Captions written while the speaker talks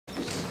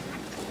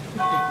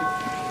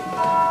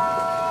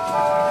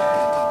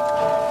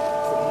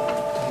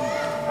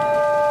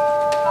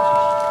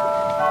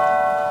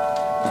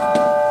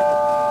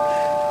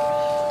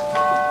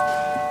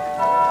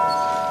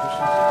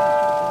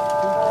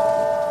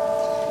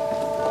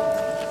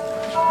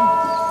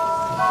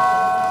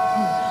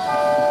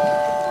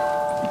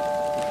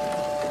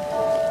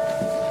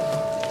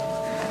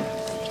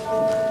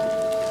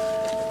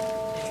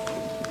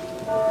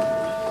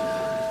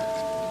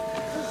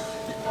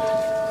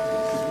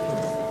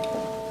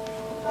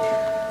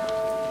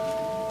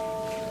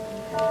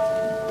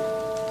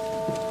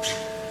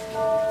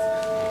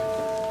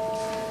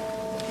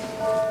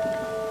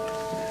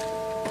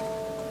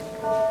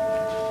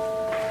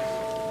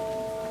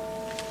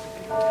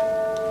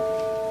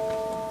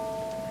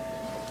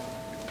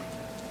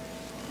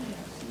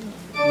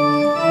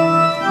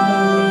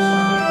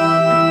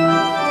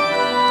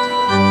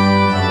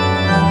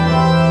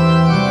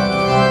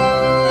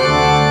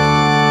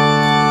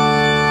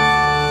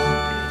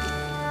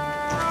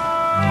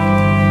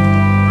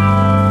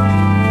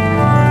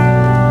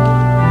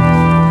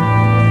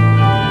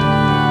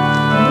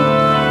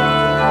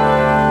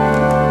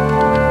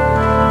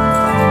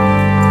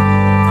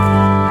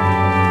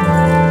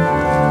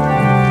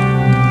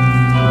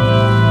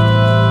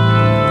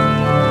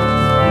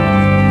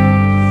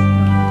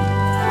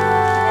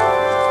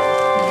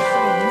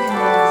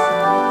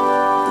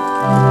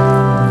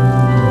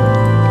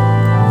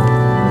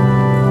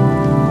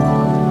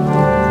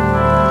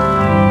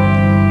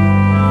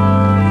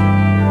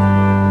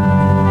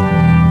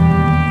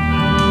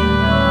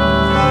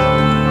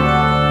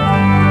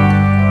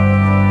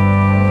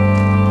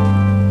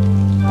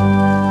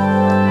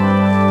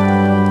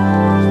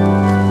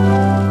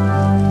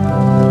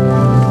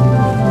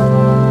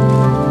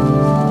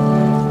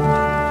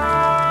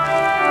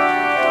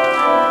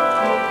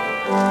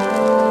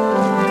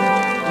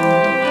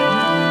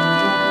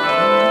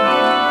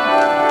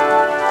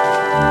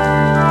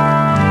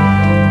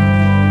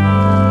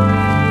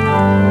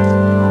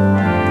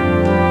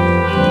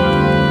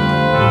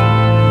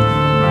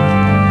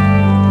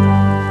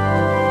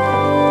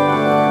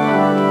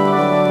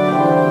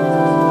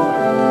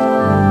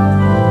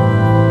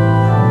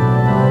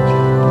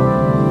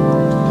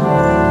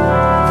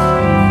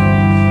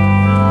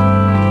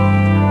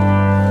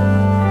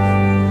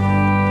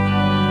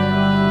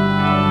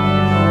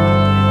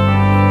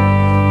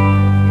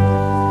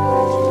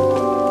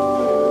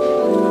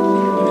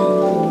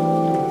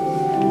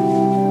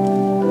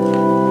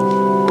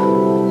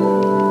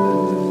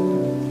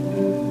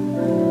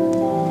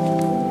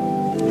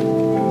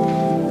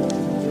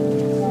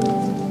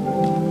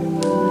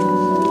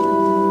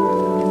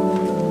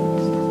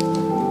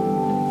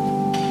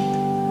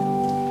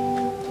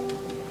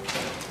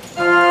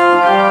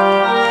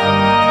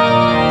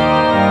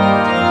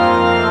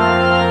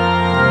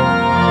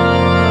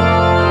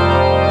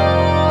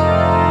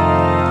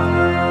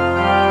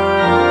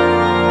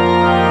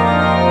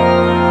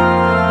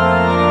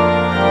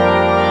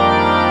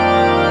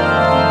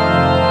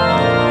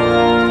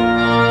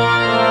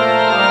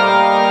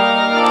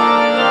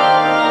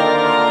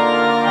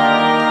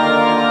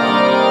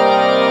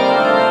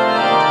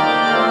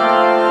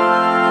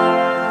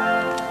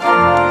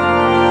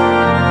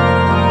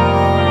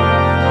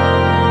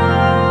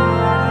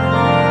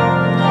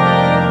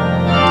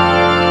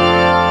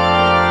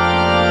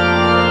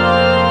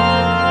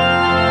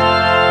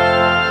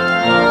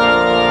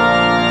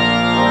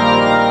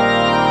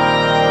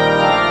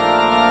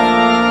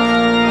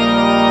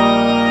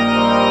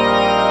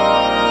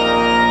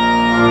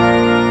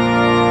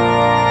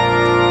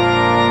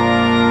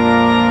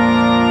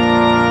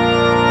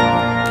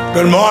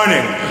Good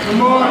morning. Good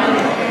morning.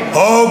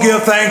 Oh,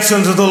 give thanks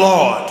unto the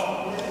Lord,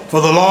 for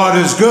the Lord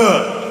is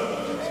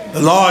good.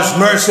 The Lord's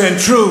mercy and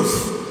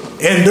truth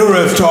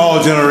endureth to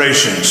all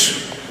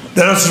generations.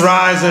 Let us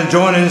rise and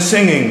join in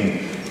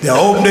singing the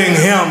opening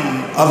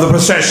hymn of the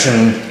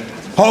procession.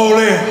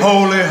 Holy,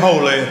 holy,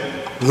 holy,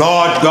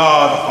 Lord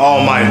God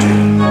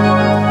Almighty. Holy,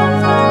 holy,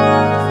 holy,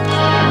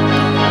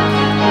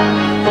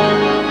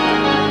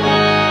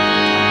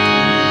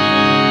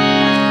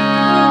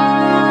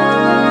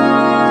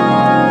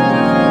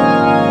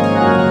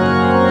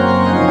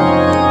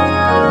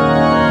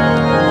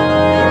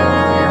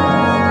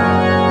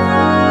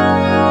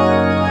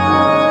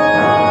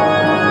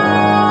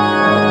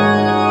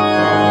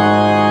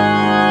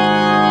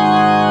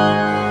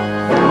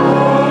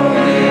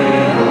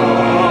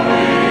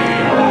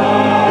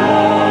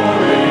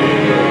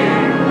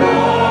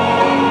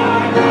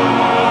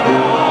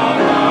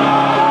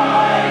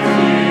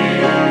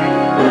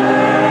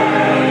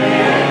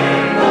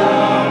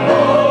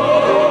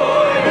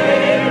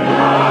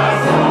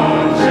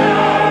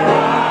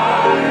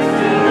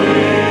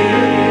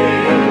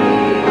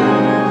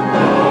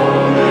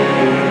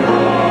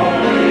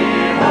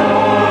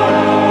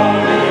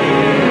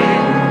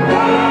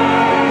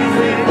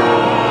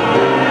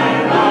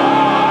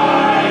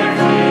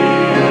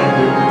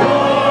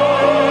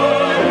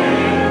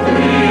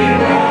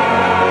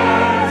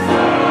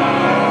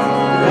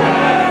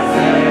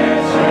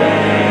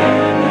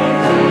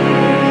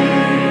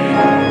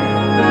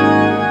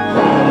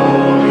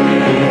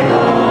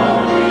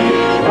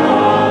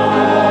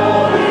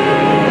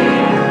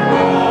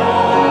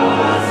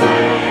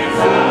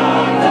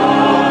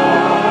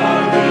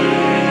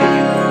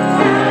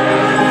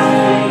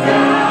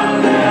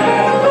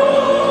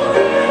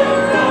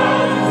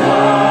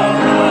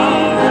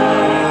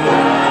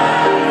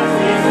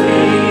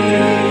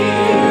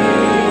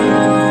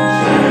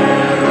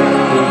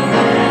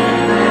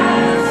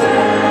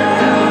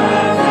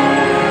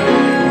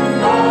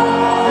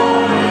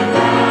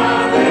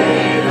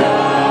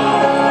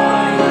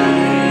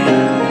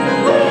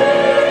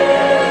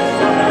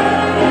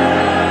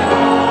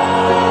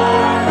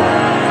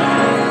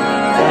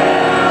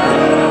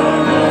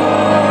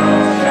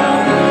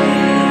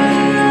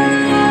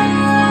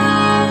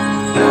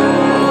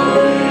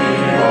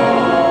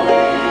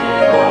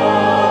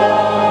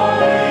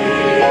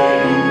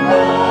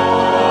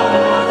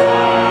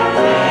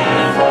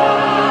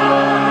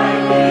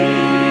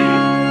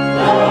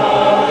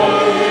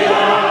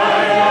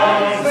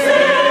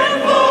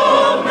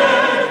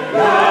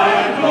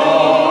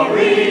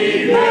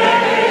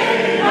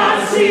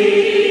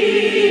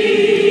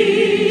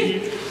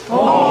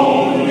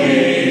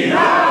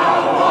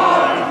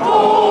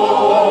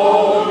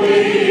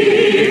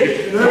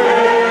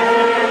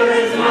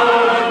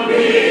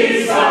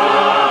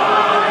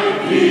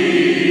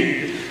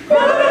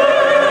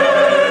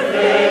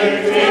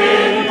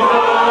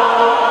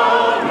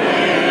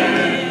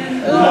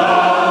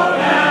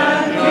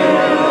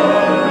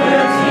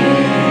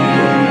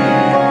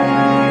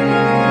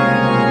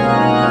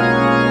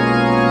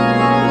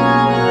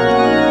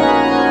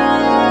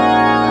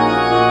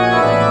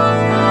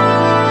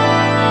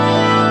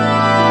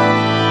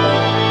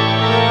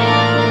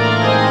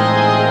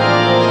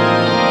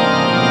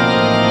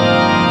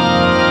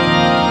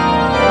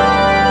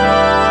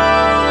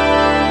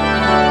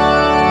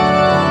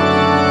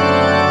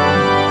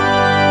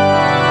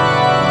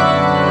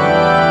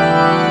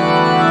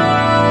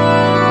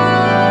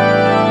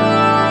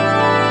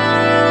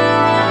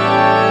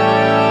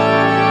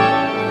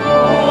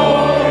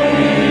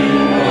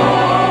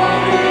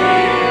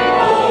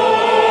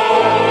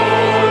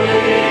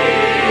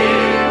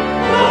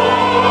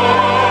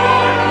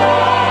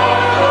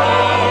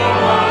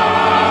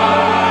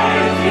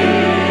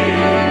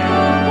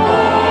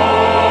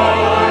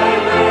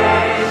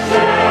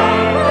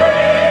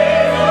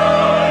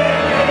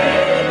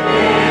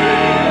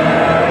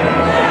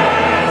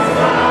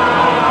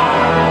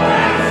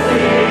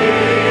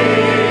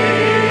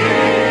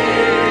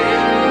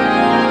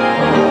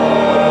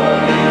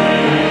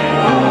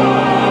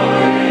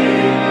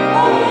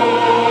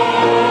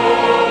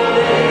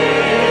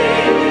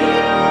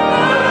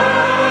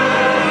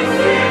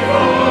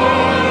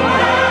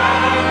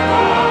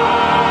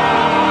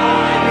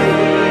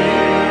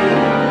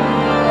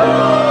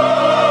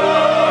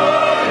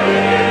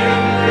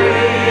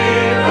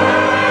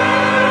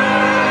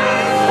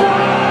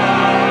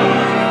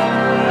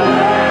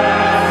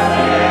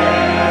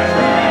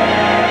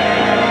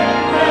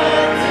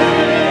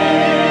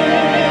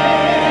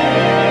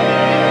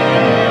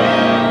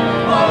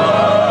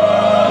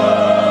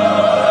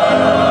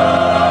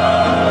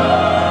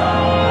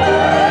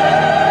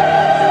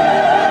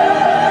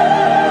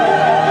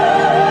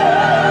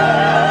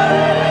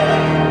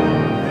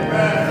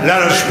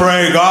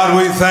 pray. God,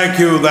 we thank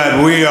you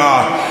that we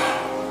are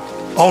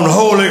on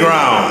holy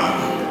ground,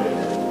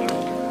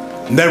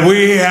 that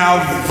we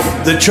have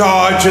the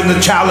charge and the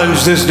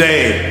challenge this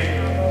day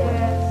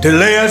to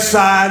lay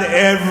aside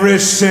every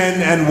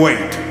sin and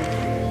weight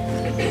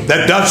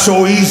that does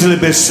so easily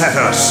beset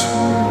us,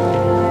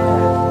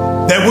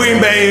 that we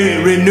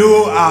may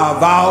renew our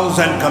vows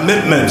and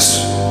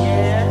commitments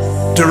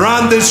to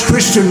run this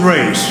Christian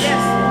race,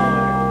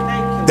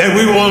 that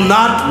we will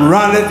not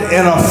run it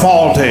in a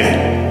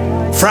faulty,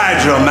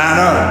 fragile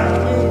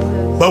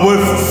manner, but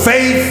with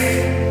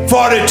faith,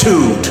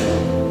 fortitude,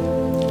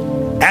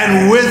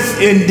 and with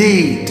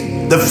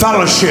indeed the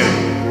fellowship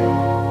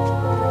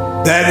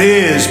that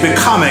is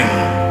becoming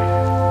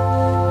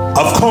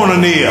of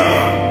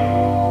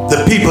koinonia,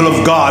 the people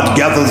of God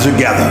gathered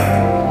together.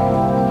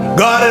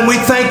 God, and we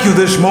thank you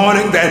this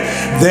morning that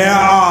there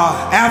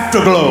are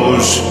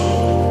afterglows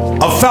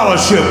of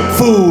fellowship,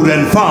 food,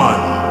 and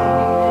fun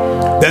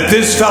that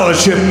this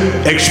fellowship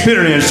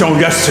experienced on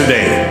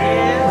yesterday,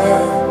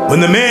 when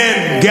the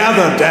men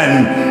gathered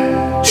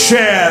and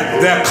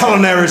shared their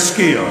culinary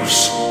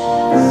skills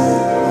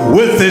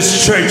with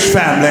this church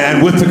family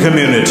and with the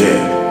community.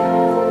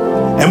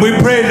 And we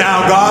pray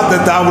now, God,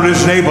 that thou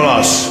wouldest enable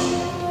us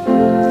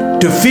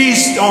to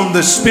feast on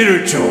the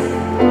spiritual,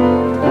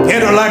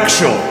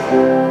 intellectual,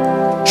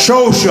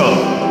 social,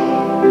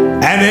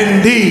 and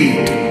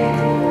indeed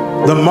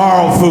the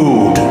moral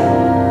food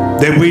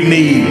that we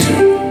need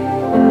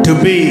to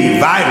be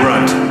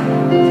vibrant,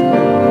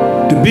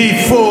 to be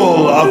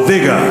full of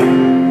vigor,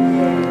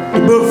 to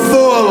be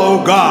full,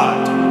 oh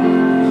God,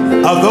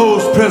 of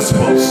those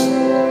principles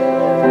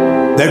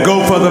that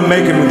go for the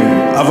making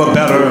of a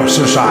better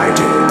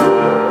society.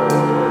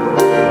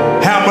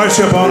 Have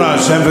mercy upon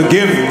us and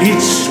forgive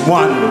each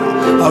one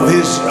of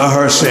his or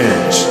her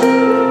sins.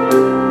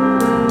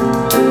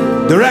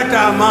 Direct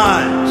our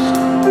minds,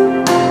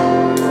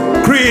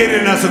 create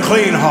in us a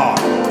clean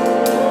heart.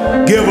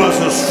 Give us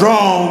a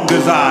strong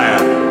desire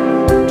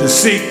to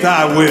seek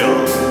thy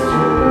will.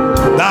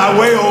 Thy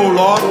way, O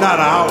Lord, not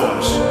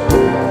ours.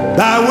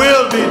 Thy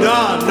will be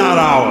done, not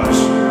ours.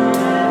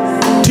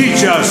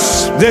 Teach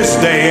us this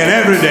day and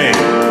every day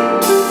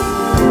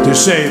to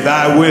say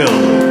thy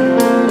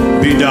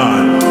will be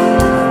done.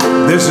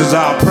 This is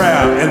our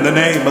prayer in the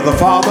name of the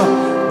Father,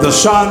 the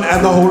Son,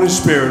 and the Holy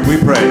Spirit, we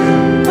pray.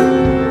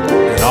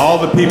 And all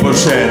the people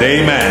said,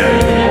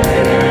 amen.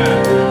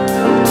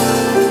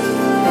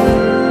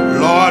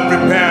 Lord,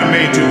 prepare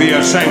me to be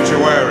a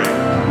sanctuary.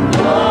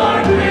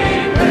 Lord,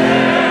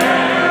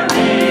 prepare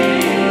me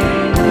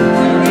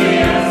to be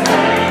a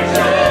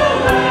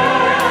sanctuary.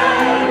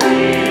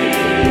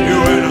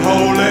 Pure and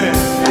holy.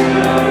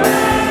 Pure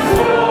and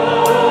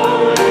holy.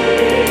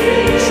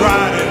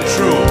 Tried and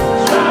true.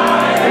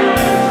 Tried and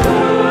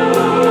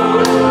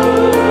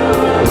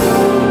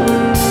true.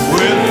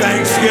 With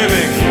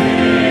thanksgiving,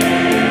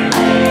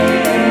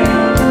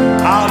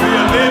 I'll be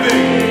a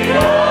living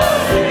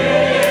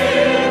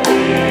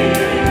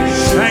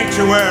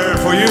sanctuary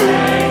for you.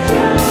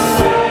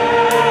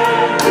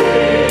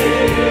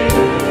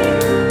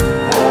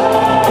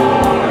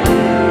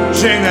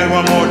 Sing that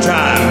one more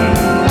time.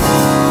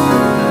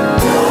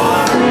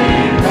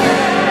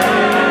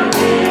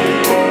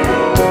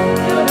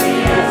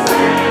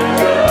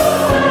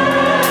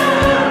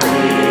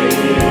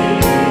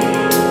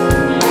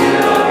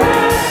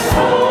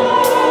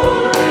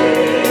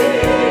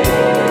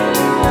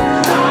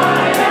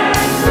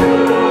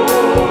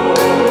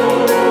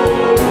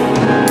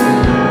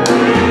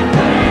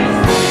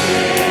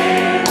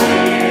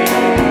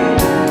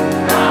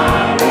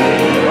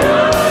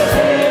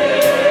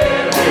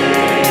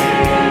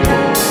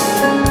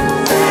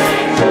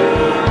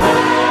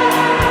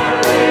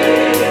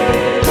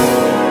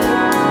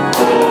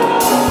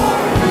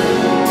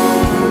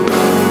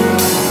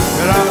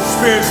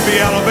 Be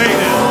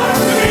elevated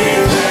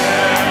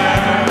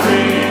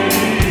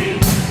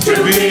to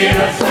be a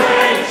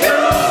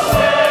sanctuary,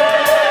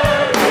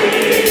 pure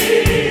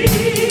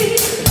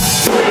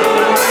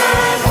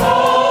and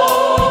holy,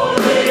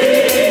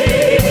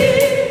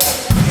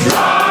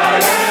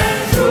 tried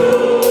and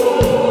true.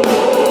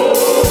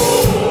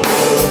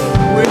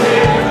 With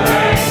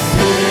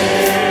thanksgiving,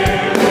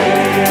 I'll be a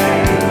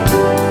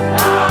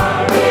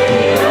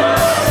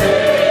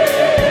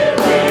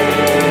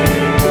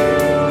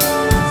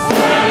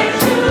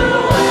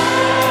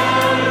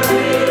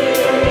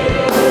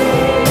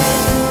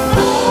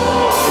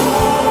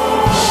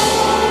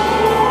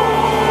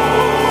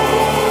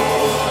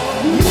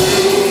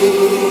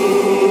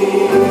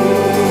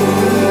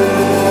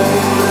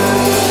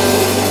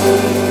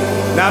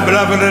Now,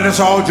 beloved, let us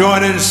all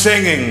join in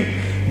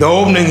singing the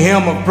opening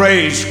hymn of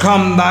praise.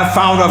 Come, thy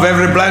fount of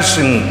every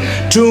blessing,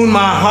 tune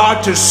my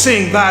heart to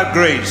sing thy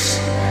grace.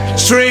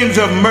 Streams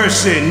of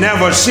mercy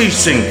never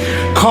ceasing,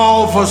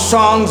 call for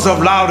songs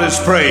of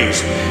loudest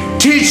praise.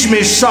 Teach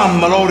me some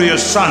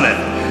melodious sonnet,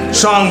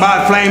 sung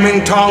by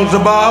flaming tongues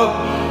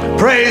above.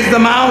 Praise the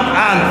mount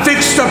I'm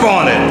fixed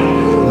upon it,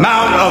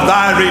 mount of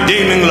thy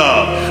redeeming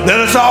love. Let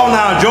us all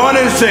now join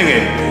in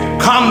singing,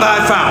 Come, thy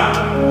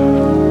fount.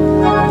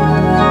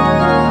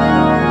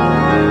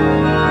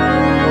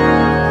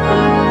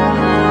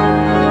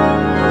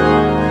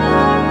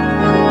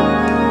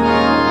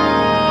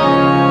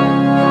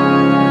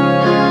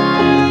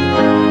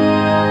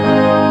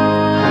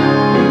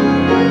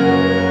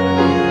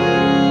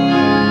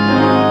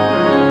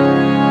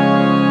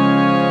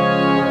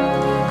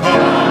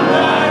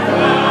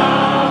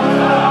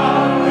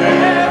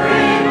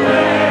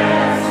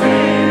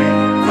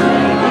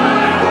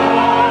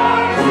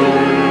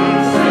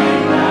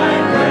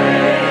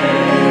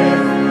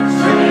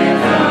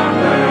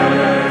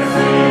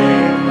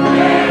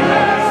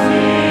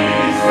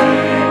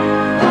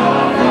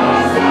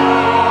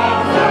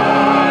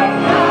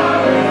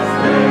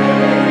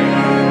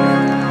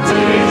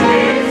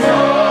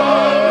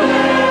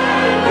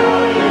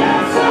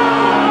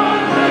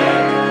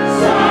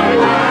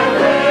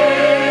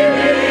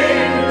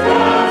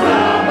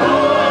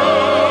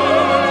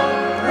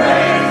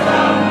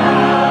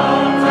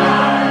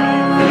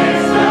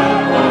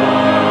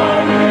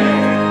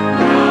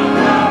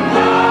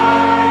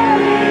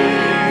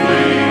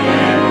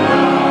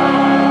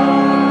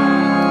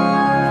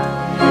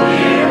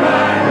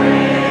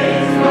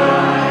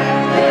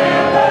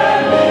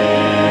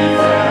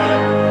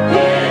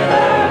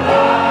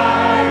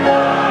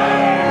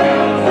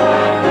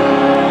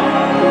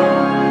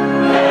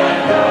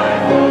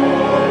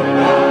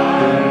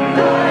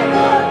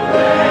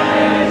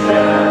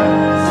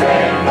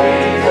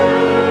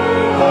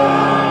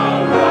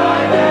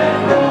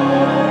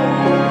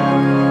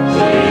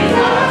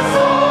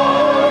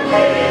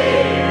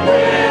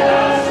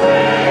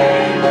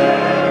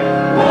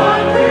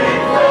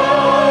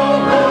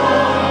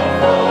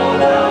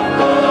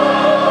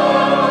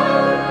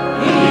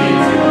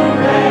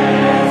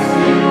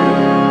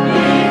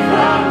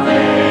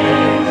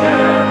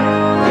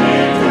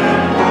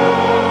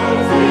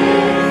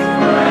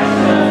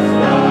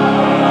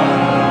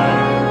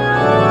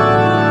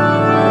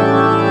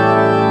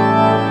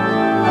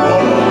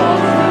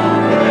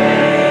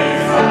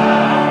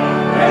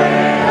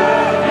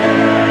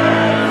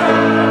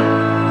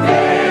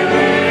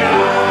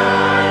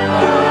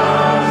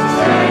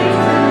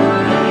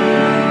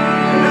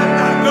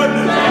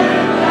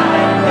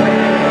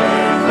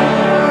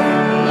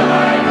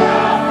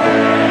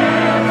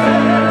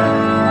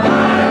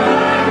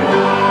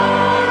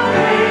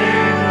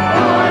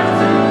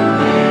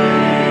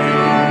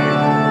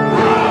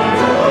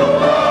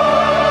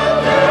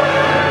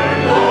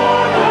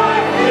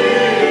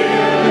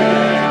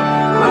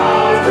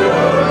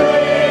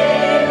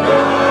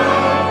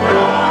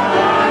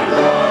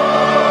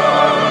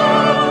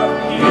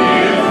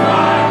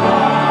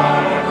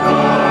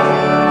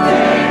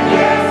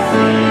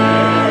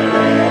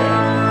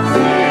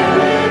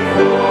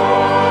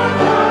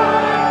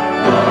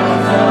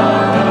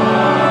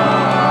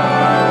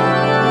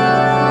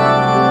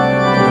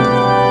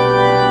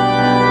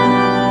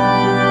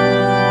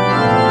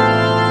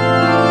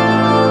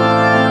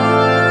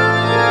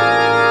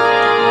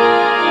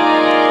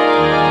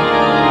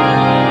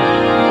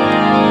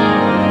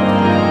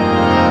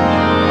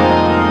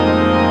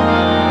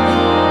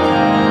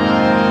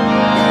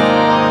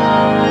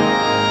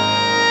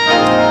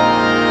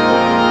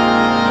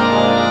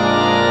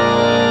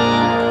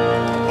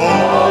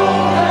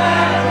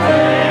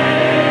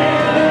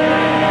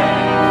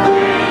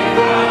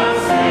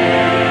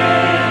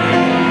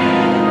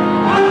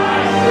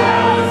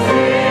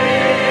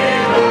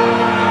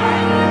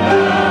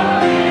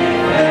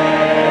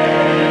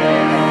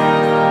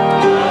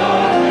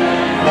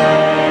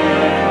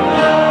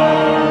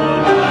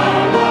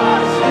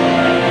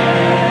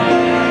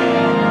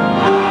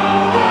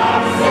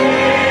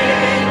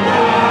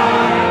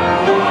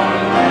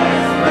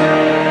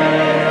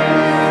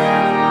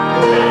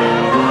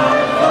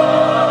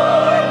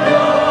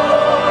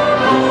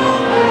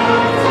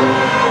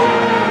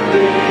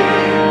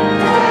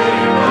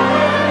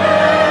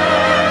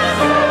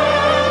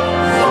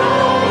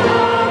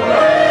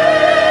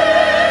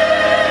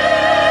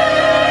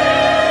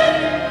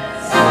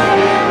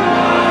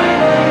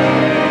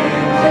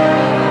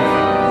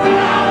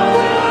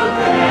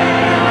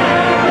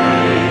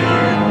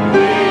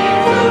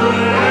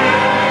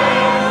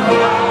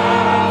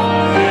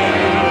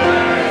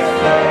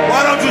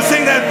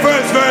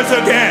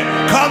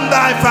 Come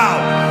thy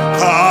fount.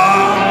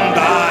 Come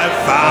thy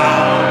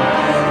fount.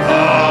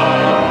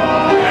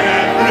 Of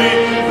every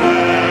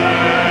blessing.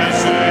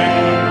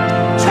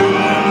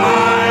 Tune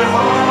my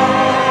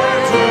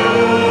heart to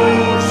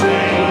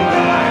sing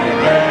thy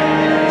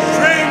praise.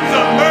 Streams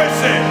of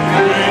mercy.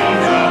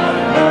 Streams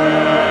of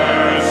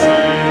mercy.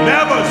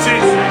 Never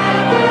ceasing.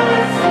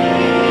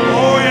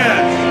 Oh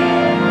yes.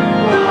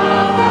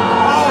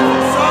 All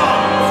the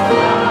songs.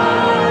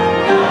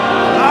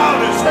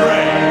 Loudest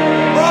praise.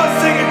 Oh,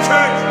 sing it,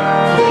 church.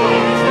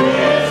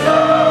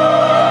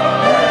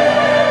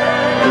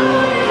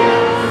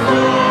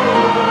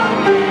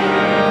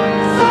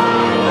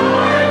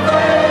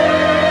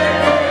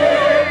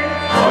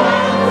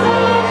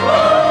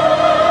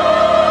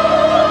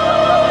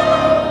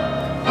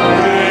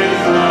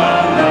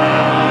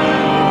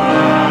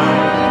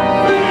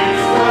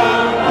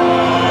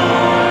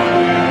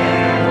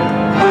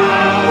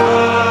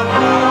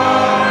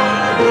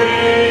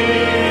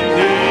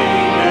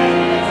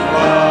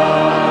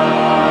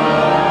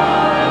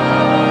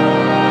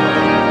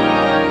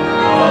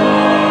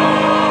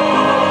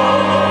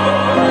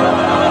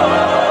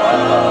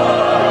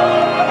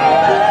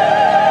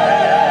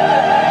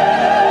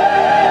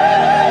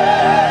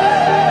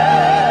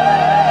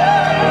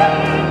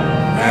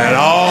 And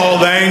all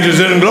the angels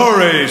in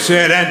glory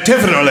said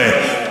antiphonally,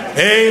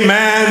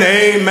 amen,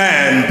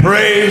 amen.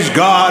 Praise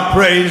God,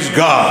 praise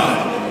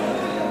God.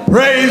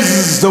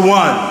 Praise the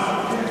one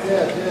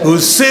who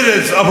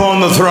sitteth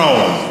upon the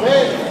throne,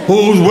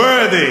 who's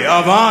worthy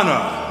of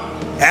honor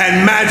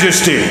and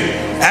majesty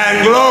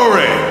and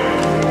glory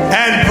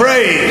and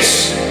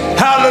praise.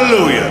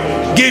 Hallelujah.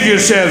 Give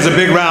yourselves a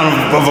big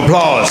round of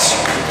applause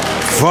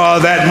for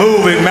that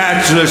moving,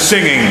 matchless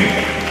singing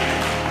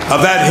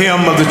of that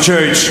hymn of the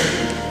church,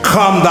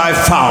 Come Thy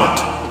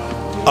Fount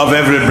of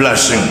Every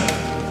Blessing.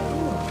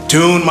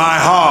 Tune my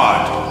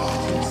heart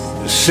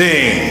to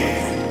sing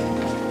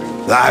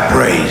thy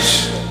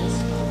praise.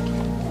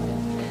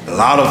 A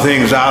lot of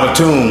things out of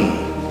tune.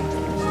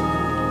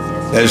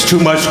 There's too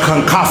much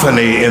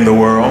cacophony in the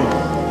world.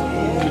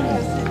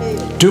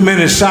 Too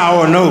many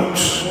sour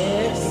notes.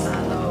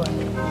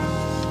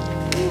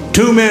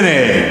 Too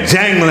many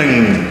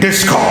jangling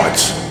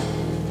discords.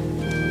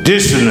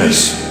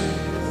 Dissonance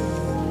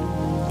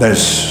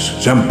that's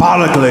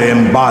symbolically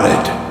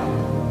embodied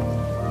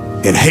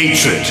in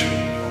hatred,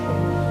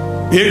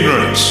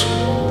 ignorance,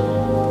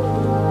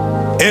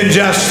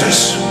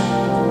 injustice,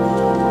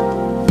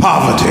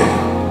 poverty,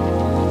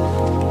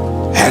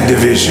 and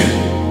division.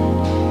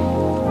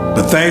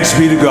 But thanks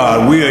be to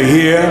God, we are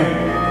here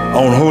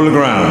on holy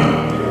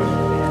ground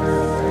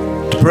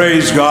to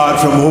praise God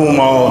from whom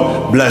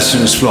all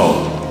blessings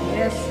flow.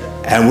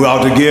 And we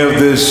ought to give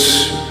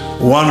this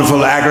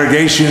wonderful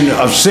aggregation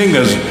of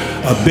singers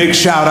a big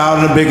shout out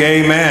and a big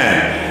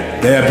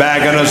amen. They're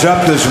backing us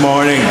up this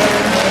morning.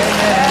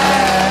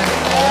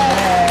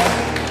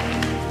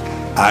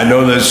 I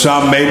know that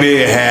some maybe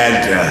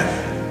had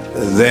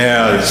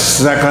their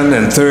second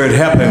and third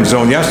helpings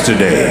on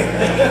yesterday,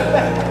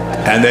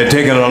 and they're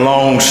taking a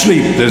long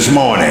sleep this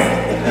morning.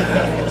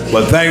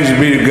 But thanks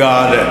be to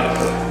God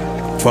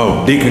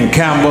for Deacon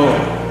Campbell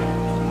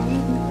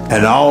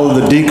and all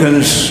the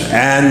deacons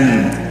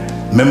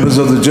and members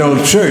of the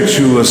General Church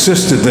who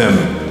assisted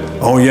them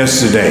on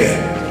yesterday.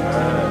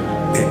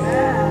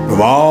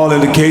 From all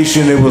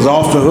indication, it was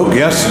off the hook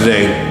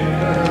yesterday,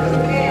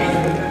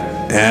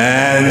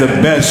 and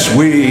the best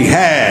we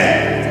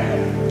had.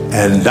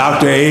 And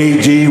Dr.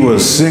 A.G.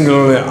 was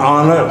singularly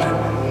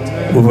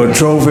honored with a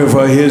trophy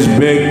for his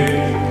big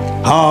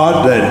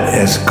heart that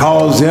has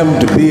caused him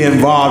to be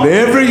involved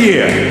every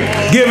year.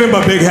 Give him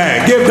a big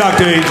hand. Give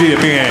Dr. A.G. a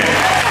big hand.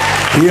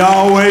 He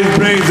always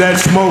brings that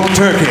smoked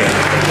turkey.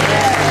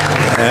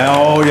 And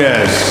oh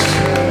yes.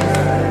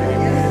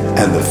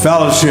 And the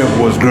fellowship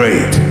was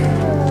great.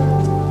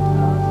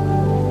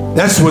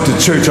 That's what the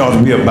church ought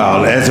to be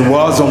about, as it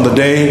was on the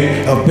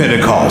day of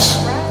Pentecost,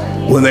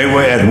 when they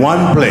were at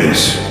one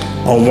place,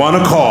 on one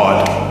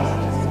accord.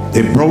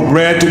 They broke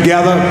bread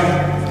together.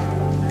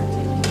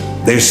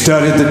 They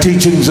studied the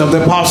teachings of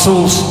the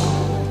apostles,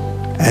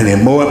 and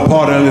then more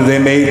importantly, they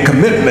made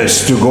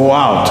commitments to go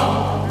out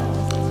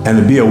and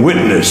to be a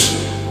witness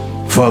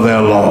for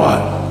their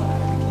Lord.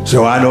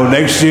 So I know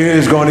next year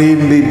is going to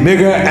even be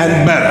bigger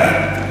and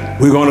better.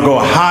 We're going to go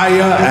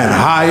higher and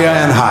higher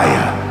and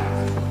higher,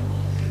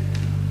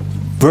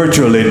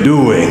 virtually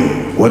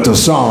doing what the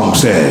song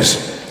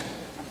says.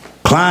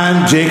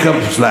 Climb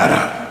Jacob's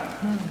ladder,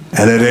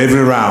 and at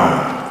every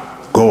round,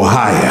 go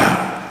higher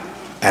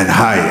and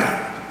higher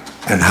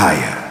and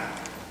higher.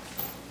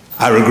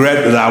 I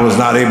regret that I was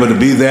not able to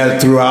be there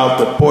throughout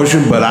the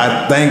portion, but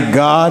I thank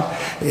God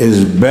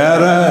it's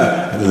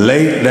better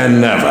late than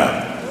never.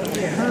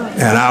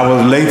 And I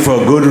was late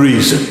for a good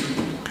reason,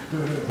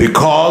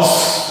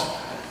 because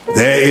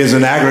there is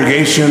an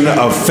aggregation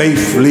of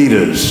faith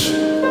leaders,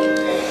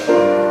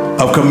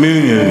 of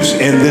communions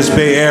in this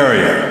Bay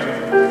Area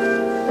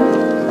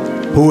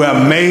who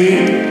have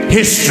made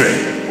history.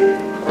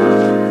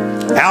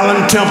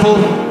 Allen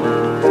Temple,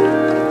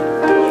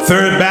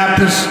 Third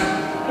Baptist,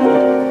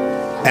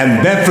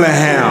 and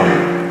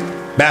Bethlehem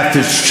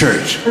Baptist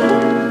Church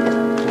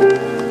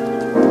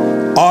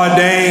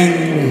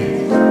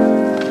ordained,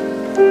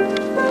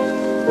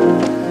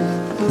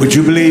 would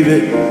you believe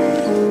it,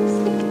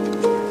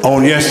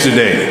 on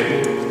yesterday,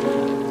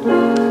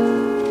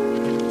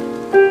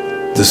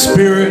 the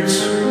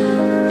spirits,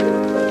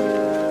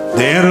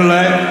 the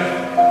intellect,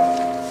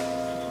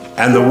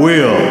 and the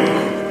will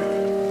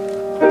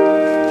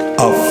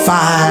of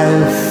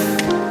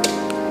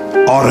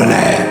 5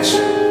 ordinaries,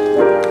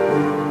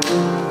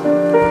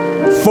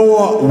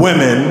 4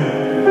 women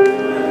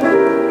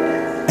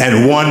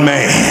and 1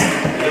 man.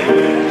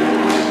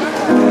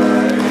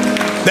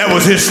 That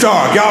was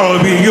historic. Y'all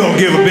ought to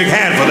give a big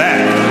hand for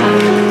that.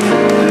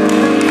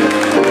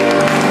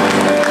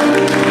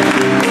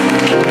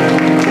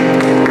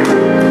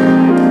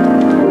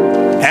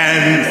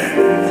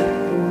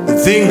 And the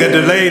thing that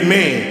delayed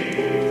me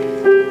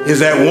is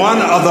that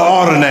one of the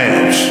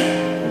ordinaries,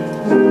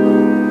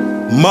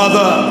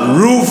 Mother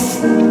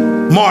Ruth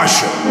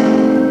Marshall,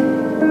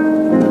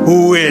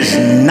 who is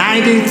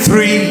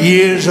 93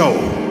 years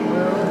old,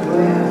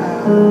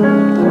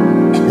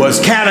 was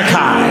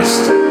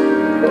catechized,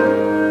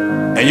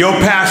 and your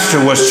pastor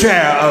was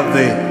chair of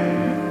the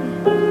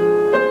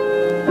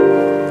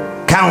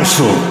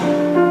council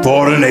for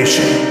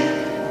ordination.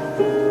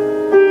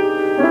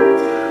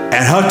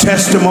 And her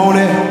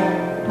testimony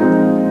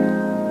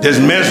just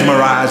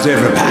mesmerized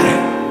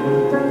everybody.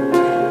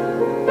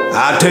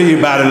 I'll tell you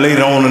about it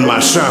later on in my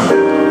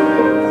sermon.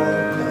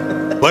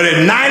 But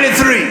at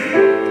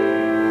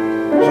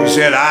 93, she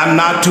said, I'm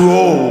not too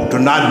old to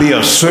not be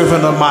a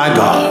servant of my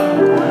God.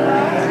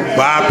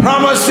 But I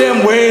promised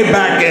him way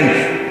back in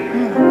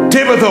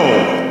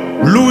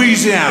Thibodaux,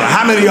 Louisiana.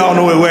 How many of y'all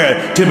know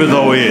where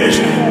Thibodaux is?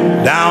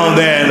 Down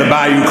there in the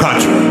Bayou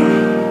country.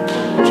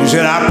 She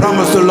said, I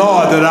promised the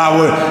Lord that I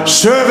would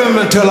serve him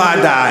until I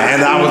die.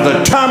 And I was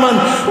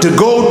determined to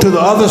go to the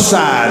other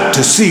side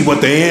to see what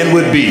the end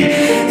would be.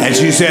 And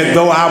she said,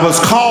 though I was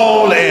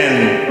called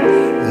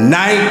in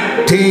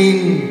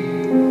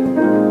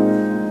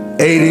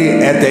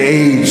 1980 at the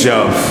age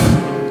of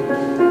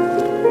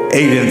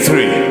 8 and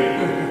 3,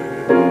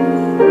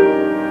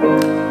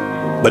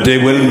 but they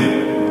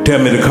wouldn't tell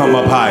me to come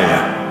up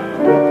higher.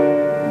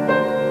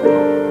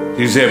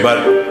 She said, but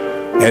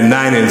at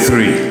 9 and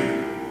 3,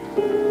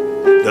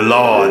 the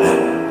Lord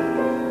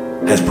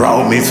has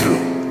brought me through.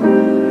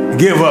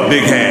 Give her a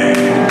big hand.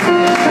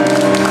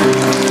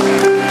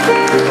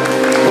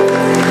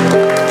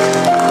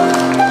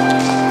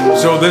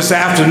 So this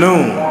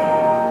afternoon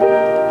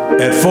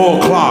at 4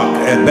 o'clock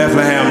at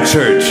Bethlehem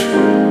Church,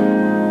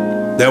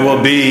 there will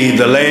be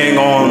the laying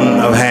on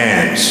of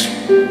hands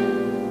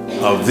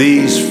of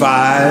these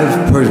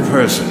 5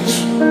 persons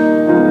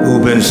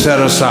who've been set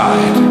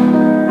aside,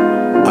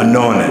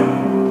 anointed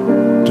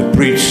to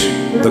preach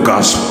the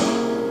gospel.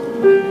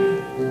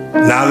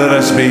 Now let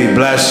us be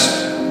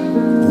blessed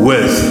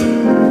with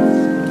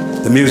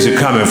the music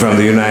coming from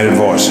the United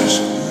Voices.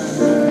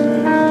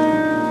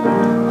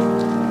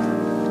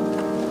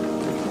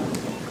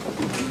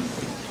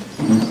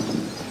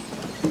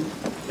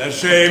 Let's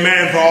say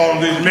amen for all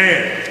of these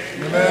men.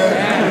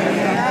 Amen.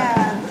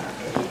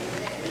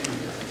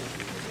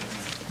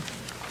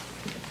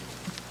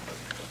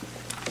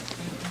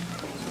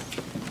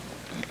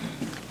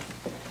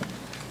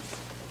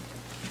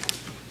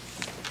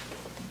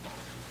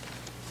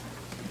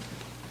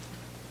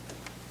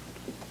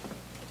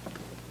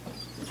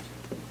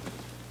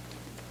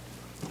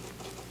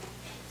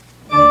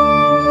 Oh,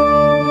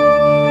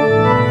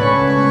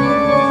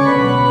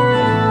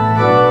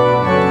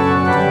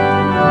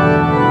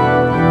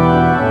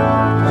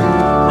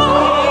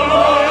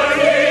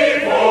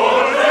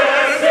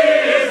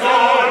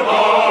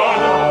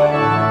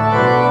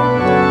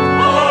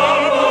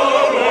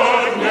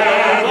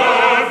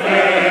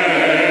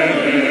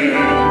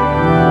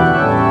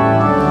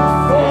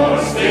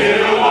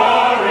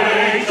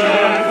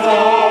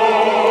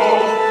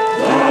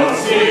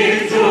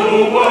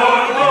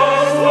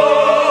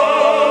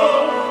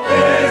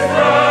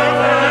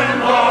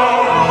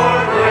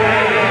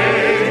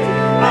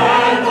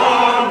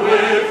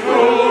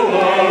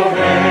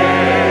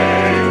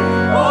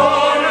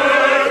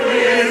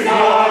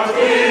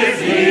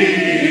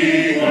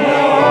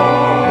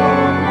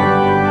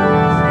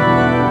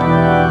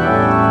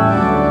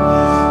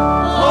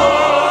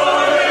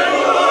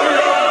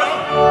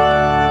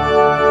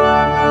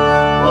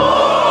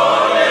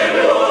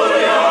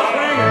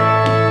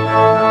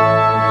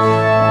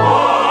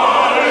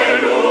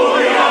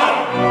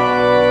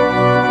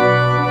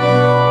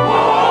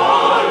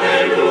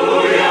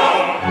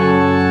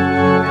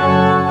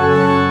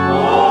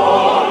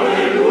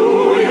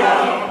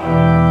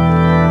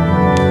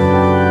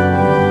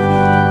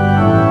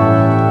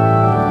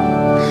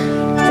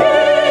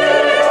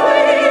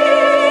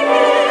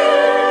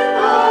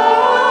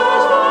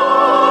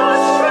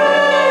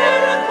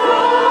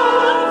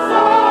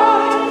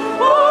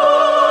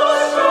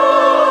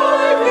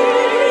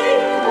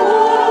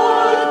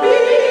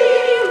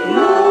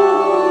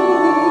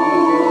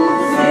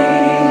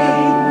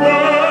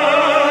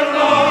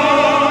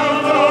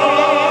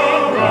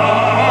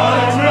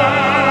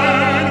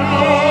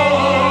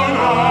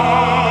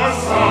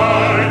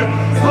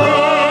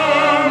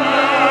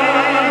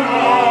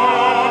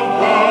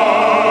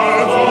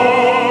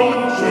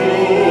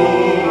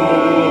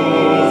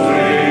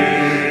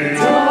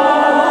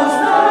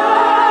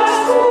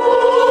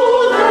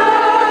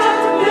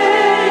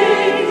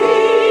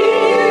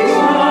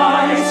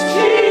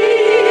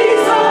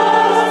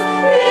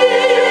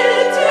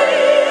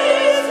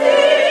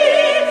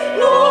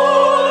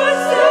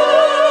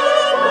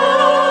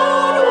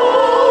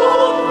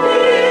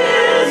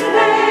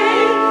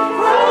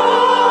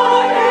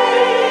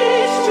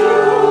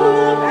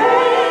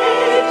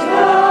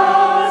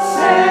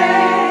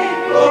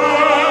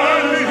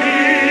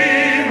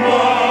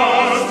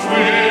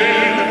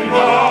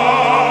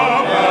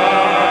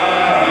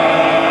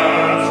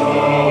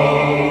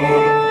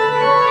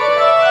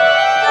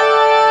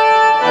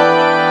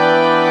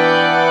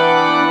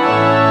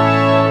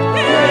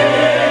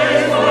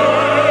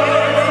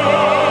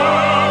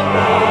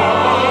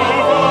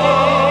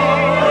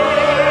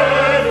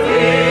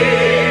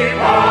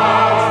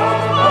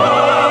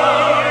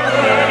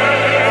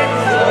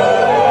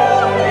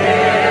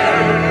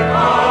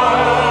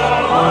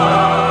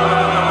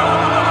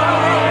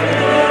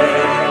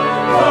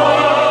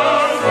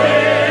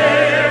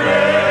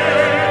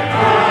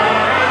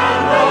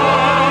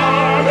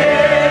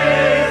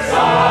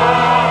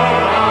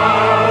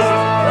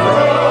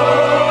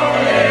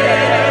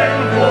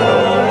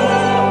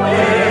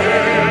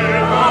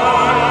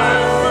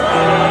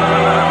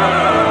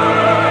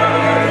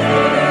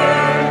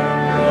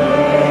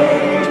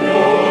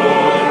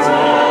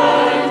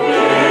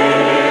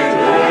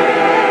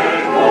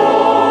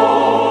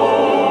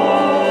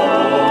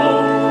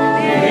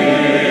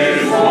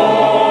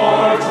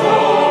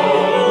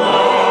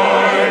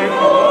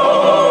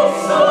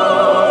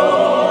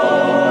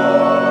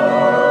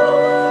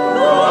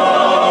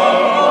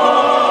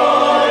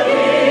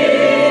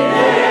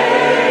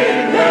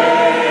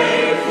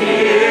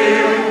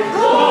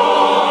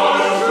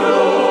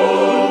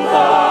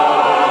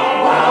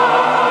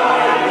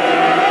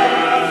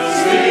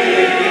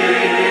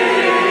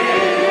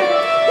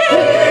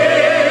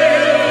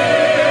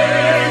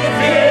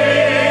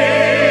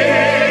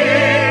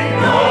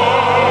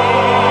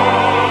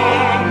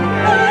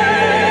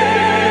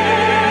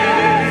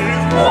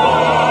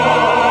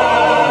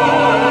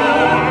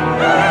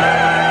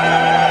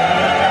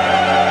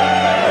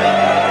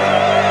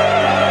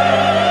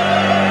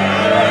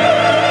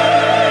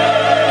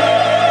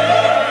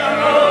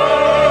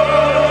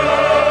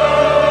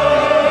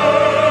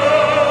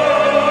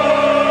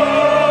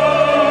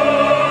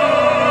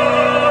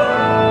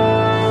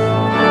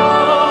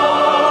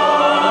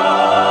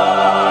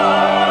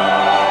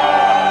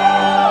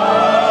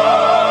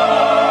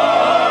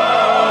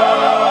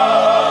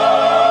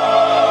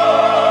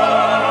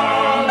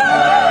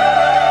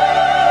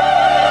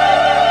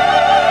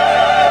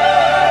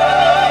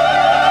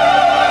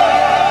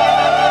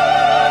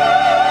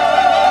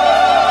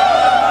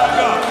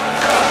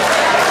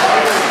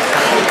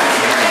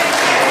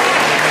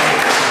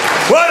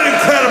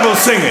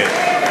 sing it.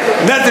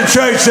 Let the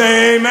church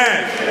say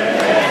amen.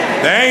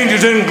 The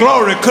angels in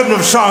glory couldn't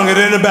have sung it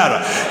any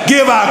better.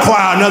 Give our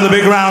choir another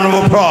big round of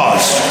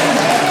applause.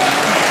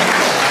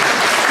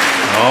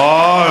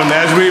 Oh, and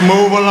as we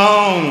move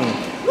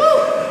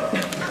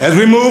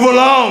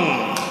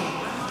along,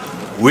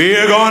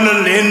 we're going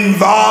to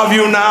involve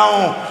you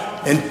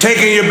now in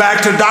taking you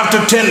back to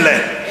Dr.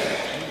 Tindley,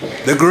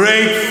 the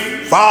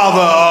great father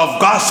of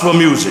gospel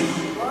music,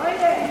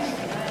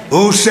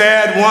 who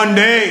said one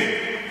day,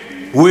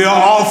 we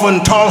are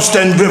often tossed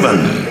and driven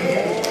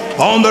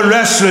on the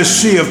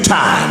restless sea of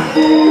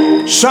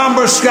time.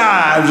 Somber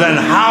skies and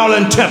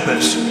howling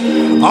tempests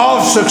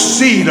all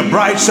succeed a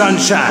bright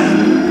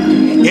sunshine.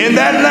 In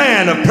that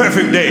land of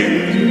perfect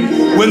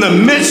day, when the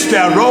mists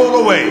shall roll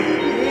away,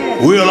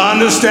 we'll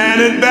understand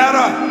it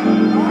better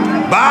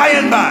by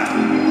and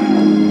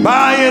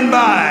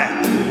by,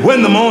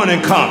 when the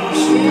morning comes,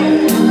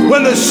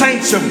 when the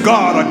saints of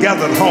God are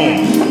gathered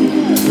home.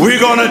 We're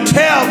going to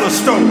tell the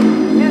story.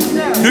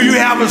 Do you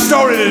have a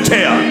story to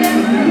tell?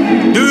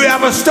 Do you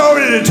have a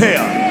story to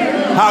tell?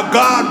 How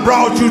God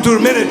brought you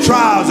through many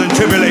trials and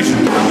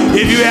tribulations.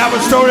 If you have a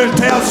story to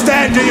tell,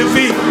 stand to your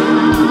feet.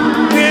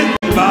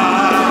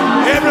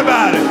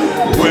 Everybody.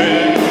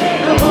 When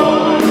the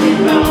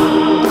morning comes,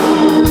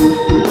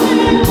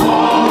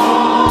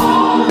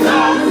 all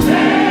the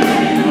saints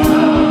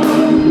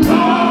of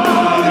God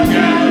are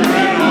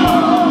gathering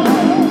home.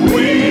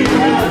 We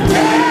will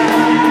tell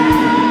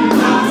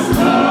the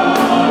story.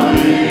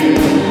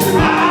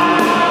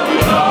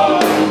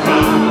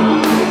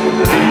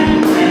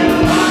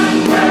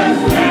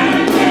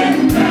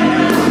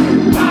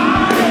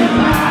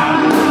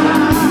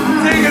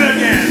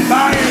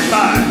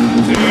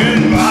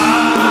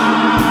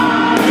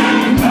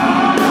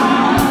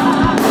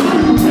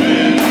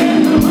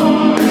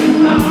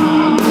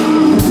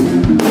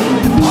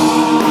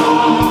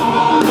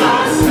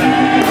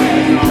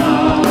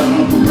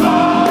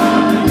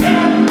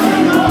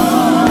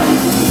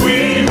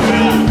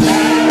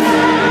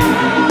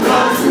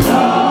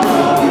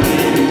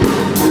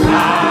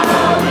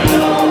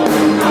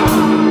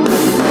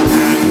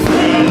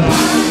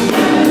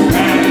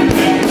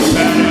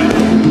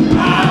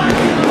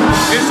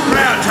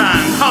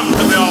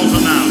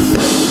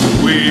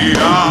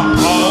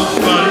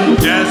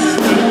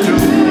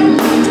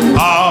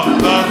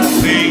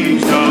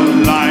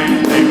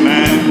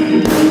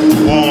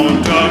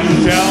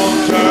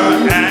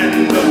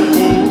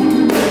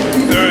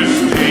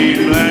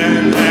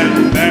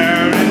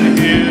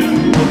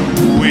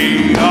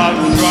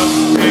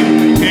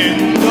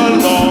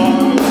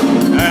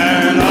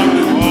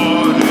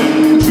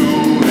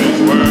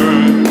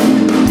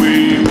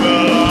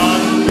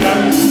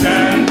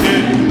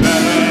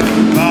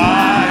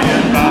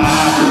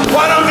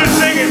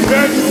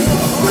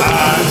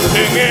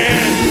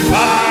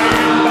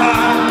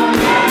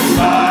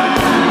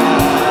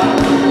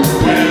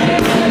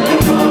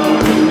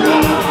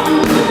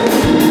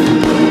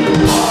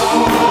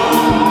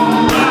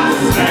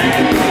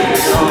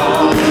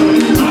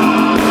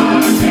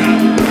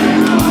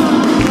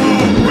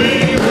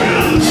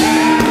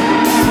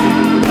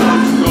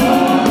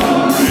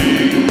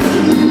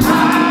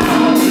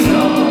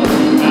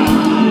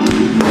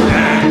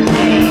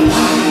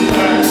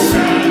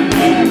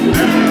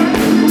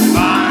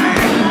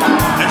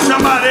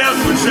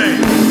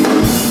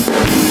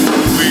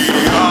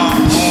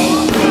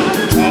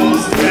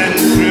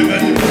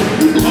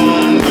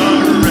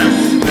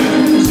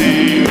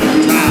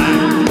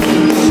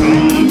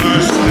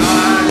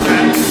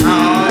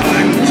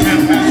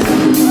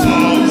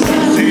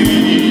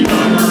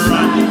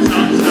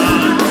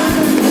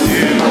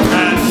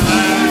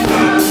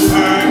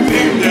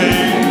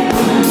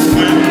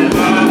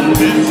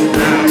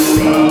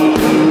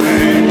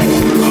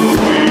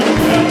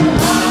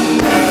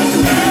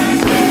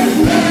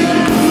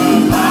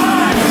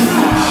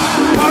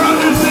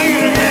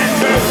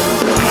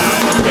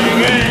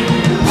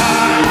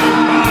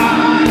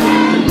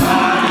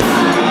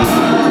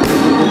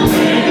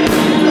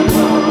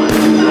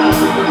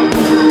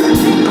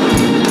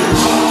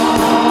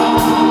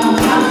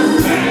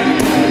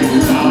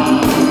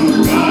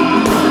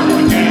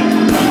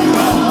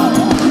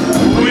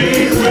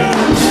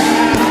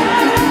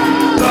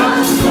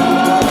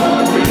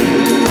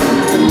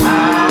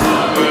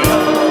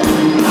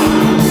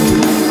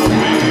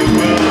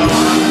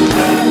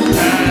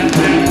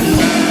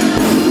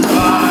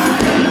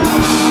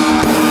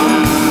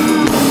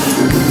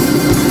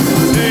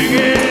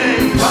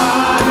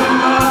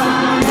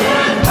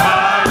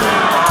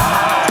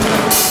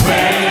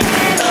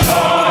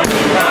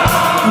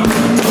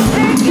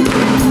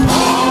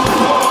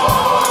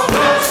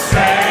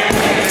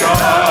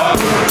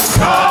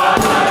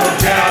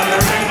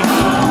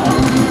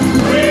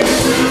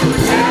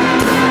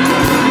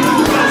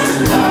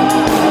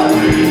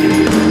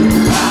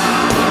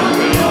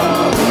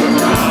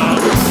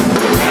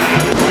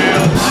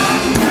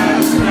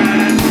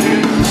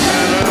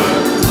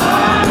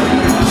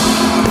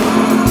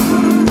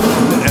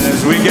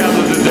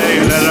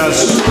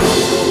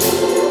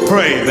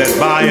 pray that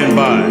by and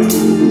by,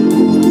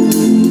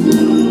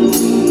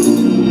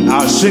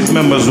 our sick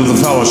members of the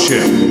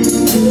fellowship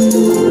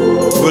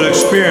will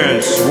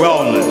experience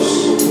wellness,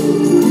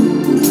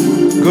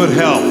 good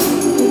health,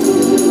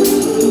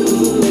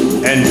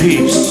 and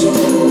peace.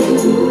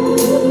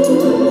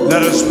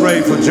 Let us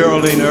pray for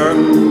Geraldine Earp,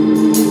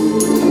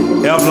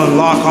 Evelyn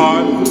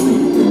Lockhart,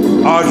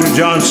 Audrey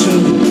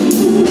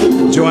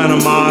Johnson, Joanna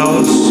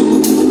Miles,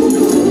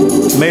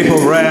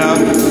 Maple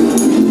Rabb,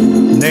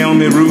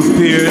 Naomi Ruth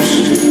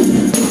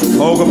Pierce,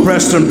 Olga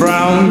Preston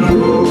Brown,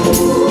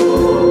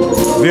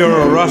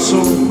 Vera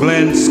Russell,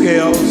 Glenn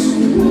Scales,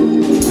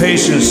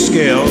 Patience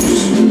Scales,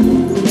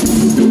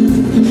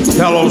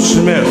 Hello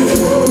Smith.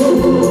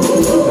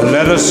 And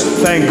let us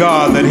thank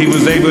God that he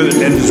was able,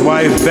 and his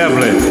wife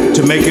Beverly,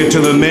 to make it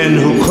to the men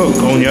who cooked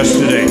on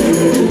yesterday.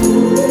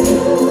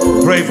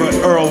 Pray for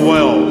Earl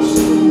Wells,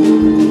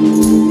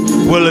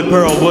 Willie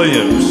Pearl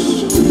Williams,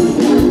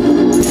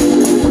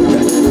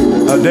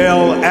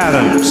 Adele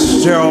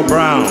Adams, Cheryl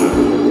Brown,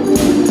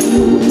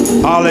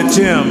 Holly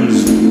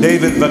Timms,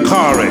 David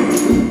Vicari,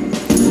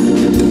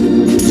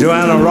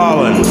 Joanna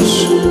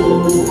Rollins,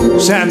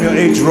 Samuel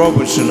H.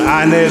 Robertson,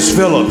 Inez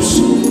Phillips,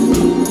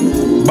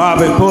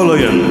 Bobby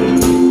Pulliam,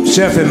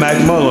 Sheffy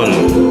McMullen,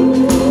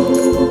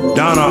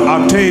 Donna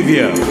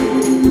Octavia,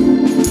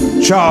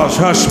 Charles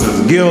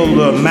Hushman,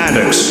 Gilda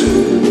Maddox,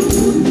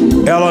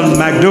 Ellen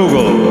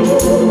McDougall,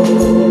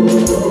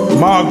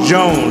 Mark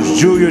Jones,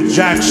 Julia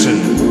Jackson,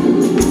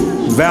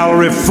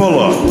 Valerie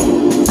Fuller,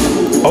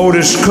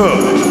 Otis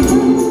Cook,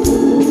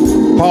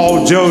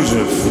 Paul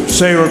Joseph,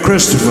 Sarah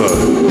Christopher,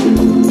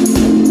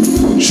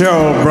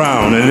 Cheryl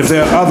Brown, and if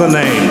there are other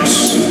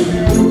names,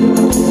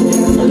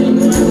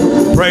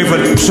 pray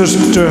for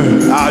Sister,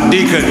 our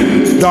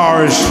Deacon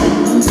Doris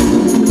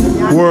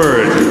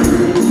Word.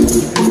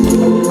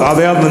 Are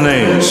there other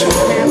names?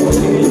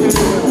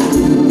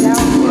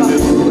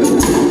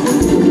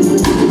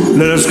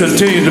 Let us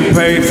continue to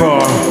pray for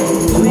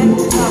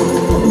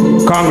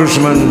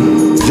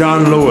Congressman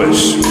John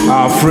Lewis,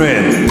 our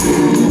friend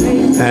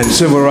and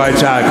civil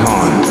rights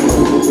icon.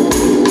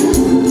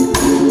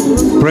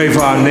 Pray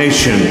for our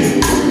nation.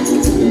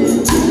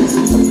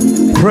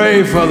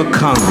 Pray for the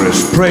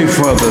Congress. Pray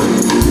for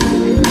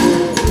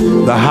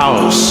the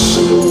House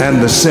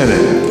and the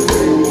Senate.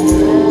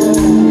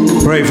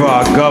 Pray for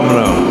our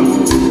governor,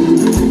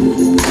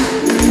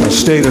 the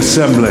state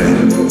assembly,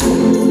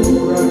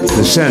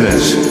 the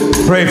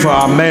Senate. Pray for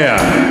our mayor.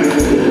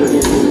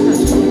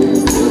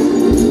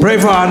 Pray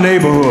for our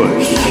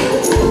neighborhoods.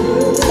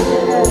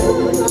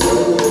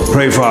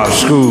 Pray for our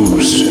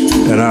schools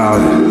and our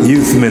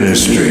youth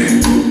ministry.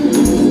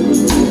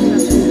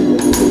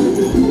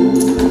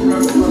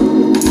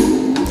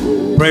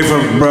 Pray for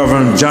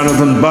Reverend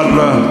Jonathan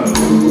Butler.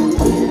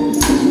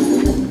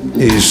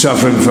 He's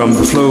suffering from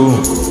the flu.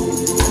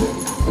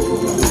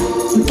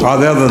 Are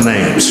there other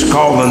names?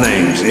 Call the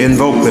names,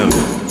 invoke them,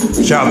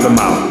 shout them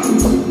out.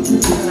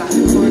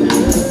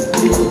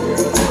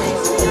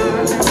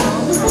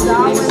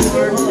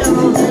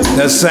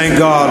 Let's thank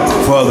God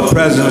for the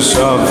presence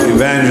of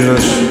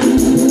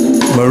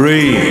Evangelist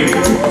Marie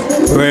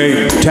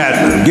Ray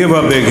Tatman. Give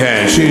her a big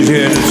hand. She's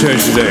here at the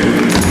church today.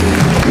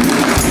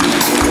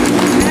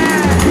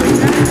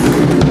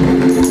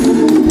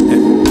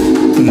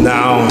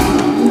 Now,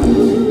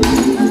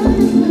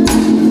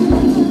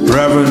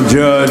 Reverend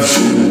Judge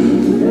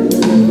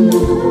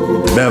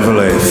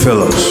Beverly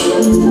Phillips,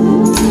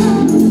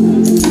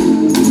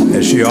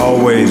 as she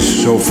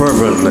always so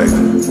fervently,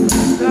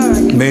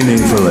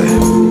 meaningfully,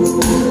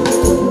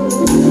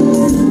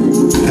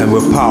 and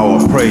with power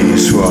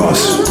prays for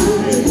us.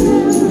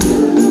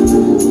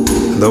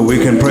 Though we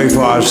can pray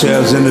for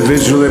ourselves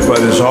individually,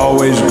 but it's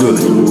always good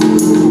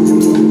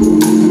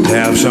to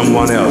have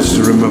someone else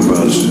to remember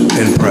us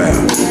in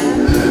prayer.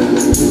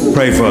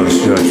 Pray for us,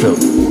 Judge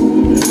Phillips.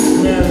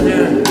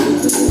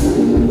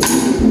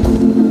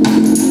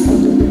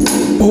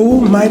 Oh,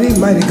 mighty,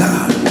 mighty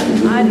God.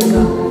 Mighty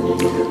God.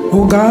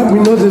 Oh God, we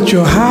know that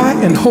you're high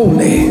and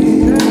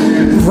holy,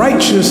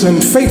 righteous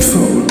and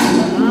faithful.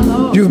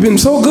 You've been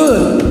so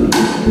good.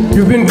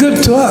 You've been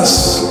good to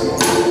us.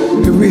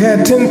 If we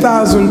had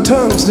 10,000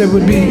 tongues, that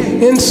would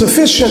be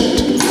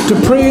insufficient to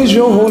praise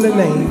your holy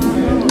name.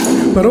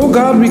 But oh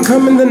God, we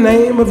come in the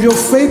name of your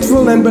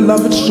faithful and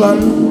beloved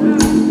Son,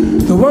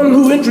 the one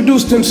who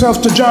introduced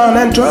himself to John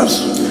and to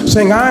us,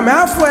 saying, I'm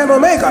Alpha and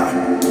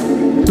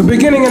Omega, the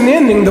beginning and the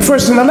ending, the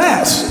first and the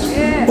last.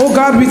 Oh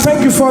God, we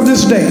thank you for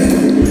this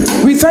day.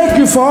 We thank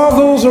you for all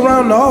those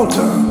around the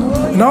altar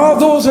and all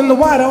those in the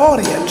wider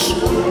audience.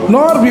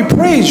 Lord, we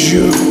praise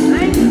you.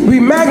 We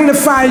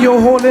magnify your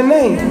holy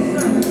name.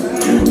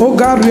 Oh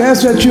God, we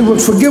ask that you would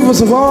forgive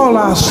us of all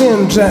our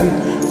sins and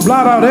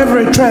blot out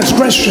every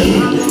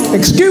transgression.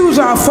 Excuse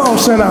our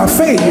faults and our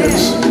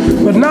failures.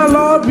 But now,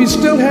 Lord, we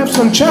still have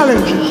some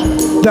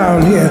challenges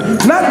down here.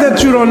 Not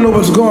that you don't know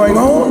what's going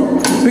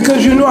on,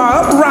 because you know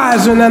our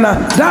uprising and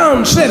our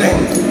down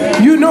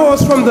sitting. You know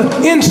us from the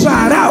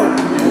inside out.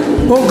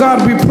 Oh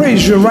God, we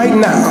praise you right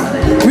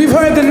now. We've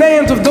heard the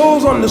names of those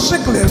those on the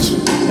sick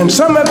list, and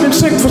some have been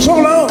sick for so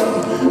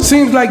long,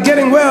 seems like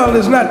getting well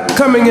is not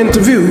coming into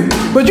view.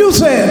 But you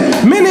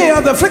said, many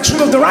are the afflictions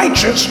of the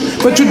righteous,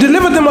 but you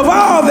deliver them of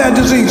all their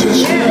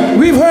diseases.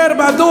 We've heard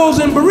about those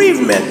in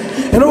bereavement,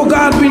 and oh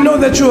God, we know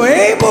that you're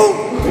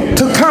able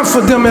to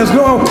comfort them as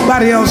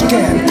nobody else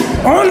can.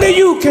 Only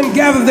you can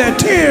gather their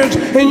tears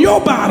in your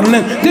bottle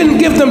and then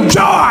give them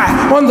joy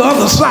on the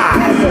other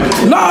side.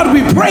 Lord,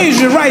 we praise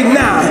you right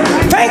now.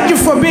 Thank you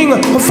for being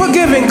a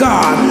forgiving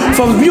God.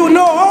 For you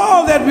know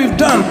all that we've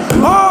done,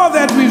 all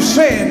that we've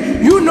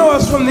said. You know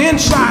us from the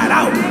inside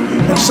out.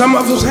 And some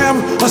of us have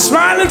a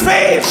smiling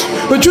face,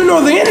 but you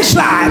know the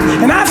inside.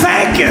 And I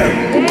thank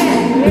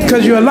you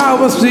because you allow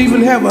us to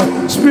even have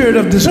a spirit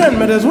of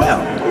discernment as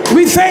well.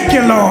 We thank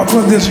you, Lord,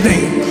 for this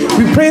day.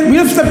 We pray, we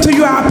lift up to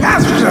you our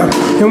pastor,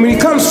 and when he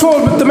comes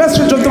forward with the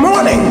message of the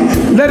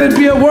morning, let it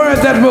be a word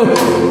that will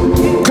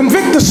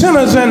convict the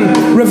sinners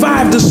and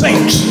revive the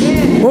saints.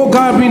 Oh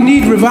God, we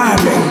need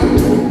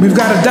reviving. We've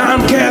got a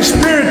downcast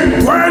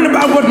spirit worrying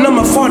about what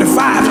number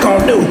 45 is going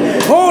to do.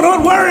 Oh,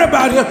 don't worry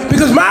about him,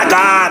 because my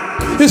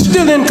God is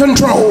still in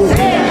control.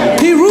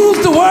 He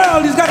rules the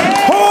world. He's got the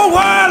whole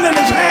world in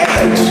his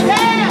hands.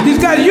 He's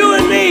got you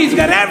and me. He's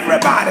got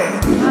everybody.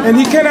 And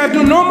he cannot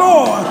do no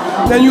more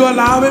than you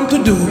allow him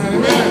to do.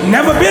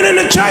 Never been in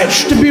a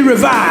church to be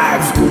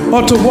revived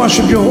or to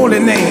worship your holy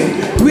name.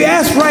 We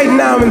ask right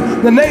now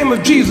in the name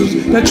of Jesus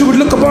that you would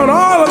look upon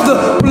all of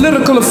the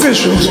political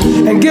officials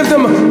and give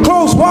them a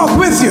close walk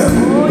with you.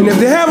 And if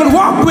they haven't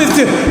walked with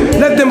you,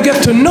 let them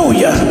get to know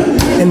you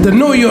and to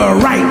know you are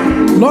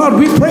right. Lord,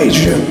 we praise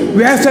you.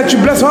 We ask that you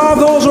bless all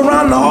those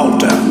around the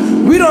altar.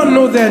 We don't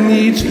know their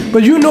needs,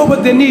 but you know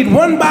what they need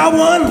one by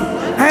one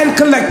and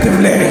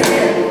collectively.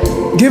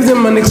 Give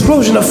them an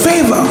explosion of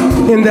favor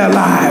in their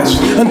lives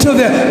until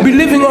they'll be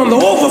living on the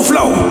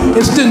overflow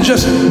instead of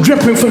just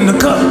dripping from the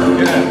cup.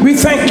 We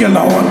thank you,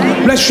 Lord.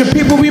 Bless your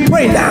people, we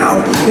pray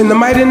now. In the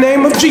mighty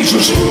name of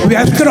Jesus, we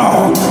ask it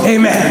all.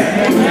 Amen.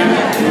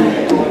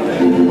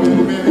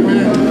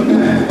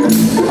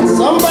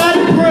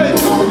 Somebody pray.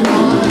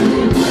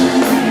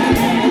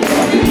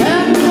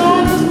 Hand me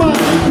on his mind.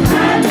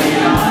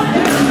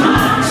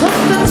 Took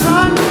the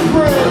time to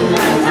pray.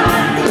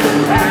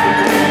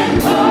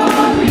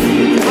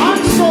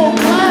 I'm so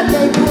glad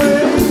they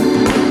prayed.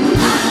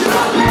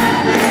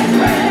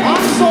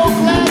 I'm so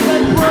glad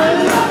they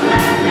prayed.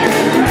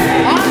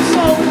 I'm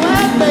so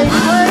glad they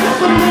prayed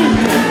for me.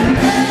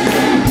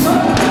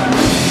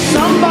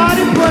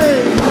 Somebody pray.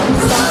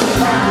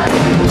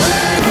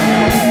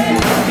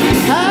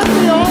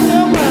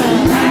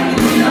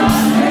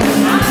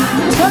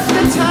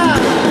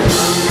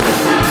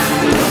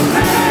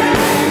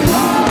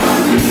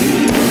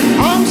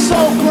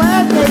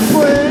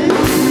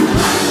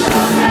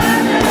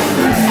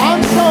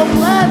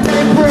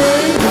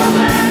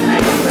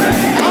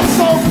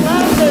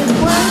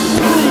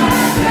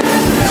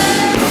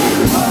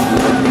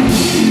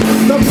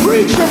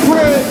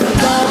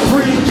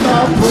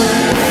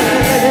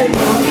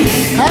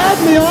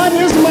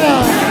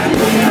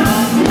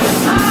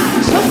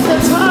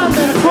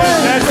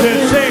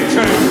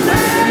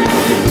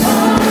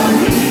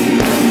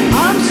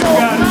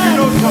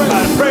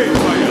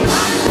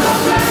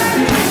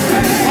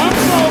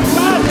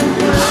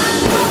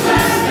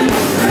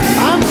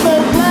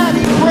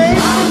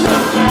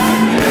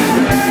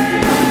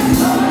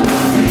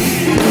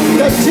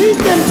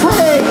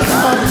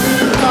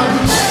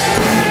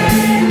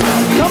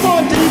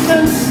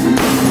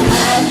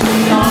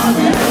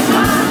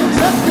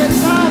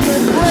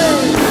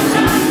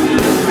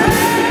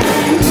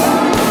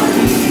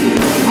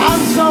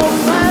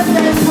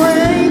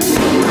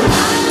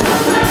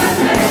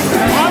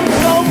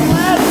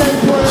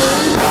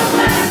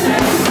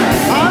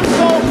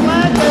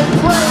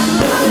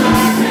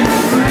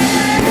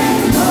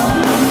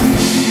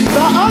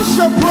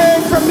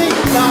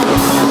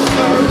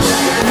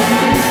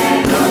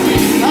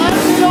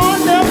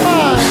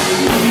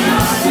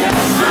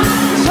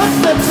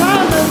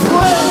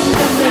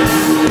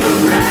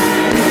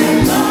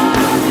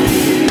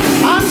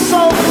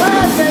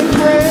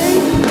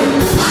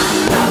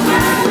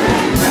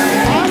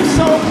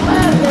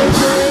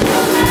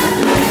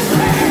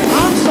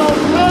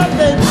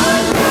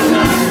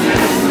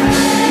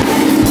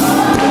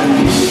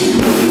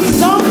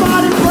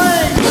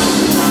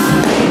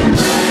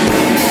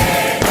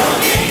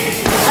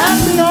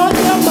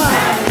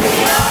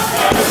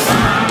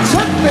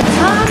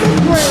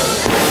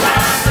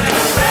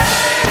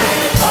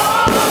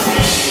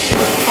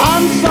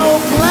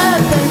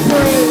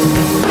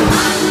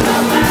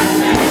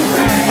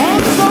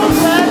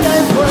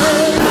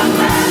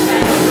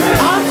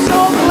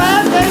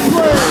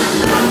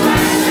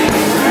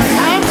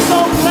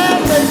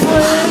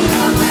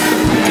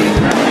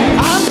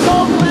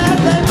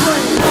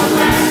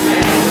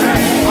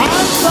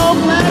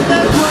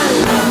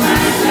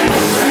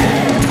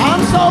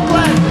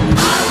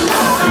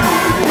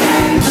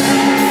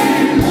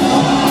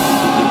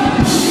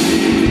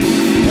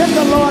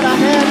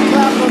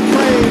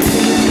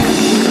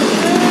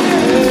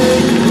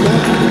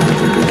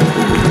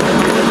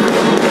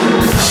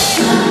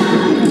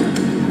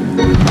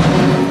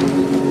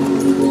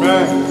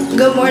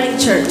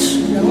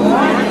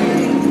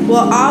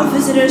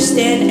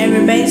 stand and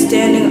remain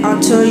standing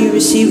until you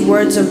receive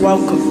words of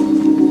welcome.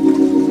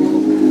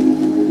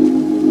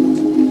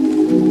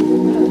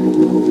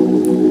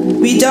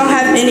 We don't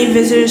have any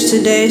visitors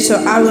today, so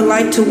I would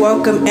like to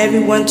welcome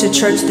everyone to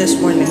church this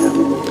morning.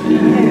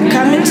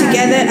 Coming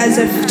together as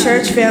a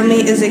church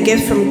family is a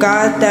gift from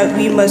God that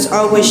we must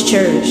always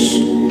cherish.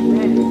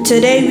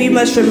 Today, we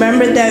must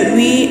remember that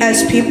we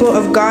as people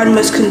of God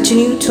must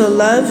continue to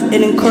love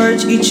and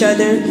encourage each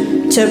other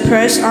to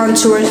press on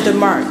towards the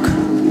mark.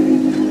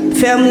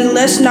 Family,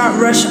 let's not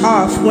rush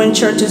off when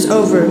church is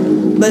over,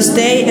 but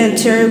stay and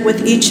tarry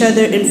with each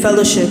other in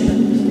fellowship.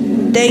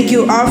 Thank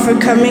you all for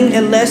coming,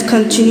 and let's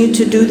continue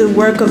to do the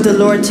work of the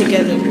Lord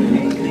together.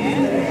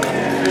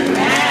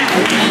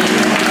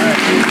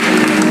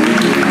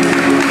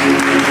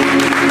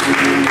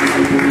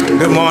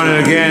 Good morning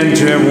again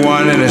to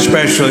everyone, and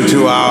especially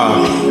to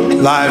our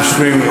live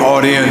stream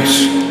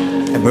audience.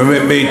 And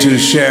permit me to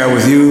share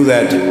with you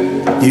that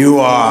you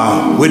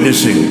are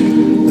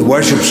witnessing the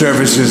worship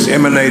services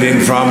emanating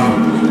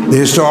from the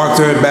historic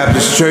Third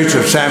Baptist Church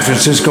of San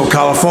Francisco,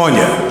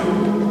 California,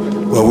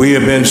 where we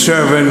have been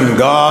serving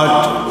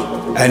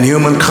God and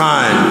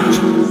humankind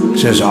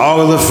since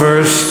August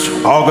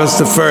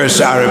the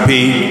 1st, I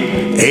repeat,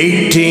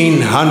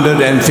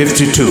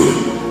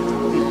 1852.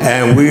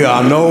 And we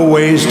are no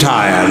ways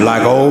tired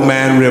like Old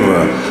Man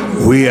River.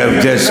 We have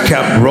just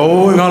kept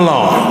rolling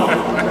along.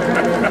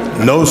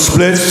 No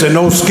splits and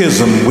no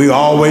schism. We've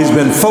always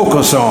been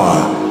focused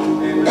on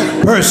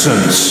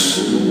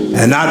persons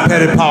and not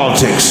petty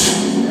politics,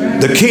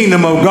 the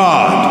kingdom of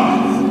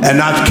God and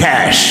not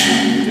cash.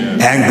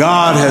 And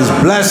God has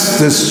blessed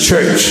this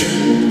church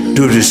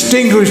to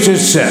distinguish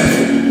itself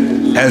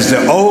as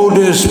the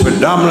oldest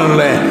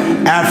predominantly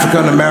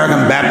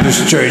African-American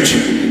Baptist church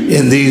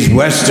in these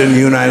western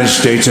United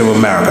States of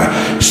America.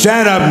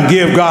 Stand up and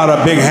give God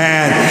a big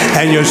hand,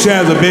 and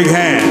yourselves a big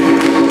hand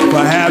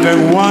for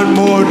having one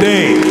more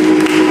day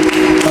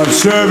of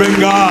serving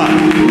God,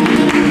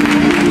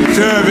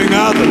 serving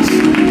others,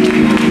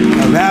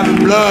 of having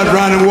blood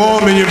running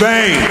warm in your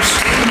veins,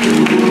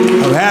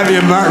 of having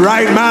your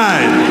right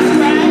mind,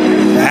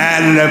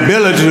 and the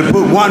ability to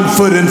put one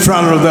foot in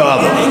front of the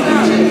other.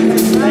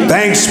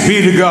 Thanks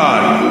be to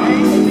God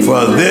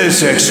for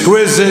this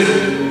exquisite,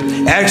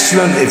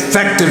 excellent,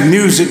 effective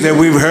music that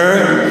we've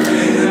heard.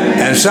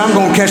 And some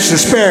gonna catch the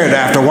spirit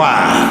after a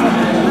while.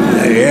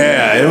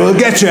 Yeah, it will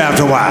get you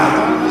after a while.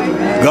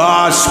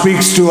 God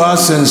speaks to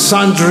us in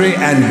sundry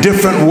and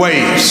different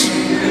ways.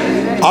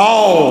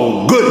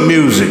 All good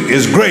music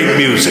is great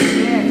music.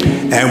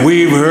 And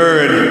we've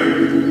heard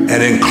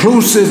an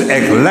inclusive,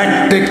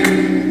 eclectic,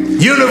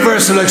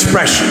 universal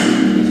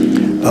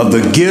expression of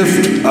the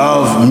gift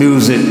of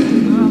music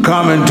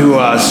coming to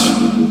us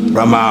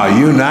from our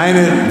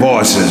united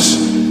voices.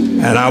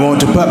 And I want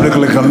to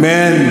publicly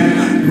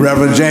commend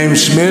Reverend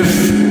James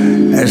Smith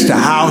as to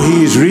how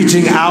he's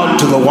reaching out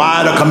to the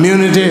wider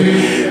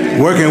community,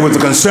 working with the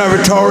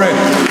conservatory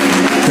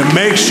to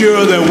make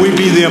sure that we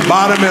be the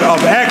embodiment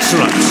of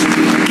excellence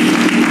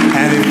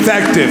and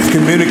effective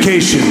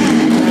communication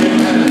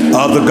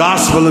of the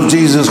gospel of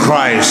Jesus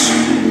Christ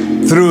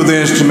through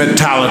the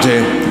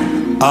instrumentality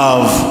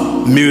of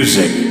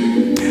music.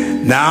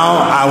 Now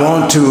I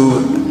want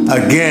to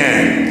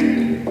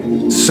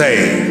again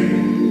say,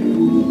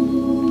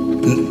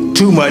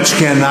 too much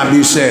cannot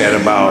be said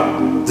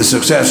about the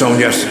success on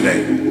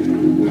yesterday.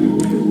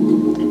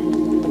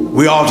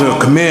 We ought to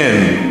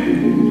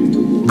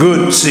commend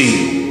good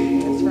seed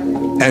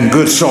and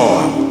good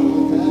soil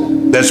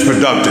that's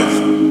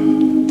productive.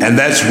 And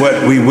that's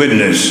what we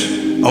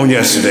witnessed on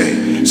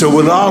yesterday. So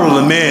would all of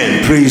the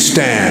men please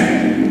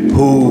stand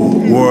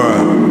who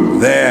were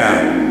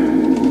there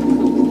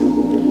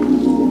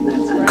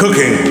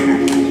cooking.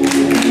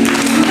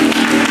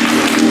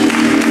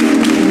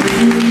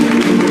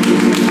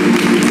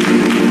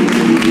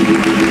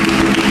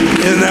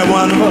 Isn't that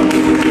wonderful?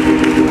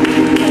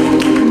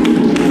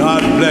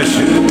 God bless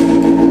you.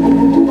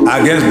 I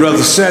guess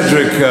Brother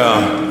Cedric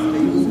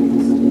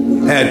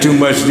had too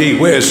much to eat.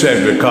 Where's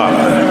Cedric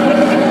Carter?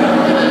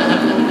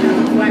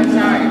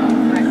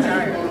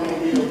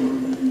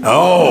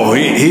 Oh,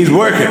 he's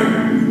working.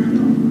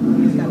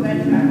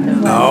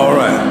 All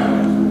right.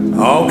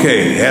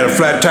 Okay, had a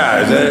flat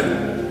tire, is that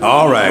it?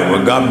 All right,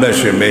 well, God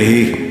bless you. May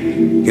he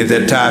get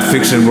that tire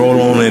fixed and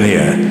roll on in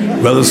here.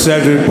 Brother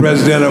Cedric,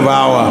 president of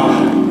our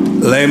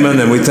layman,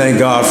 and we thank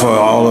God for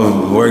all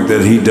of the work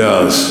that he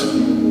does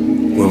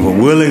with a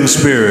willing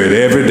spirit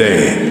every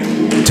day,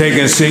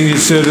 taking senior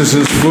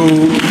citizens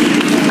food,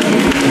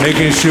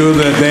 making sure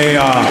that they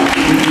are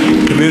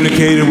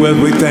communicated with.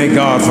 We thank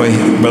God for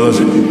him,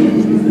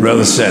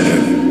 Brother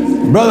Cedric.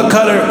 Brother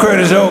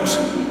Curtis Oaks,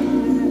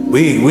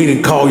 we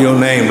didn't call your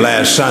name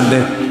last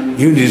Sunday.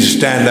 You need to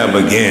stand up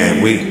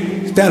again.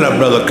 Stand up,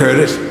 Brother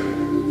Curtis.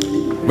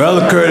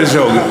 Brother Curtis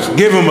Oaks,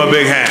 give him a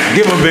big hand.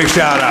 Give him a big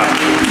shout out.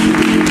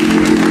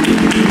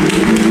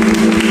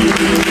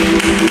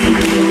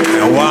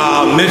 And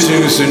while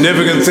mentioning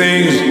significant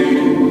things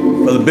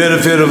for the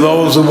benefit of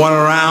those who weren't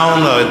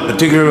around,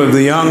 particularly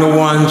the younger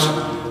ones,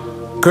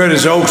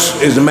 Curtis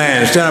Oaks is the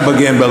man. Stand up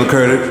again, Brother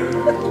Curtis.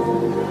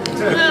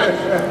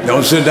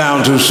 Don't sit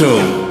down too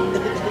soon.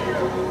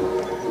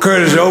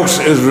 Curtis Oaks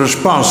is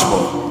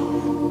responsible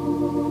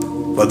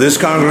for this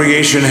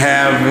congregation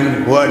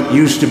having what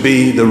used to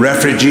be the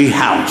refugee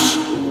house.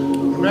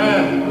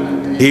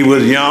 Amen. He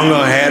was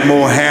younger, had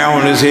more hair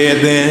on his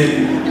head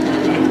then,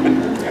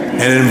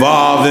 and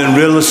involved in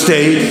real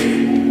estate.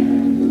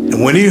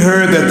 And when he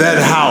heard that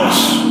that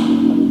house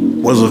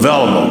was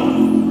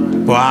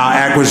available for our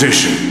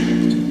acquisition,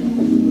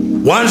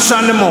 one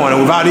Sunday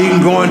morning, without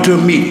even going to a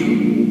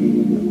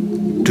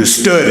meeting, to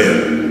study,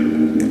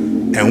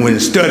 and when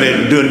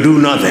studied, do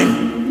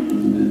nothing.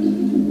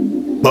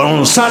 But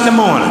on a Sunday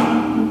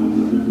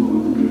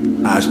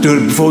morning, I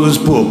stood before this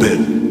pulpit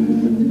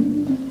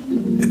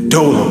and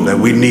told them that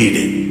we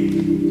needed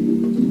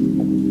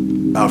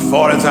about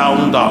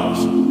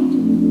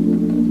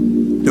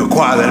 $40,000 to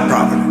acquire that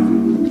property.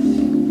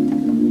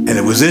 And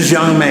it was this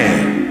young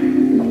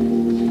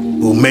man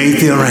who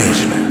made the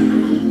arrangement.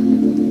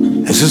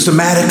 And Sister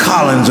Maddie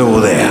Collins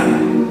over there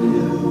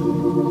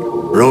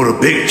wrote a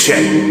big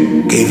check,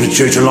 gave the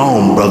church a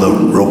loan, Brother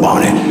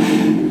Robani.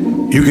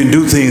 You can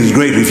do things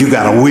great if you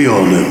got a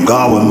will, and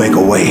God will make a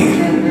way.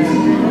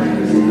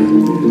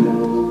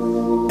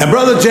 And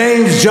Brother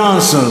James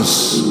Johnson's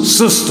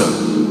sister,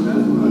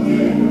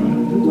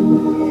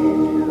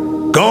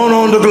 gone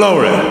on to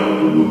glory,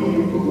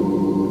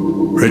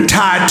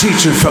 retired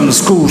teacher from the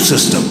school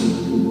system.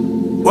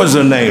 What's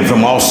her name?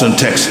 From Austin,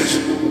 Texas.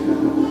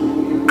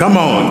 Come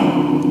on.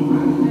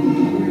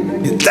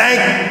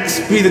 Thanks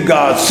be to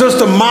God.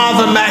 Sister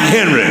Martha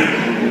McHenry.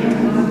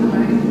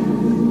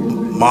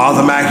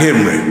 Martha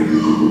McHenry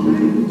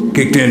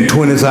kicked in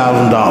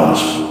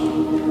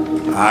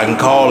 $20,000. I can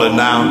call it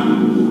now,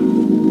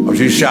 or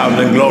she's shouting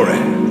in glory.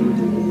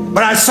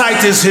 But I cite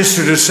this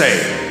history to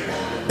say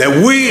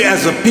that we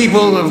as a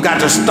people have got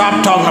to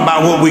stop talking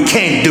about what we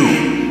can't do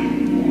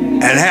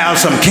and have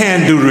some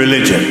can-do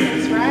religion.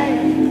 That's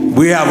right.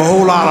 We have a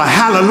whole lot of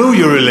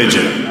hallelujah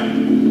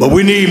religion, but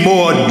we need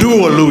more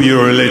do-hallelujah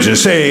religion.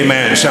 Say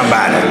amen,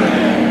 somebody.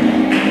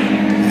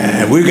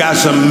 And we got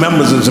some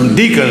members and some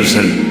deacons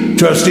and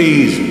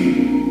trustees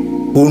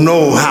who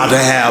know how to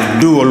have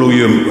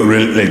do-hallelujah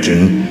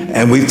religion,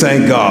 and we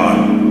thank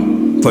God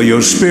for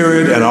your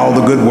spirit and all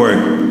the good work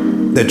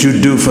that you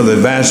do for the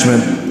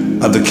advancement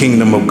of the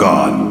kingdom of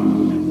God.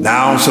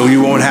 Now, so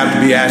you won't have to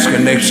be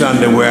asking next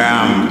Sunday where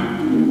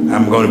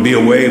I'm going to be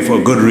away for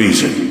a good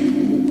reason.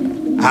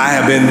 I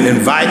have been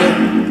invited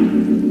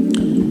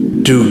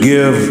to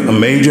give a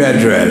major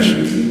address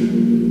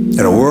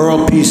at a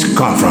World Peace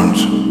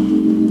Conference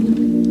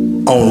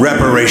on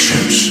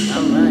reparations.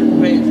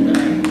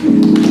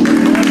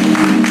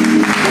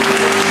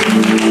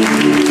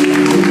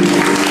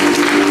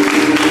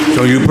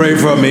 So you pray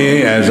for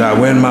me as I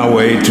wend my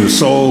way to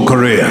Seoul,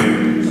 Korea,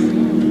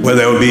 where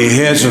there will be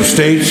heads of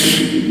states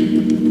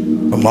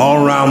from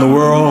all around the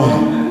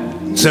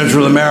world,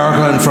 Central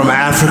America and from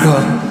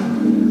Africa.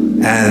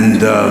 And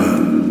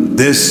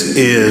this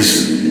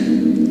is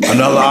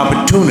another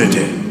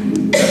opportunity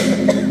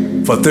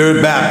for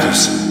Third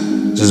Baptist,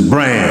 this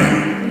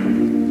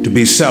brand, to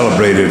be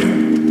celebrated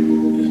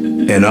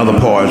in other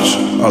parts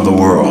of the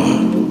world.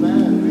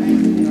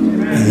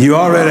 You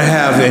already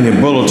have in your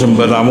bulletin,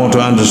 but I want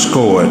to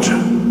underscore it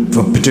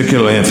for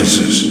particular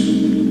emphasis.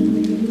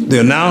 The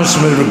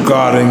announcement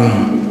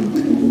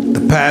regarding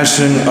the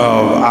passing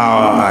of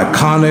our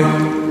iconic,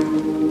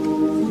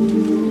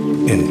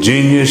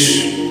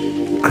 ingenious,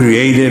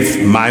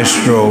 creative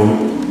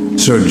maestro,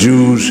 Sir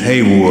Jules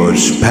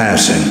Haywood's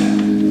passing.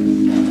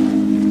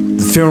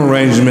 The funeral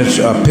arrangements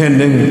are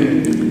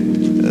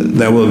pending.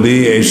 There will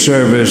be a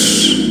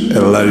service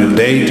at a later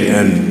date,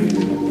 and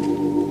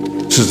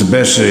Sister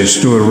Bessie,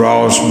 Stuart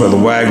Ross, Brother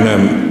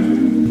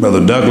Wagner,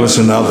 Brother Douglas,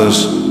 and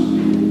others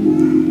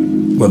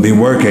will be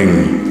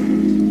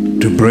working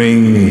to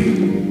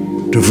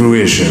bring to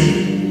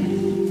fruition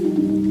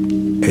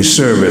a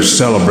service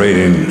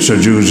celebrating Sir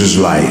Jules'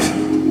 life.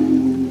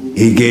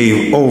 He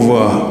gave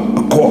over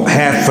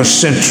half a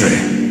century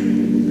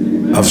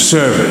of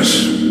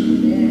service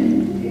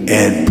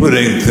and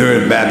putting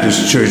Third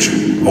Baptist Church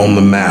on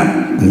the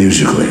map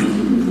musically.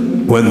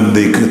 When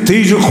the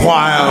Cathedral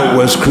Choir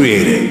was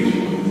created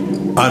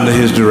under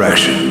his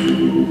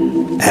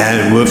direction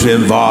and with the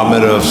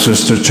involvement of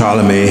Sister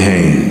Charlie Mae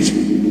Haynes,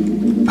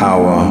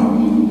 our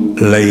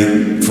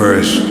late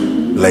First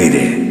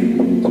Lady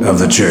of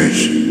the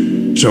church.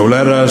 So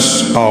let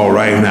us all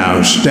right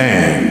now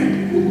stand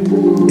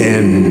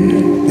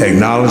in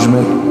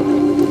acknowledgement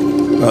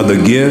of the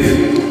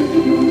gift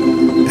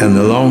and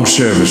the long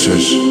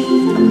services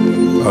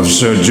of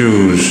Sir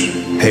Jules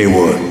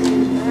Haywood.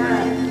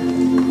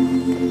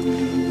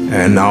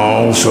 And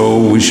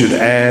also we should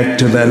add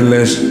to that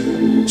list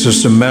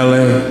Sister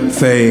Mellie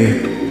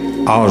Faye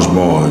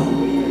Osborne,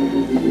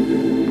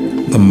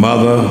 the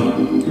mother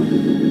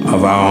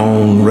of our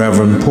own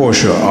Reverend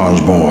Portia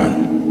Osborne.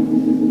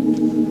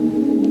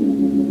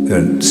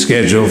 The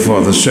schedule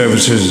for the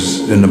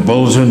services in the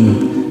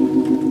bulletin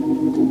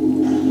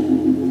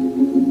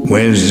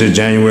Wednesday,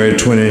 January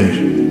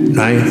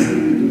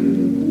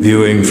 29th,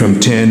 viewing from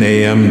 10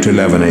 a.m. to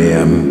 11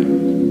 a.m.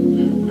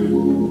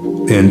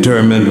 The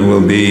interment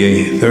will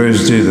be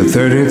Thursday the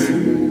 30th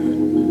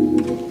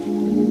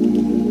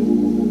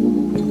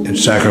in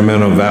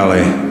Sacramento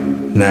Valley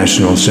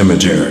National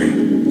Cemetery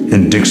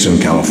in Dixon,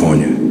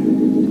 California.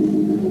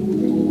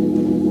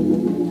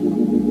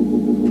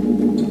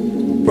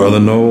 Brother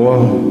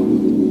Noah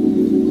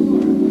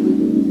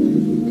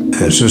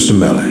and Sister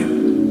Melly,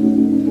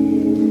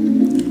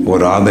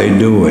 what are they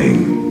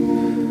doing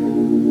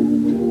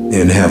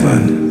in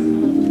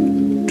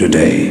heaven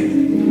today?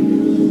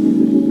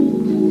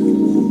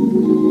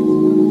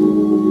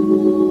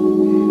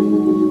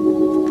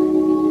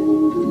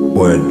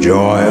 Where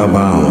joy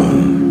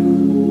abounds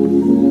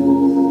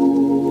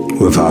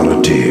without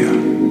a tear.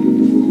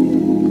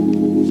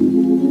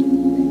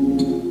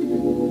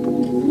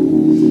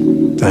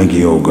 Thank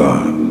you, O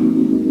God,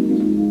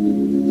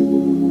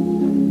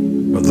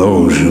 for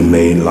those who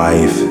made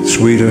life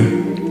sweeter,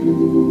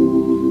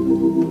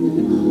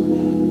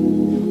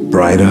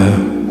 brighter,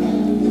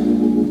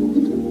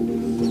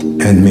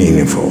 and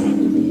meaningful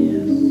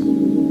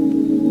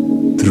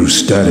through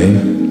study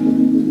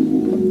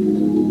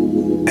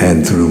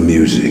and through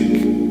music.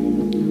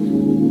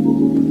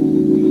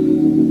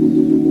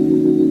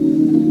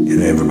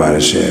 And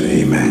everybody said,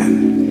 amen.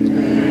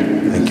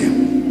 Thank you.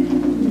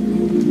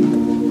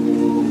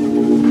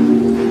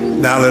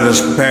 Now let us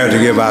prepare to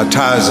give our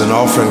tithes and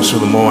offerings for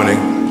the morning.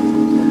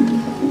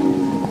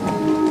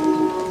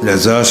 And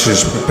as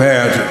ushers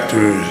prepare to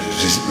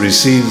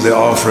receive the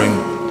offering,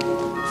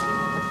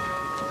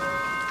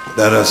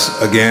 let us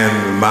again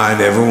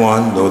remind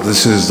everyone, though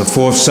this is the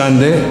fourth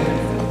Sunday,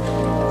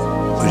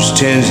 which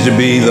tends to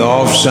be the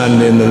off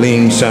Sunday and the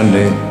lean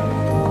Sunday,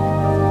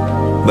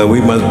 but we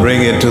must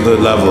bring it to the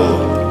level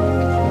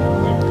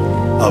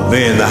of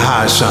being the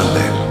high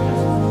Sunday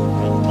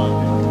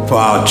for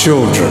our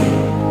children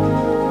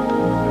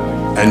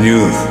and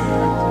youth.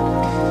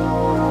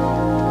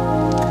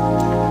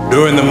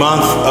 During the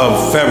month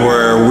of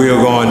February, we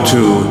are going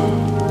to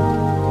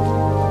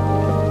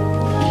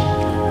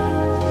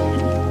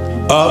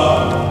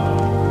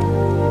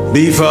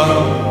beef up,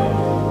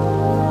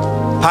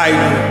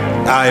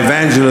 heighten our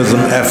evangelism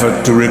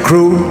effort to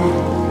recruit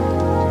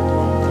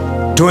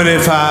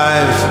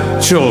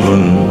 25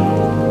 children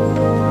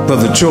for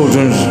the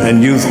Children's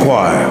and Youth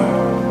Choir.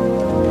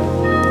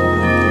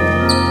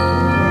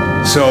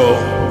 So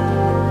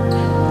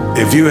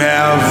if you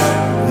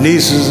have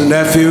nieces and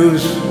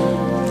nephews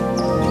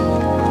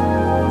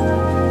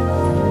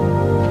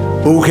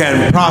who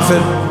can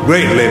profit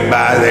greatly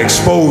by the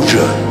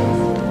exposure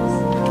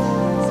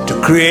to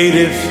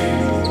creative,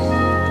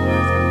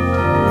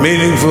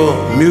 meaningful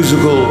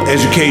musical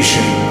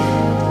education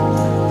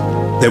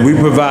that we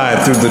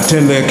provide through the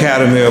Tindley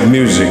Academy of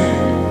Music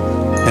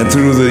and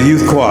through the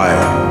Youth Choir,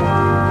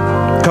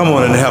 come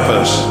on and help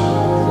us.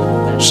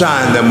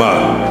 Sign them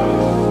up.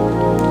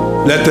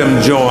 Let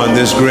them join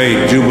this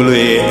great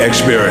Jubilee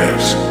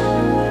experience.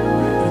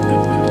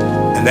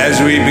 And as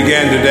we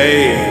begin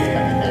today,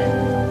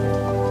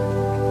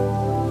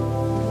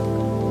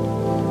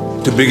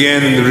 to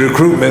begin the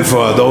recruitment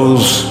for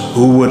those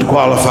who would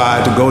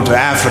qualify to go to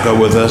Africa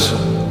with us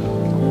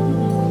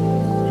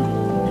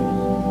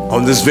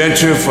on this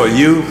venture for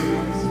youth,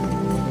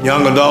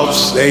 young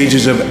adults,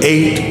 ages of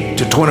 8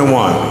 to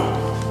 21.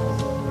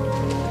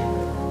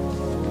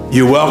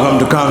 You're welcome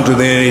to come to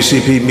the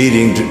NACP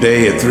meeting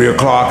today at 3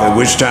 o'clock, at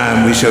which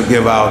time we shall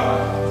give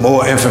out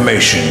more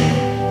information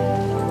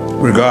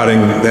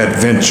regarding that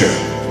venture.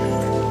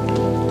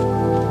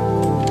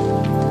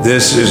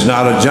 This is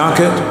not a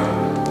junket.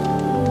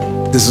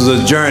 This is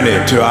a journey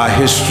to our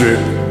history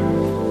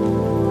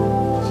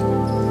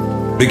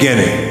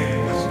beginning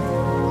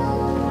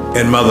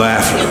in Mother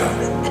Africa.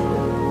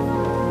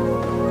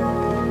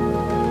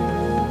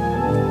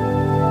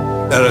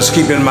 Let us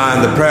keep in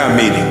mind the prayer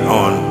meeting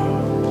on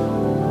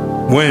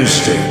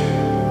Wednesday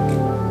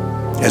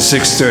at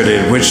 6:30,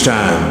 at which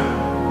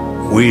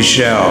time we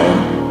shall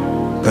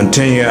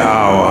continue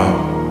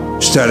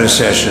our study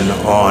session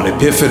on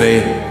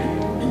Epiphany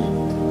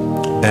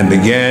and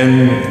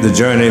begin the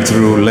journey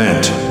through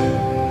Lent,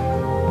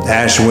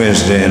 Ash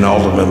Wednesday, and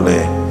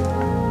ultimately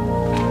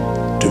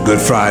to Good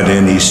Friday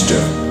and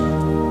Easter.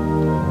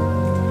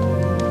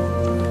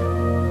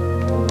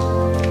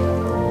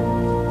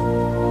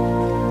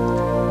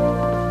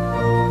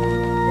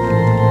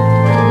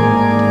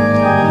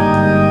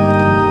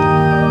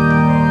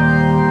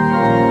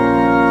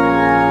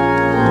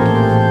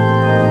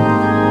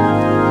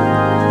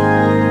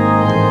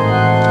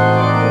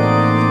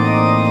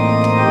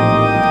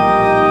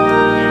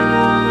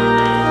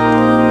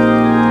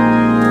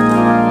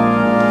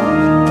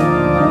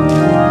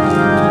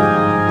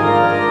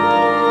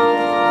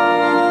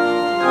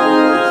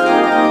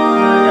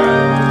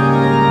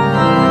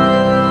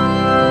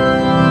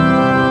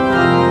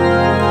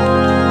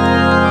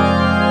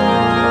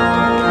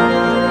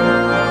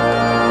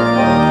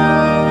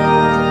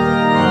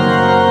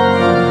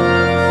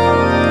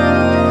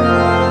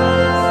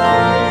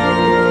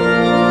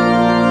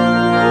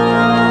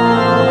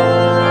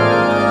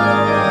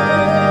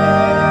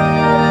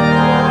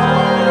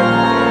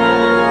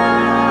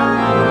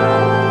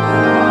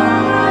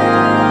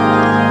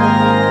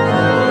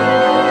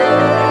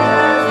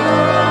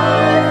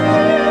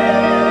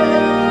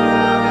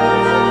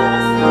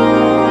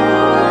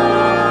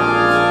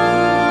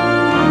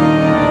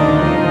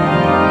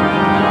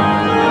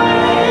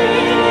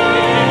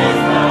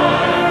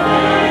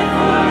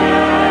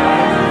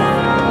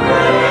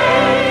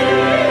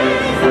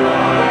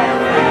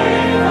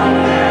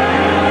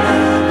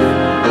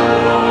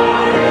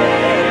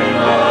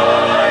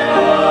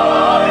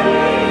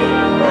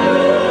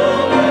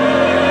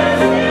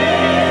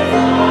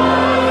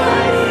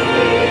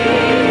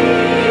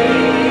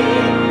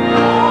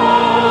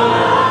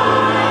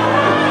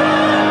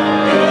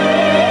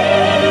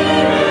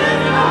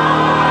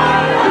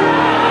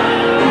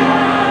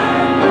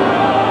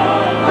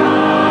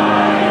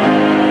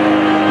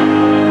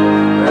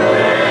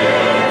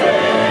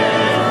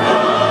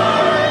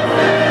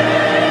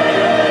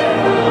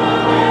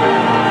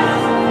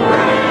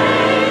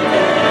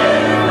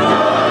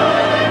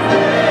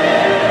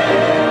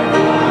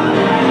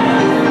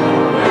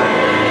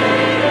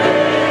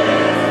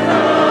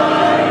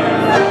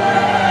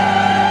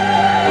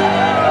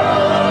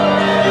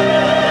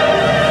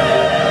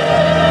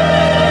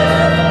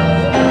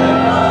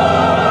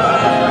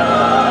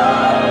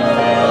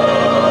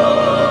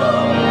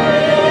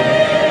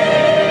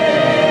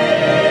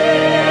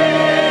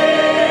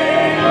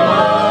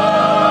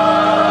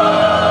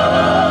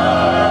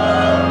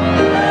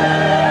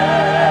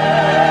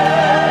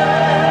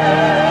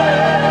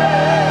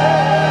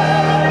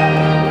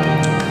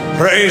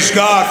 Praise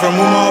God, from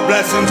whom all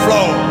blessings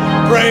flow.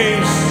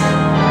 Praise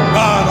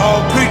God,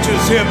 all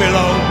creatures here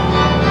below.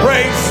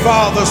 Praise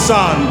Father,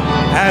 Son,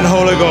 and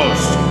Holy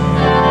Ghost.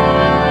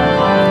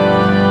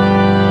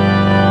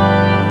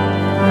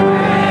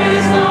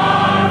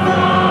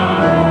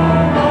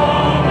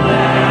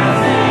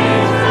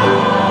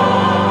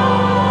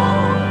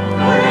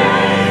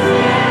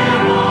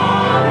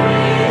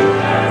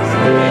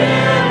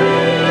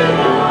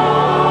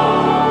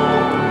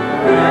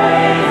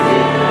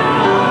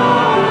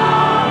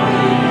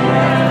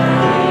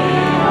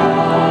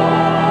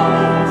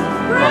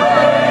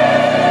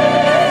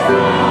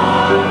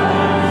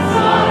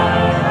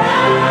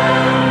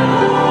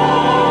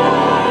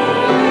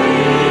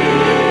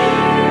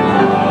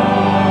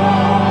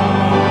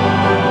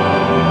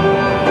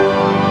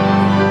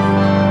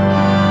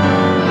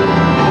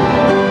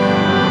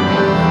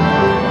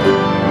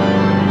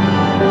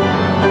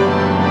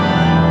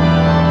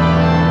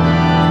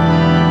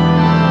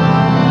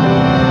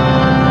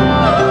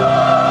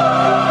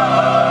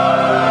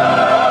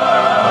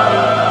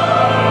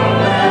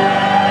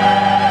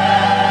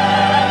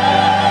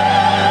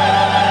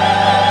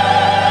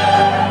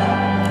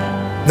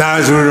 Now,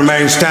 as we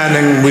remain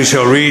standing, we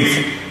shall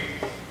read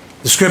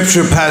the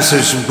scripture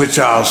passage in which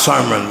our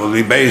sermon will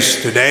be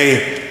based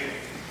today.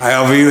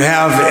 However, you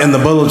have in the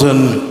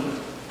bulletin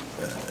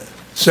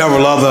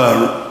several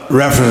other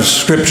reference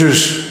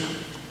scriptures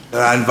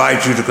that I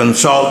invite you to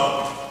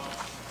consult.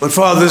 But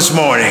for this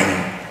morning,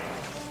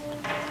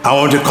 I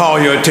want to call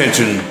your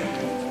attention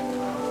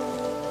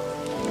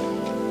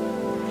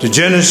to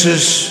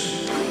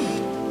Genesis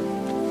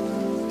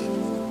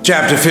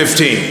chapter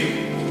 15.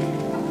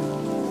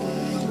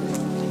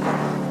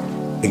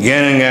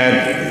 Beginning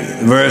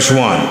at verse 1.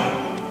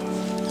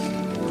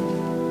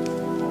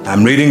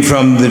 I'm reading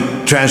from the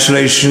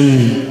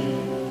translation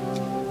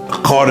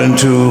according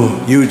to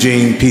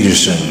Eugene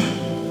Peterson.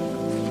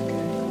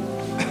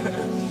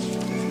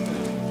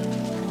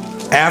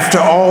 After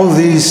all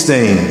these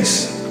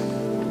things,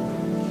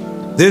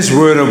 this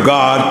word of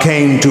God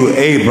came to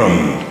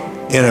Abram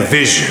in a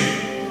vision.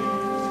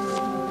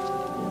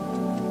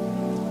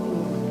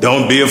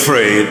 Don't be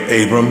afraid,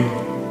 Abram.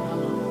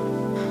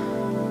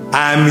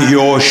 I'm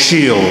your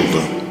shield.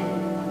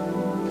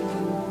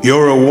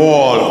 Your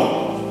reward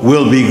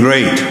will be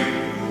great.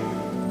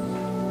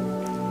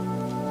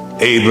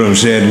 Abram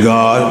said,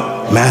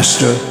 God,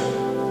 Master,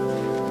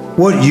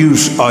 what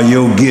use are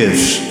your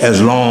gifts as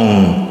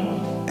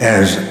long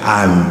as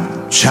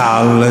I'm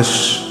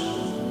childless?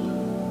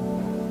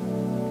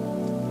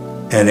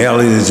 And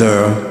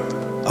Eliezer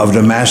of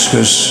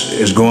Damascus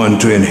is going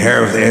to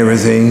inherit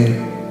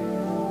everything.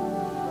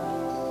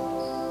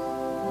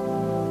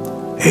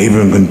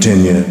 Abram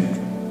continued,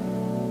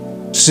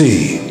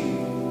 see,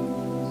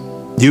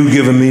 you've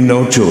given me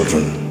no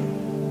children,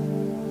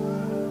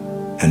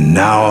 and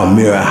now a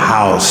mere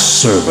house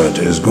servant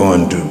is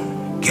going to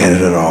get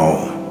it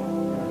all.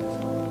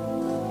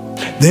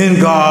 Then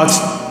God's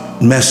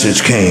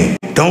message came,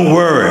 don't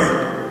worry,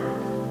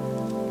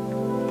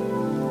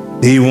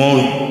 he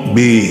won't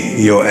be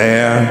your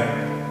heir.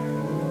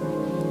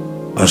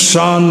 A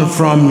son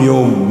from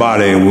your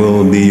body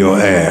will be your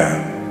heir.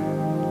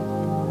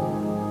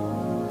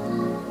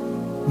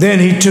 Then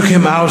he took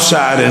him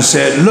outside and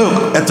said,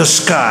 look at the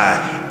sky,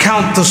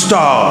 count the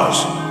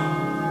stars.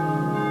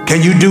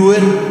 Can you do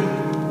it?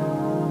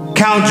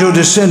 Count your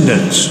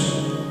descendants.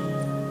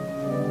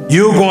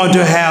 You're going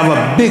to have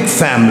a big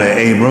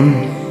family, Abram.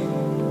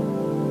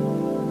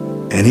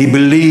 And he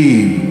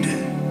believed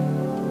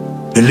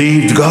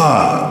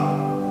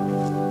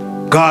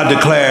God. God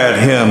declared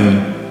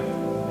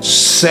him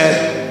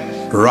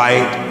set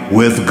right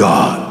with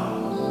God.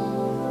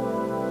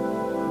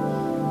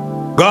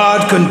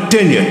 God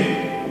continued,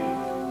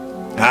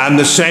 I'm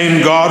the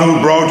same God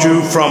who brought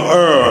you from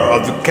Ur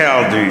of the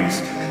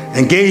Chaldees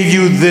and gave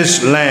you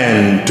this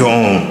land to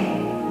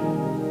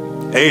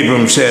own.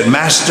 Abram said,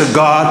 Master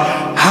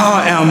God, how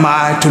am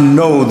I to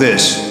know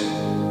this,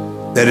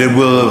 that it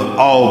will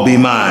all be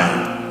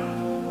mine?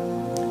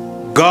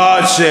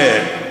 God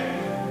said,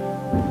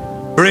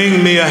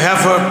 bring me a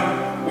heifer,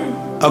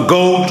 a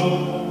goat,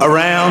 a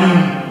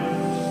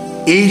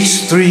ram,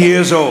 each 3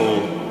 years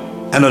old,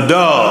 and a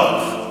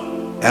dove,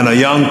 and a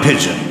young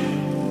pigeon.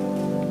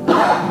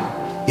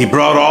 He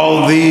brought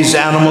all these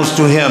animals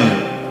to him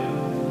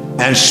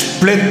and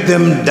split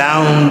them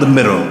down the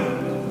middle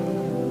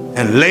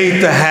and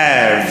laid the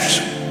halves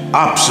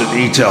opposite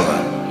each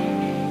other.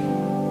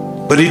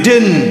 But he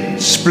didn't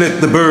split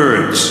the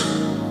birds.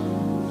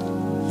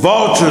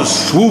 Vultures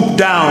swooped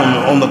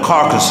down on the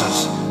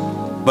carcasses,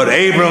 but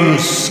Abram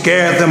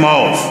scared them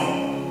off.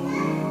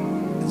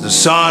 As the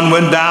sun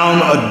went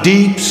down, a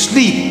deep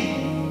sleep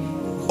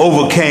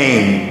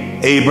overcame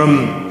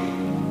Abram,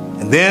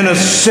 and then a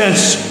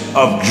sense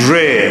of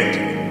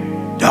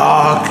dread,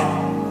 dark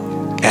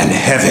and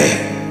heavy.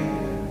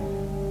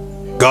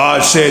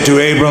 God said to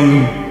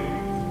Abram,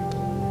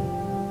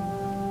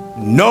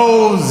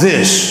 know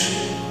this,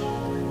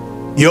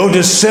 your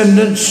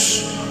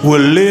descendants will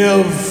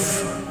live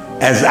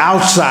as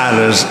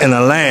outsiders in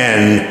a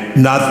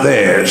land not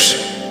theirs.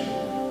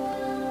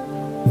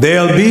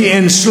 They'll be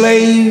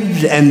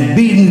enslaved and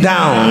beaten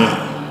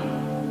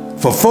down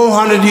for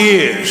 400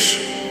 years.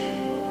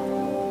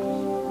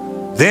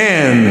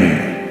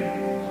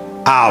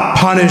 Then I'll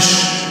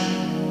punish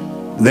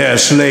their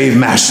slave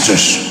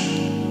masters.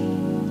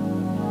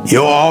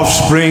 Your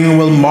offspring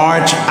will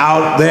march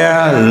out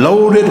there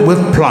loaded with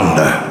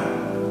plunder,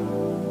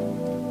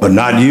 but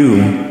not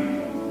you.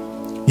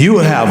 You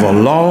will have a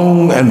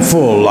long and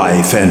full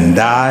life and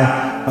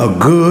die a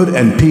good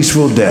and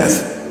peaceful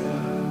death.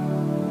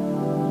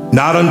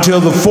 Not until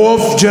the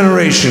 4th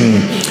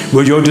generation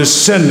will your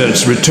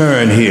descendants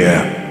return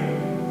here.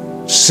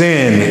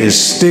 Sin is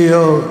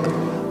still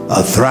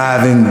a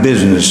thriving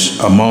business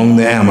among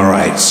the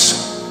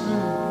Amorites.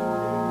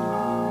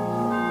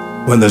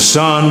 When the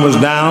sun was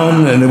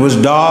down and it was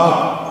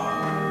dark,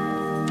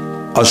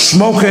 a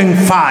smoking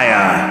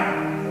fire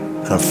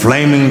and a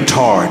flaming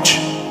torch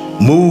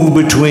moved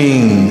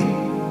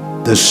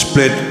between the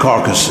split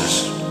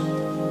carcasses.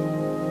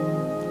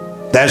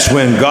 That's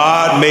when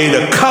God made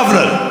a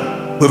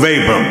covenant with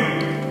Abram.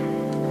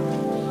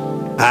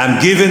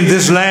 I'm giving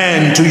this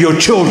land to your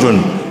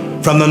children,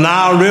 from the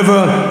Nile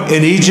River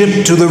in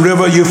Egypt to the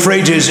river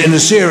Euphrates in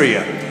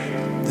Assyria,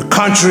 the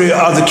country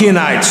of the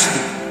Kenites,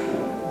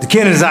 the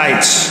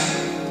Kenizzites,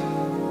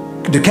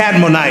 the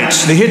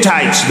Cadmonites, the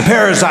Hittites, the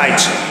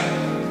Perizzites,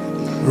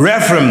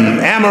 Rephaim,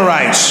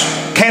 Amorites,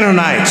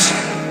 Canaanites,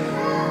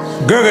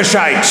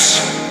 Girgashites,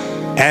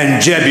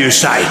 and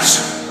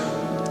Jebusites.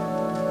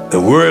 The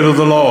word of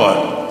the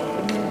Lord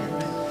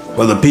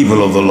for the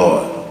people of the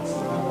Lord.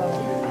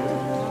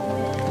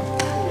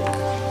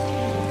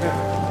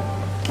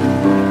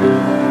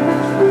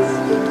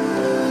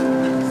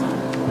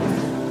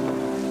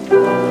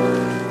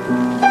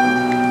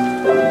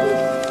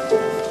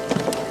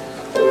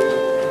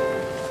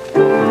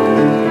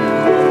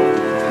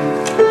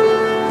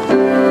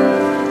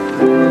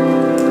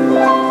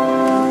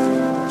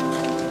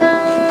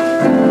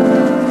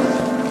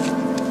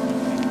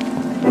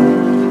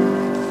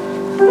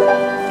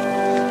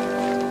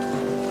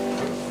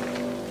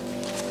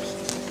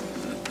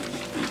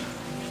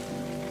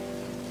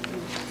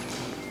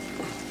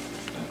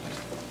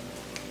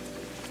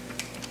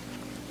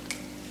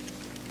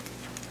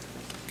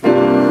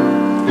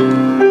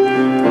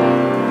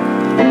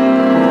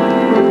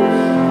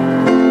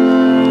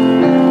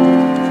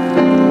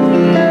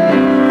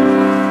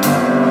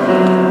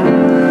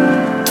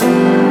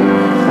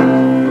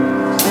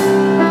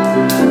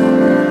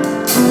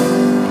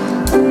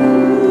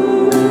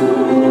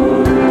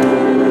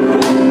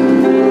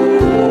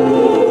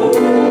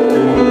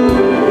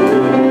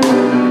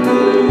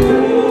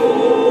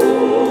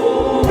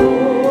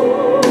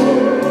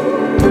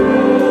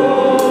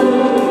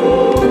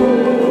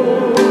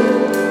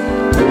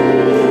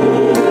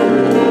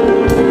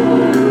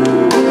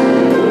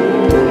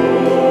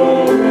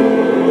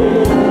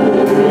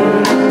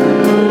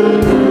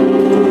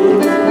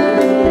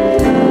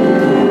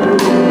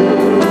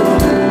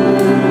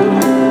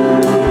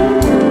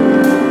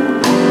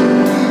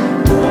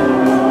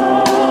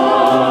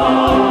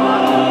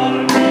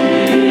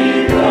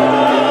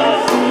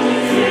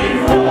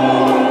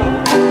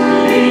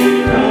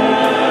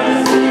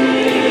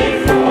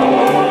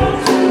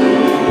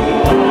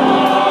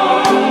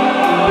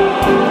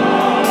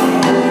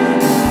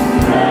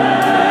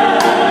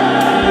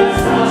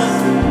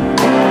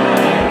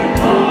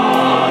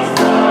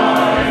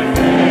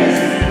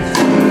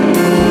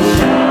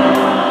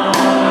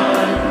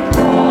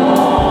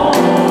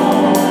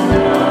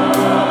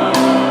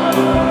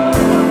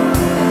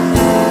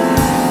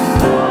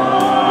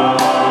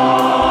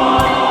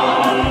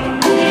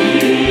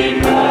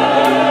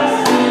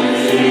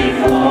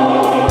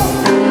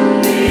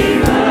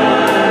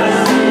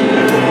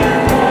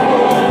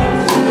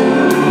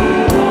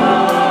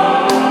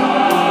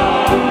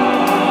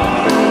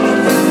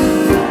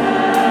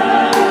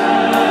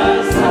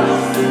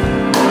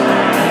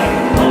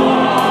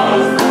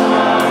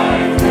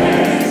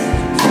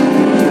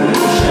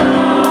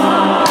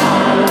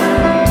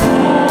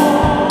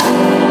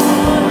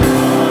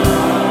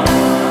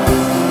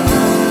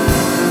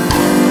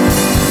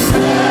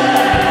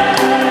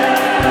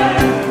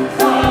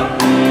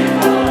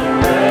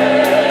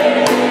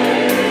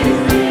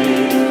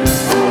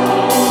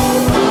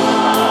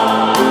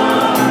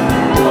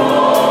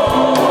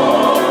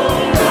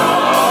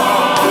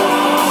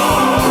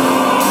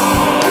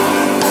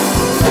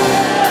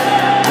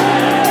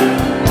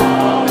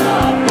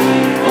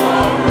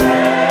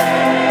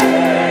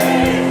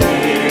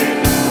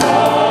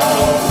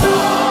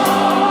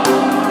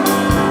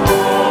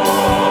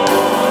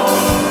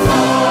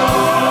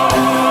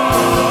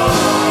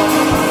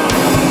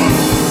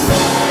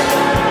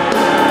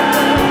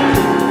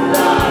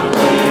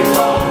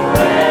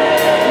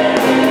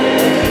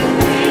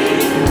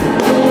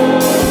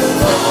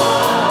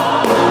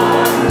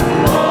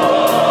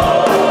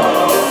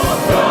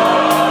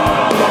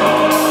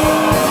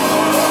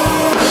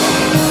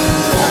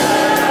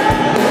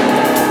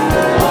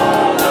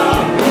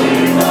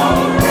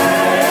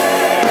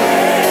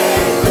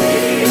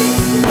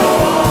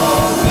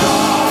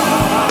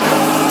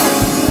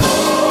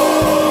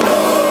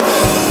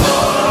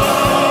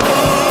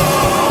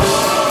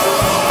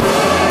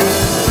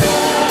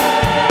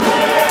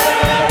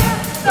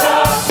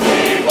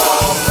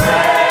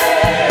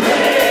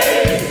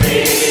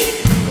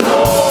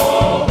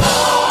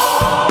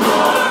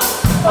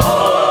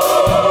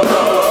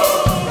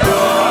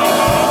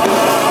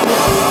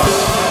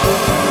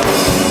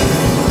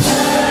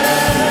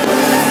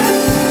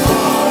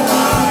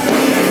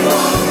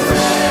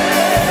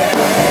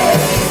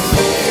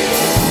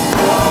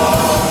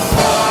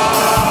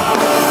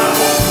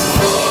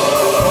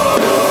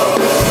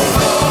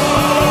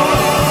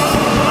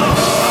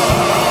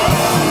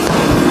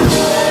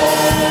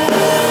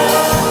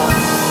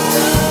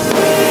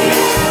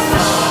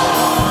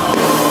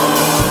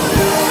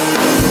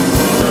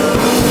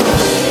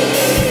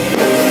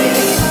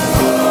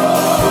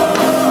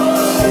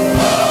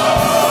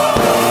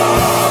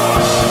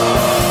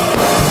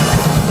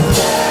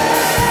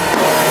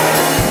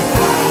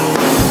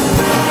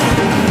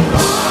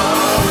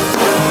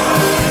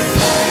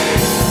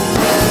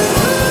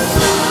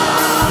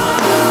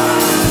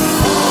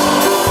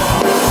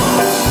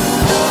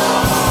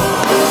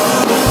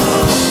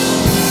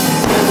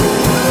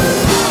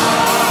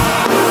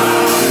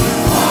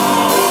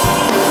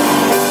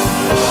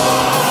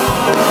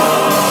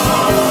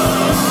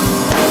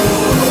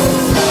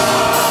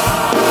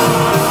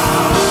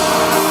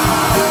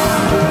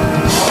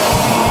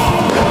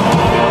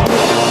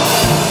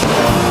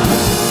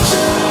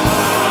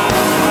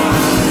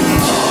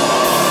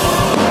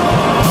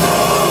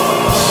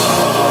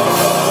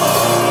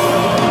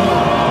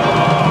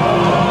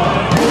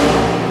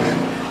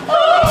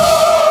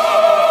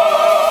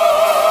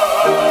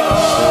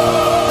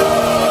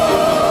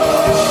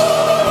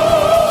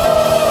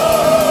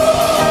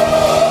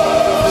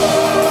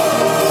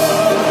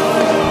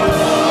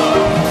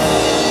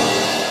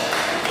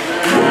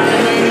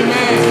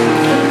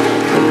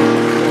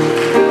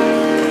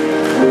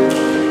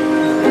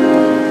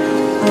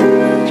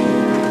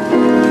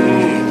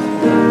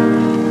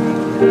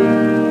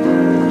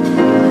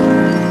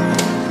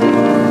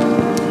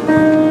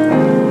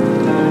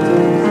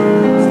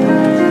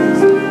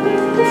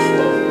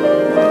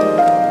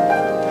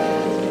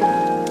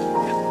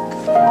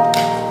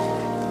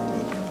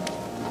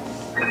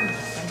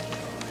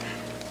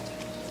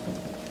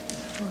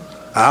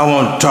 I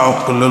want to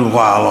talk a little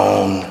while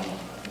on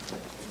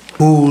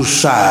whose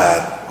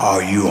side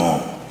are you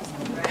on?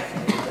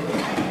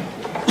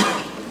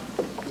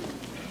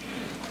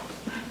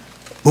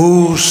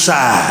 Whose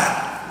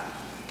side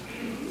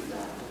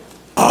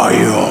are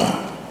you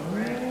on?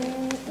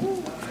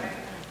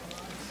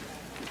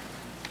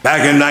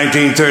 Back in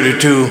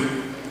 1932,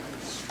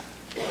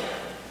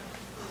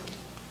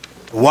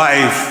 the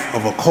wife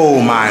of a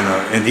coal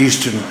miner in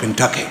eastern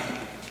Kentucky,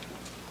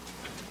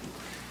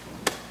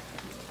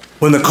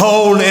 when the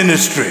coal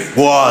industry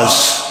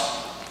was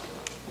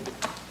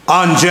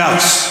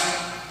unjust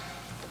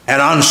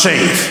and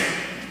unsafe,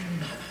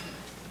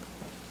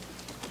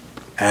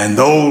 and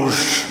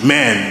those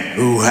men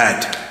who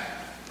had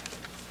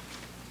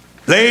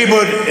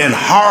labored in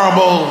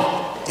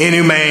horrible,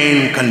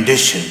 inhumane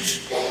conditions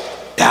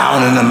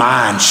down in the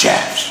mine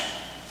shafts.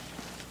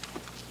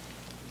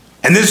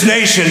 And this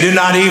nation did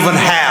not even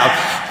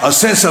have a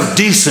sense of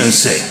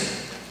decency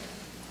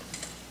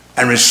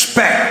and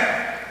respect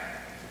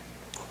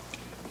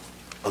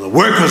for the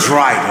workers'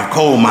 right of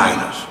coal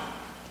miners.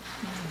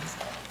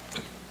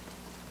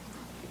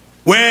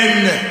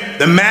 When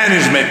the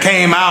management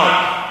came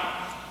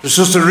out to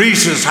Sister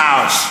Reese's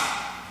house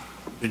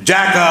to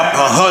jack up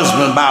her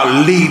husband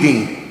about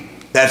leaving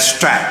that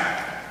strike,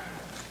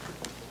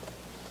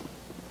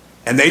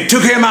 and they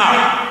took him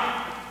out,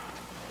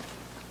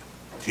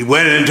 she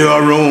went into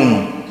her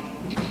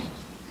room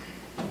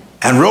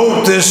and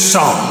wrote this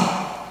song.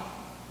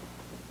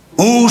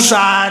 Whose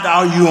side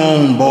are you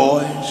on,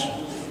 boys?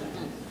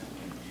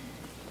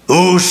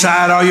 Whose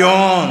side are you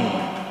on?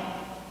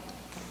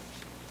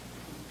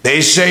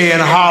 They say in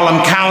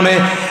Harlan County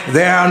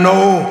there are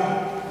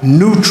no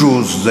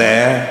neutrals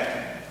there.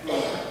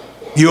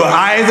 You'll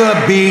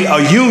either be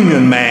a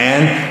Union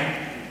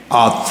man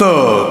or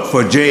thug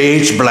for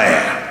J.H.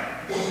 Blair.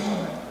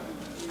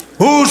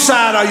 Whose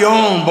side are you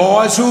on,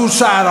 boys? Whose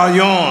side are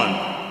you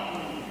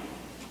on?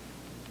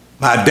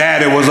 My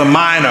daddy was a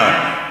miner,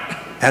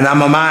 and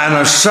I'm a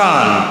miner's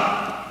son.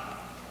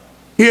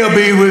 He'll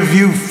be with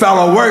you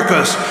fellow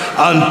workers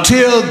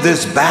until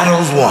this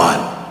battle's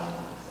won.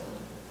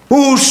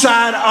 Whose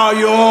side are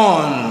you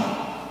on,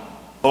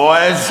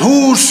 boys?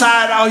 Whose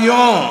side are you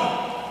on?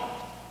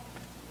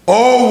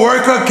 Oh,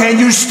 worker, can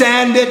you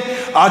stand it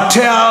or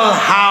tell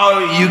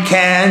how you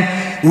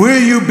can?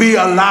 Will you be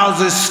a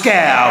lousy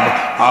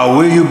scab or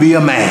will you be a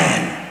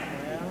man?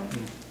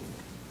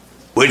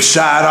 Which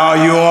side are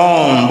you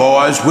on,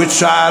 boys? Which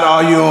side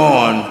are you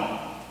on?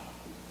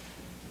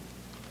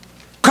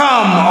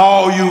 Come,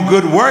 all you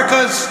good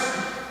workers,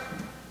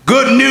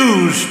 good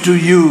news to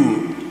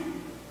you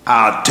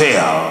I'll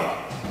tell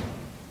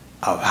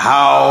of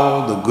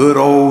how the good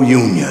old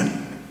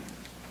Union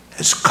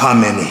is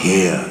coming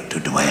here to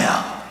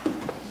dwell.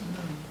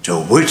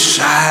 So which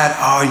side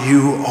are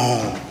you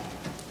on,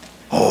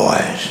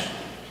 boys?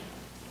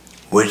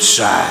 Which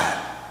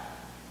side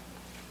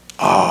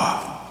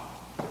are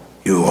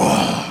you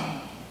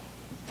on?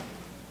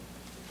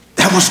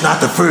 That was not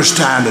the first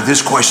time that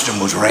this question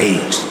was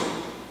raised.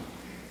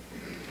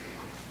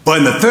 But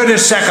in the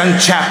 32nd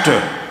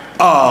chapter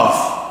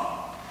of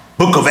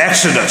book of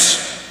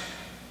Exodus,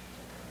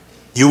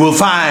 you will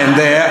find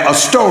there a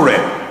story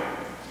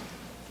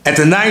at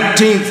the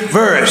 19th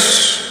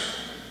verse.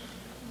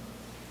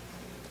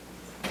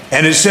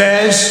 And it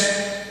says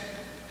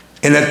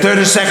in the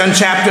 32nd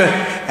chapter,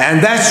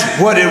 and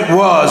that's what it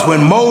was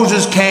when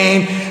Moses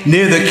came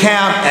near the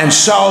camp and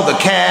saw the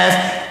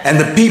calf and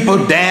the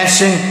people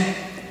dancing,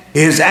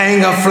 his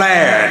anger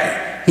flared.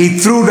 He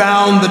threw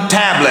down the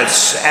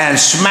tablets and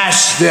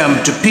smashed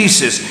them to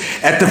pieces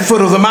at the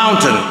foot of the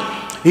mountain.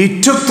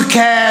 He took the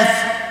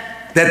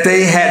calf that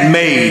they had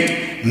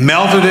made,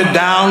 melted it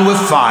down with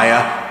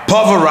fire,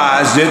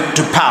 pulverized it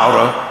to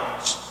powder,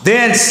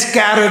 then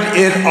scattered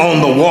it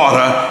on the water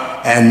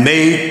and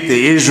made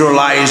the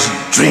Israelites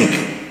drink.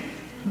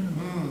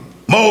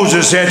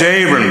 Moses said to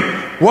Aaron,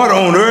 what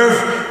on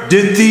earth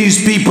did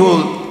these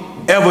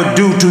people ever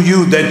do to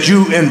you that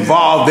you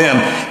involved them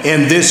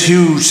in this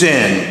huge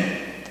sin?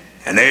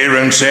 And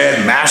Aaron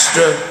said,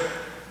 Master,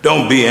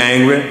 don't be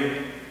angry.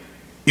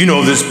 You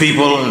know this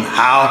people and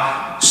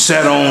how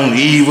set on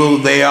evil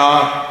they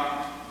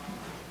are.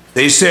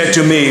 They said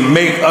to me,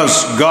 make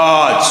us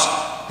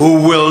gods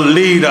who will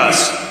lead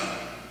us.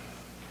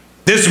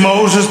 This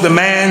Moses, the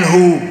man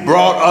who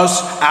brought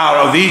us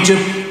out of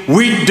Egypt,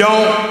 we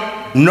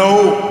don't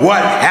know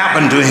what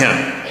happened to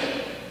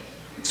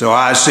him. So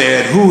I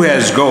said, who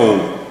has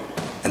gold?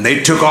 And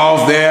they took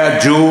off their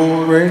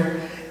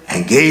jewelry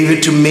and gave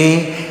it to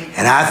me,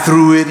 and I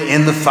threw it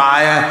in the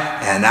fire,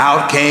 and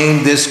out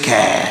came this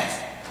calf.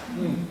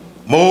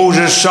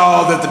 Moses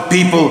saw that the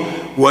people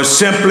were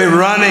simply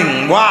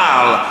running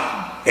wild.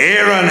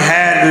 Aaron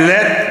had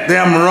let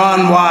them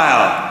run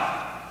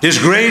wild,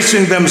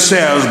 disgracing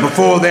themselves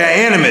before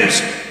their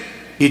enemies.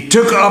 He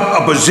took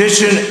up a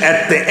position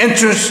at the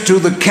entrance to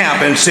the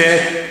camp and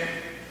said,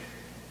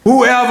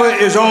 whoever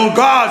is on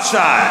God's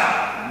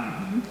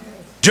side,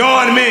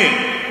 join me.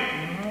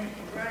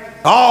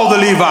 All the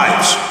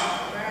Levites.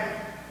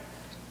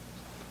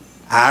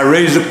 I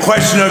raise the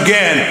question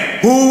again,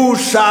 whose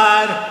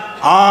side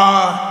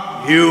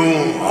are you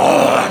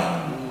on?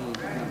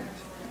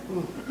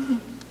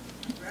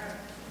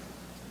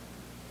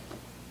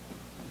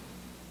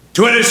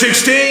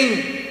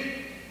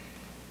 "2016,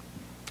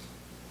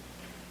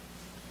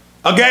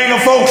 a gang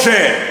of folks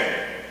said,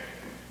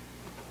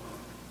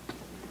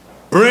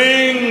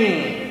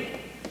 bring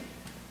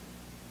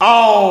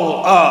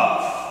all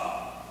of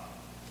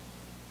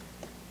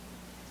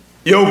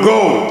your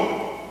gold.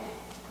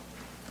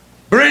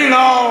 Bring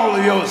all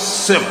of your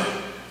silver.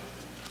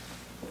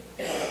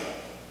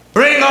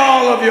 Bring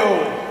all of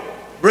your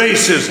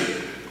racism.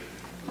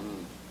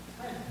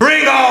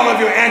 Bring all of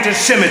your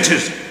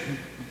anti-Semitism.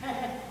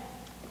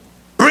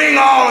 Bring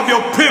all of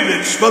your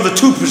privilege for the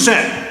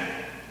 2%.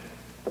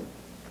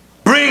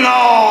 Bring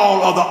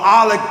all of the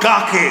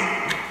oligarchy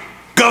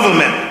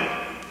government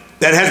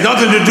that has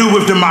nothing to do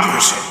with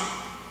democracy.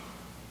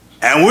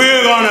 And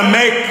we're going to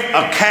make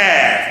a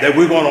calf that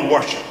we're going to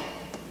worship.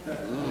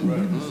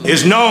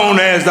 It's known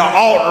as the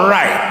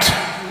alt-right.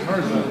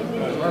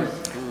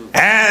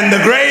 And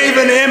the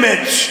graven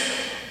image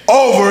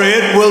over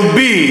it will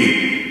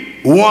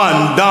be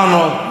one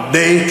Donald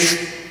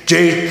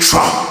J.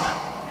 Trump.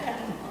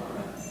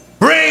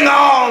 Bring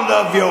all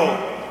of your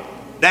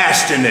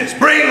nastiness.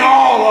 Bring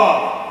all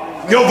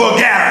of your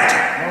vulgarity.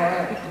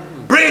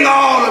 Bring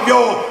all of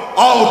your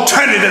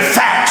alternative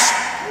facts.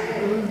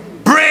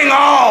 Bring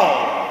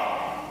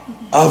all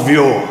of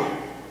your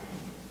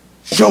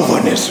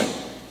chauvinism.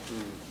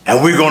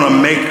 And we're going to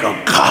make a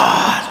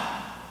God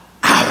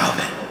out of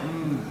it.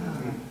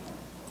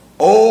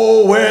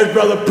 Oh, where's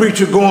Brother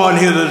Preacher going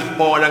here this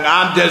morning?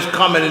 I'm just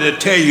coming to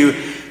tell you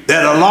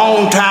that a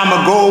long time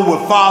ago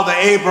with Father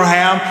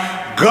Abraham,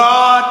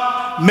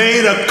 God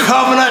made a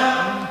covenant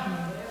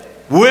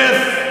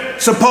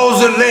with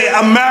supposedly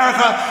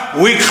America.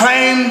 We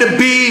claim to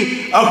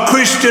be a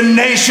Christian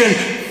nation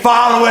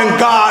following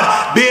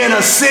God, being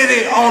a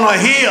city on a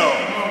hill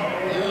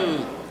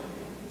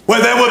where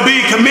there would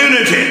be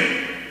community.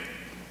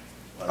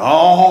 But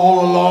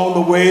all along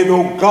the way,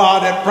 though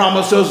God had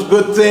promised us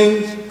good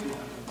things,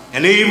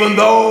 and even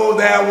though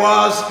there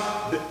was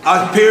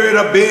a period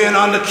of being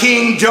under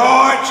King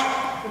George,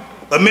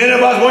 but many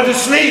of us went to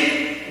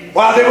sleep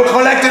while they were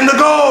collecting the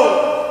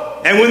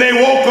gold. And when they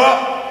woke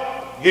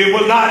up, it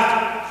was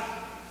not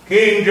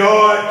King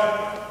George,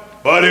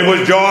 but it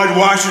was George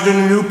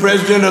Washington, the new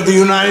president of the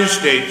United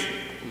States.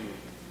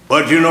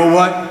 But you know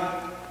what?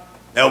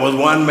 There was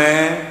one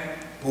man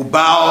who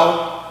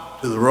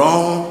bowed to the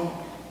wrong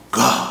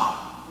God,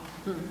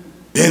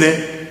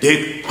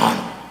 Benedict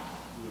Arnold.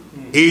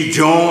 He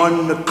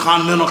joined the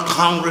Continental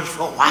Congress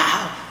for a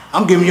while.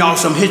 I'm giving y'all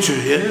some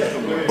history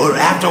here. But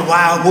after a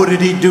while, what did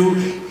he do?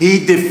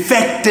 He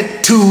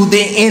defected to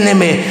the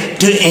enemy,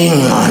 to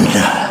England.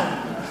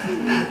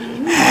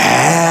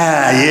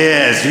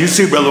 Yes, you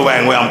see, Brother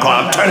Wang, where I'm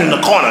turning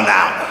the corner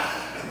now.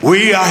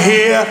 We are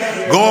here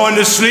going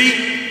to sleep.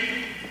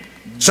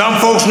 Some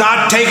folks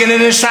not taking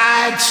any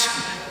sides.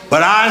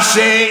 But I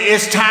say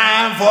it's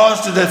time for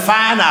us to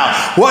define out,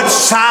 what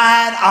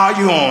side are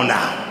you on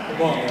now?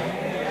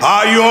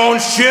 Are you on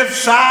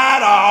Schiff's side,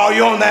 or are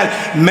you on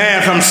that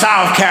man from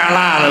South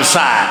Carolina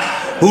side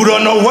who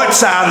don't know what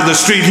side of the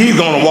street he's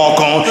going to walk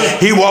on?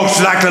 He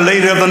walks like the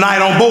lady of the night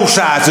on both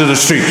sides of the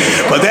street.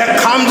 But there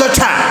comes a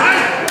time.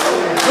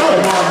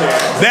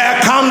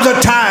 There comes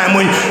a time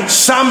when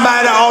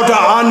somebody ought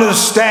to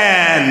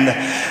understand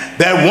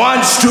that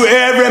once to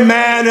every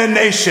man and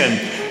nation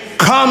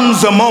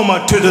comes a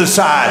moment to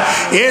decide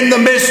in the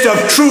midst of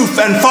truth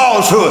and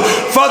falsehood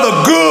for the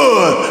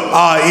good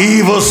or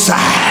evil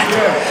side.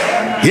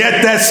 Yet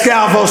that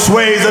scalpel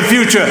sways the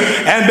future,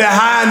 and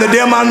behind the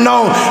dim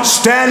unknown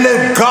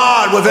standeth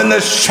God within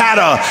the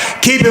shadow,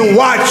 keeping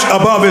watch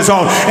above his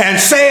own, and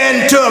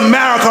saying to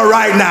America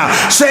right now,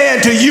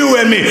 saying to you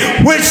and me,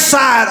 which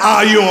side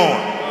are you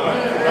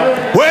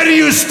on? Where do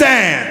you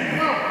stand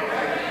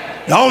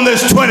on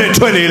this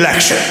 2020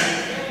 election?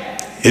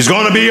 It's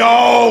going to be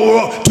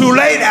all too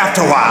late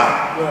after a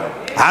while.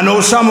 I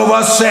know some of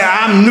us say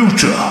I'm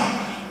neutral,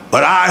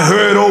 but I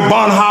heard old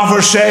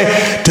Bonhoeffer say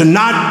to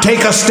not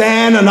take a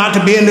stand or not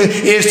to be in the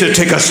is to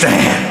take a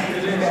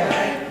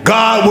stand.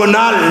 God will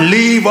not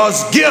leave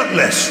us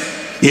guiltless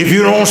if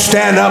you don't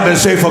stand up and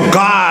say, for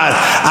God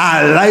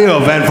I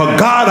live and for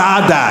God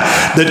I die.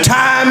 The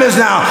time is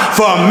now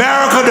for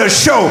America to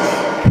show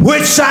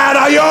which side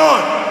are you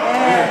on.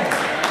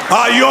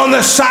 Are you on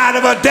the side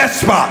of a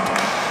despot?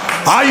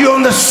 Are you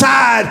on the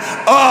side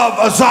of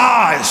a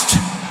czarist?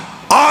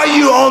 Are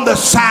you on the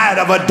side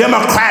of a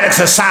democratic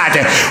society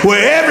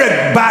where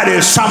everybody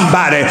is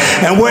somebody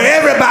and where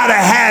everybody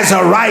has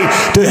a right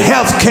to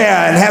health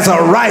care and has a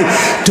right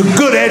to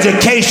good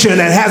education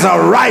and has a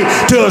right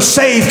to a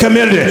safe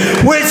community?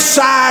 Which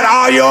side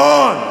are you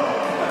on?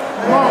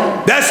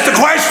 That's the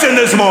question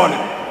this morning.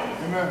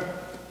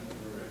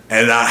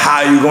 And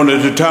how are you going to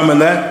determine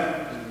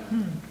that?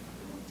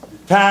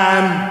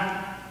 Time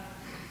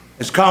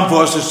has come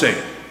for us to say,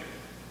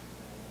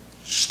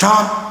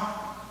 stop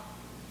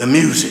the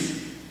music,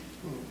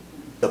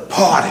 the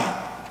party,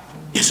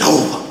 It's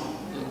over.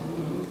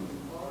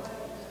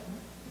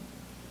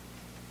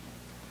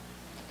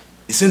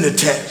 It's in the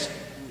text.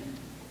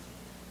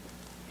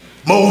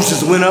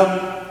 Moses went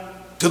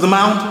up to the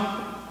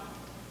mountain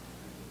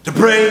to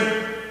pray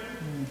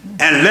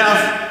and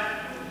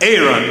left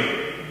Aaron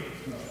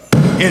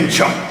in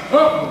charge.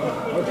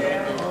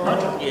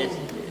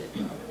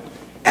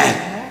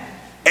 And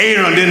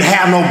Aaron didn't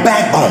have no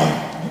backbone.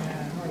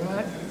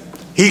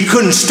 He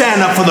couldn't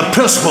stand up for the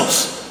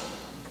principles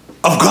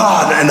of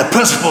God and the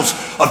principles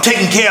of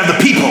taking care of the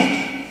people,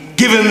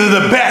 giving them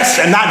the best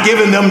and not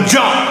giving them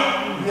junk.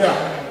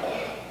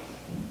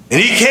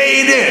 And he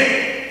caved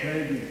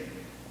in.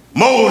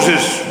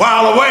 Moses,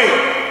 while away,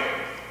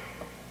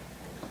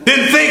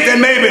 didn't think that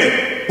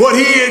maybe what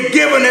he had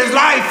given his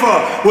life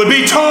for would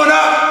be torn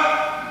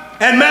up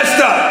and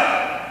messed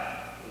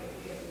up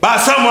by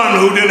someone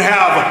who didn't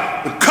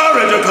have the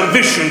courage or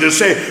conviction to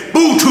say,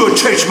 boo to a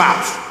church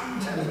mouse.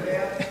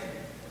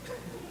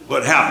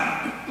 What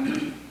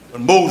happened?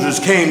 When Moses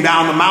came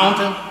down the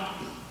mountain,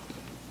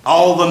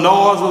 all the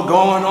noise was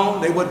going on.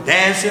 They were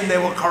dancing, they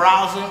were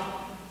carousing.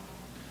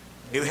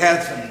 They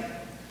had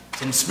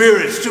some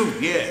spirits too,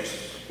 yes.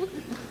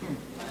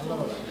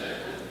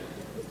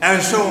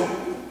 And so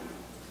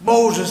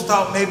Moses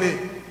thought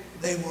maybe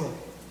they were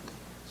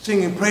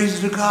singing praises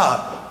to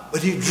God,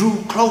 but he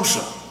drew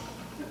closer.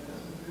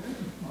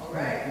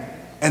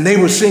 And they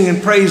were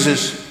singing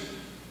praises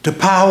to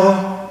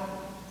power,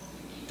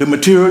 to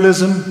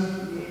materialism,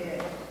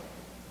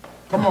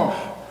 Come on.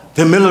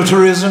 to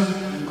militarism,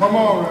 Come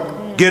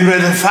on. getting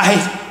ready to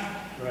fight.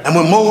 And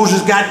when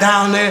Moses got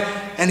down there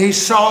and he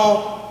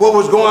saw what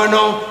was going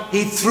on,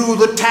 he threw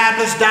the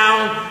tablets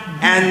down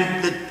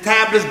and the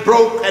tablets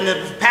broke and it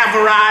was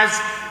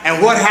pulverized.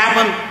 And what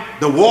happened?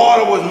 The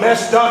water was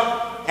messed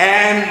up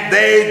and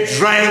they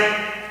drank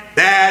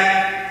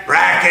that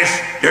brackish,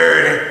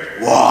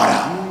 dirty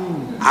water.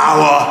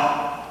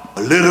 Our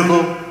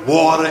political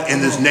water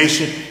in this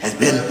nation has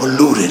been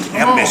polluted.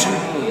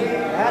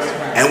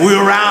 And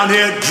we're around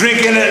here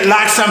drinking it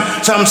like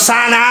some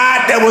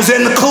cyanide that was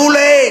in the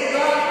Kool-Aid.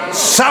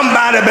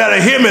 Somebody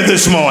better hear me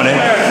this morning.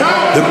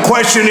 The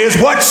question is,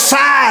 what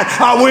side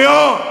are we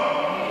on?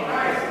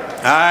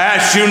 I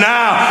ask you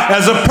now,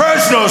 as a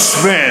personal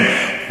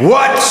friend,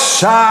 what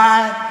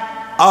side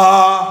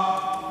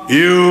are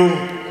you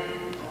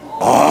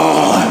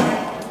on?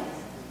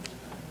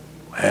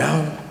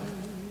 Well,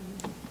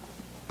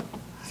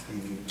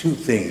 two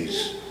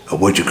things of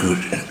what you could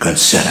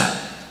consider.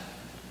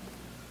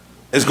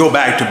 Let's go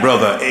back to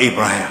brother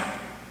Abraham.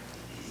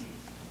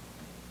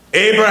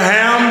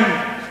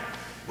 Abraham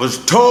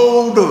was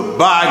told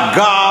by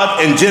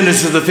God in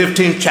Genesis the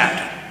 15th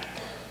chapter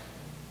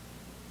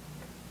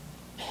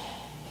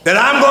that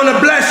I'm going to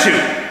bless you.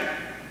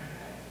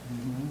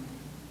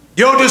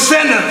 Your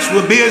descendants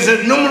will be as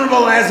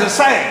innumerable as the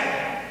sand.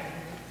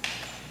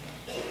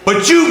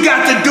 But you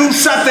got to do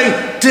something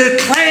to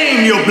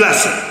claim your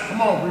blessing.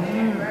 Come on.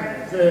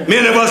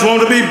 Many of us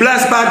want to be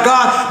blessed by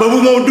God, but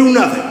we won't do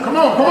nothing. Come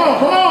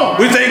on.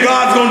 We think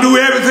God's going to do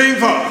everything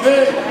for us.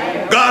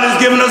 God has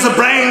given us a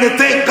brain to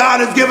think. God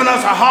has given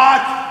us a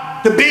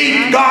heart to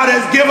beat. God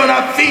has given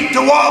us feet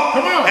to walk.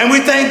 And we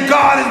think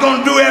God is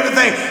going to do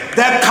everything.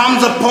 There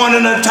comes a point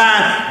in a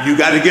time you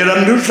got to get up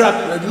and do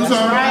something.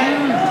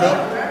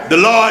 The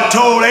Lord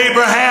told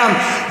Abraham,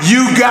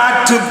 you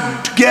got to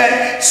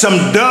get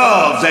some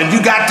doves and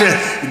you got to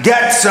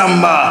get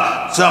some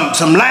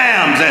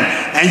lambs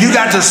and you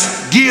got to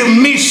give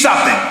me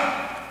something.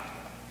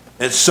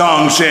 That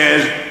song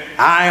says,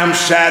 I am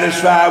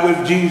satisfied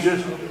with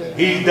Jesus.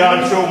 He's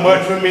done so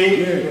much for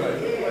me.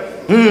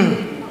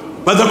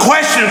 But the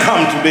question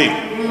comes to me,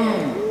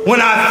 when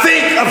I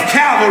think of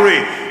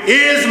Calvary,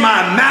 is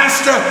my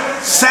master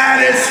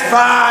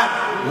satisfied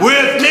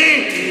with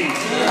me?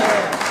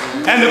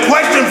 And the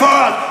question for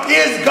us,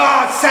 is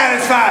God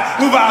satisfied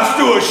with our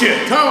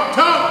stewardship?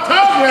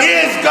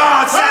 Is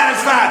God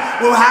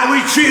satisfied with how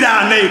we treat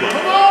our neighbor?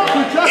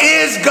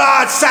 Is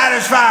God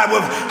satisfied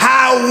with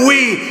how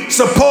we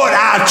support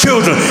our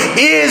children?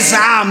 Is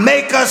our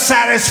Maker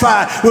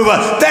satisfied with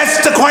us?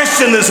 That's the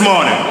question this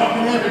morning.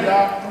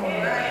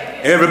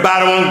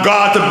 Everybody wants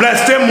God to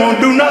bless them,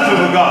 won't do nothing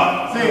with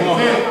God.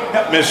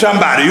 Help me,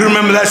 somebody. You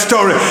remember that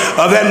story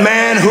of that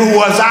man who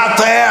was out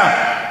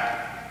there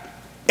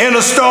in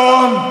a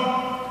storm,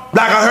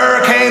 like a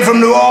hurricane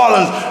from New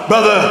Orleans,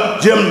 Brother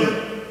Jim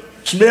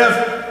Smith.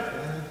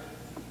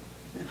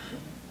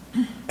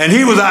 And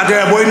he was out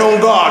there waiting on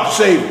God to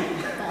save him.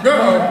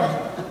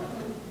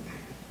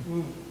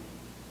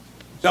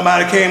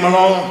 Somebody came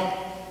along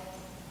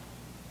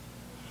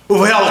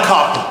with a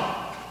helicopter.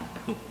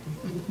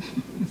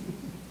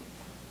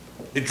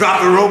 They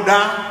dropped the rope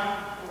down.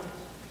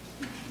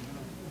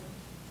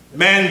 The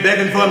man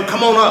begging for him,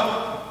 come on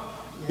up.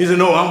 He said,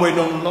 no, I'm waiting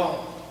on the Lord.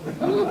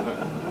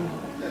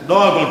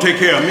 Lord's going to take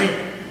care of me.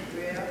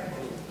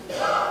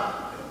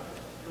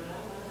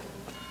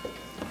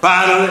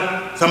 Finally,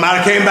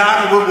 somebody came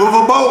back with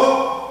a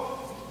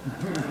boat.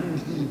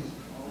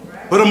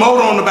 Put a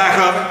motor on the back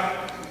of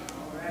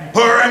it.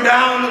 Pouring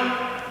down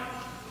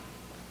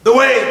the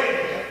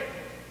way.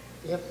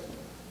 Yep.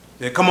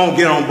 Said, come on,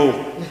 get on board.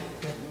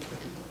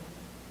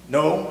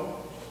 No,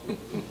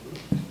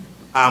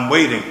 I'm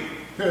waiting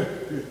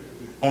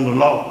on the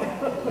Lord.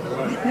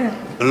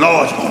 The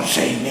Lord's going to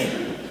save me.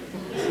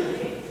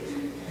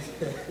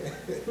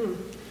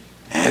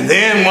 And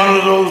then one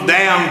of those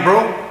dams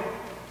broke,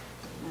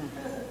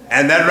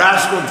 and that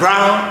rascal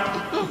drowned.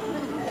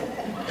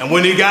 And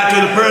when he got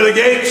to the pearly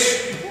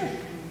gates,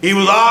 he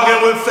was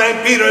arguing with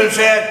St. Peter and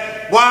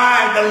said,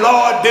 why the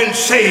Lord didn't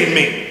save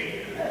me?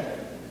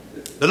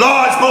 The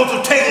Lord's supposed to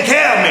have taken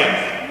care of me.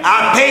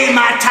 I paid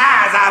my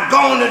tithes. I've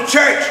gone to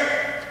church.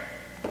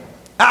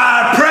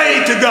 I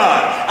prayed to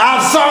God.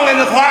 I've sung in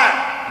the choir.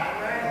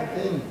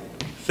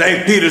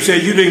 St. Peter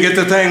said, you didn't get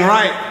the thing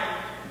right.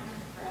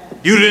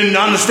 You didn't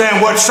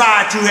understand what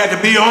side you had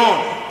to be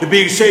on to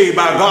be saved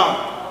by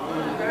God.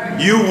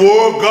 You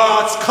wore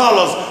God's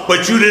colors,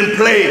 but you didn't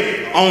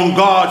play on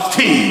God's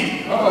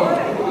team.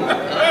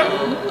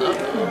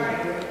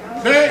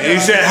 He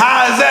said,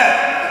 how is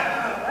that?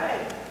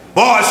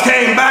 Boys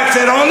came back and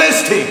said, on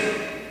this team,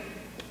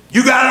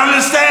 you got to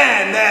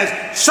understand there's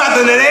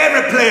something that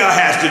every player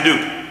has to do.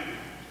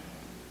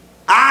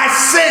 I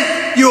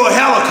sent you a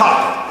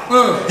helicopter.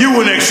 You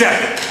wouldn't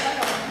accept it.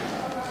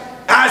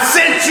 I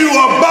sent you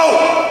a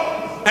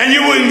boat and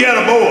you wouldn't get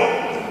aboard.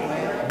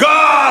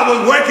 God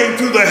was working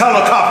through the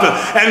helicopter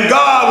and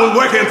God was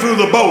working through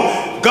the boat.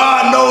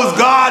 God knows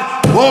God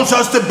wants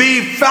us to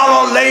be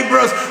fellow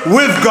laborers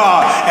with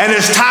God. And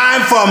it's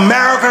time for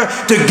America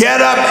to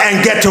get up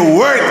and get to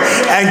work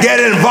and get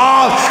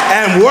involved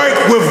and work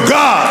with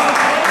God.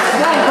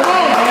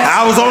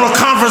 I was on a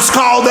conference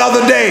call the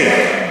other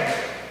day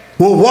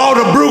with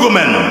Walter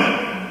Brueggemann,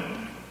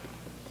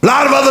 a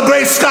lot of other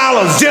great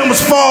scholars, James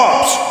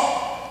Forbes,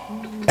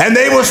 and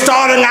they were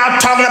starting out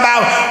talking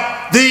about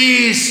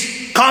these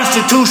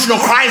constitutional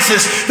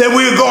crisis that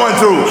we were going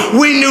through.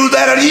 We knew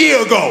that a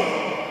year ago.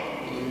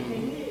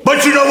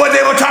 But you know what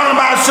they were talking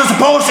about, Sister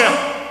Portia?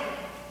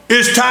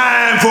 It's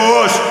time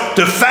for us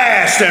to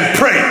fast and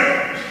pray.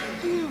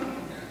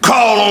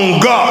 Call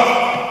on God.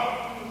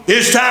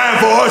 It's time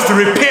for us to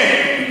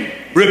repent.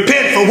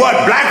 Repent for what?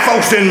 Black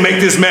folks didn't make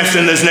this mess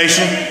in this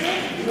nation.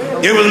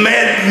 It was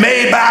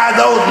made by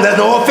those, there's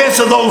no offense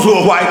to those who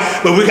are white,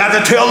 but we got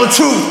to tell the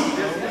truth.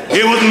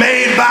 It was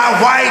made by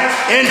white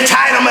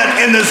entitlement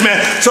in this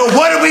man. So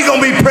what are we going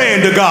to be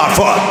praying to God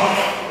for?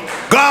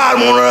 God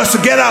wants us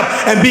to get up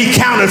and be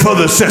counted for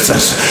the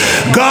census.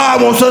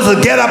 God wants us to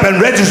get up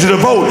and register to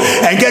vote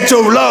and get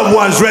your loved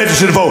ones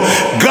registered to vote.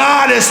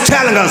 God is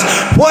telling us,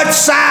 what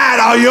side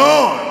are you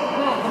on?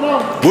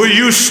 Will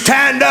you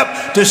stand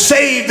up to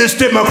save this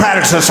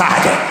democratic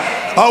society?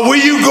 Or will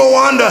you go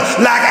under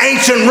like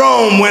ancient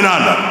Rome went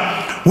under?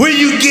 Will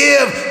you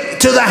give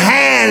to the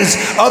hands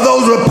of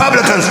those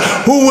Republicans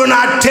who will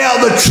not tell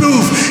the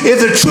truth if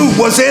the truth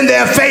was in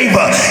their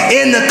favor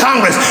in the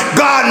Congress?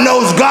 God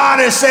knows God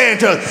is saying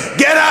to us,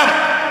 get up.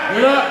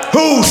 Get up.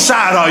 Whose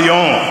side are you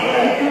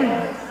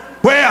on?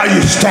 Where are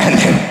you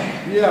standing?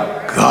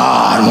 Yeah.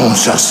 God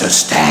wants us to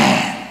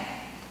stand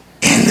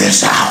in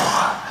this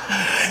hour.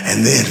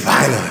 And then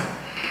finally,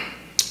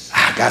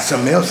 I got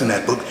something else in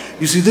that book.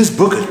 You see, this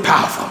book is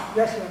powerful.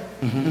 Yes, sir.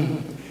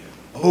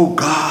 Oh,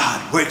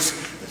 God works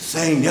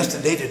same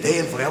yesterday, today,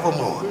 and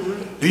forevermore.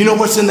 Do you know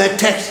what's in that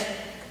text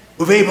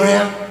with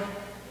Abraham?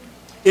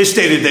 It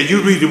stated that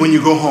you read it when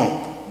you go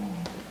home.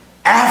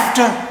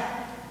 After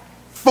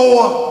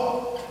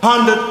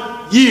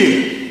 400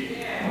 years,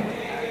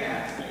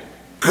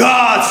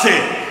 God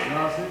said,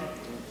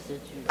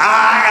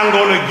 I am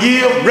going to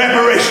give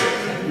reparation.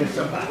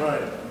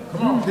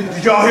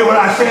 Did y'all hear what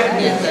I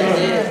said? Yes, I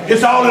did.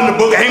 It's all in the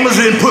book. Amos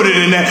didn't put it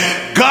in there.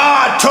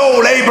 God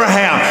told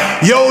Abraham,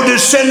 your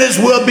descendants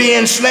will be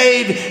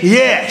enslaved,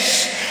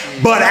 yes.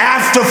 But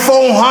after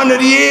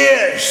 400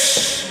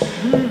 years,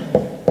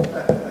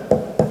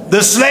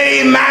 the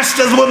slave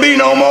masters will be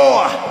no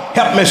more.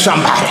 Help me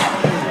somebody.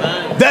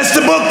 That's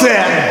the book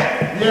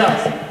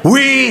there.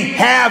 We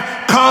have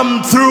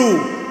come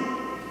through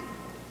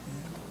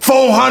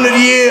 400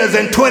 years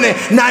in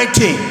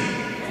 2019.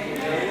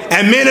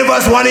 And many of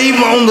us weren't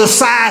even on the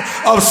side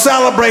of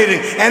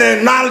celebrating and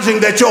acknowledging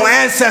that your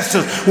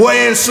ancestors were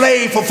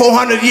enslaved for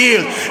 400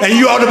 years. And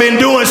you ought to be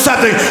doing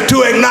something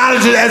to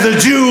acknowledge it as the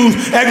Jews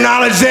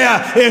acknowledge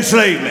their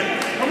enslavement.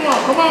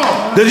 Come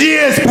on. The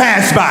years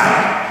passed by.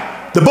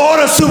 The Board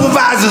of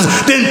Supervisors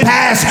didn't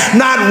pass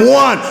not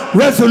one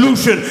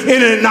resolution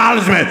in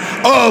acknowledgement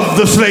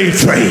of the slave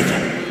trade.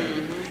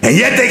 And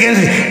yet they can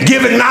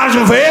give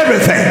acknowledgement for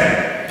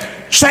everything.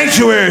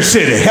 Sanctuary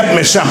city, help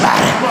me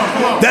somebody.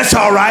 That's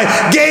all right.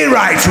 Gay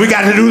rights, we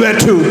got to do that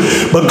too.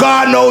 But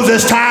God knows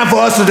it's time for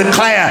us to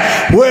declare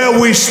where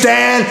we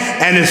stand,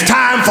 and it's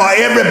time for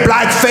every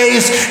black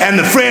face and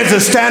the friends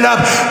to stand up.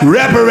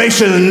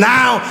 Reparations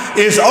now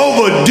is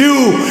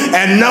overdue,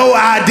 and no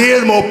idea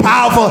is more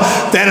powerful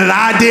than an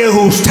idea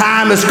whose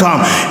time has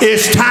come.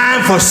 It's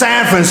time for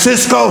San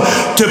Francisco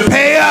to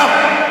pay up.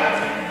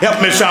 Help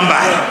me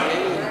somebody.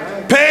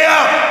 Pay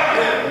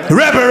up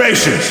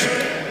reparations.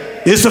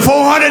 It's the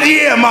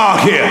 400-year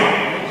mark here.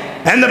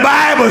 And the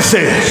Bible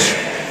says,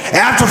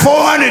 after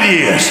 400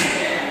 years,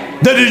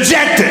 the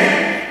dejected,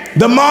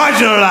 the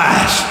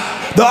marginalized,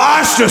 the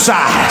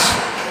ostracized,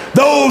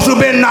 those who've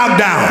been knocked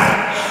down,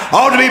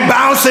 ought to be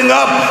bouncing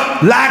up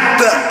like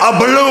a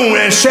balloon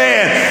and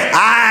saying,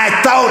 I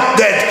thought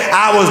that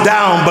I was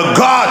down, but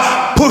God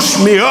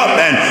pushed me up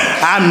and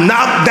I'm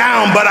knocked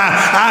down, but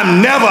I'm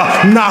never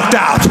knocked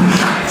out.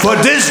 For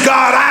this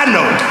God I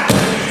know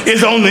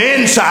is on the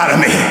inside of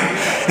me.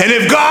 And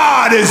if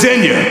God is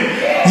in you,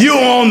 you're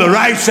on the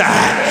right side.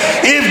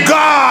 If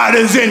God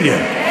is in you,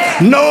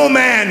 no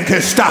man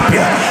can stop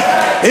you.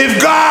 If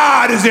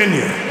God is in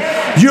you,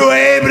 you're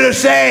able to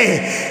say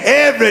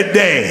every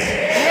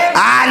day,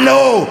 I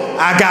know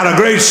I got a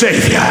great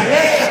Savior.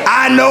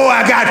 I know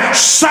I got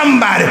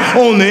somebody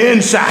on the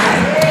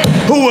inside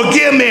who will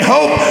give me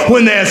hope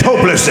when there's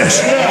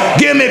hopelessness.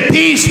 Give me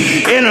peace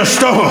in a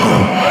storm.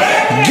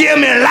 Give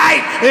me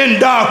light in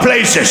dark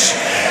places.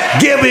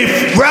 Give me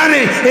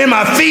running in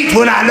my feet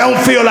when I don't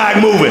feel like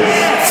moving.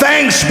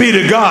 Thanks be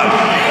to God.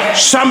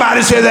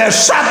 Somebody say there's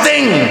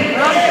something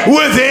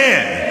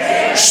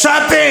within.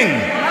 Something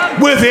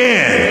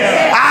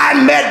within.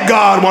 I met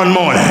God one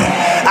morning.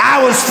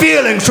 I was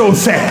feeling so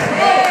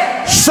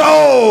sad,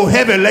 so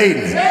heavy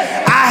laden.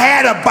 I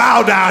had a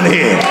bow down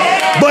here,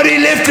 but he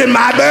lifted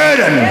my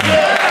burden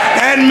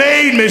and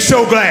made me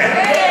so glad.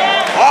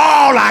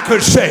 All I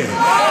could say,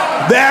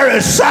 there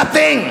is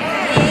something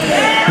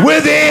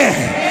within.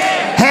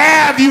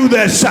 Have you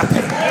that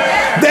something,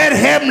 that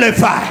heavenly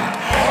fire?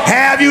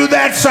 Have you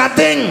that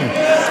something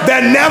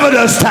that never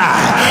does tire?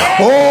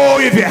 Oh,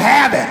 if you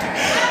have it,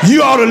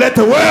 you ought to let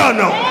the world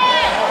know.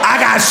 I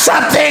got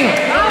something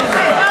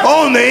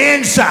on the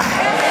inside.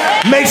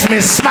 Makes me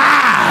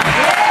smile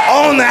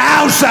on the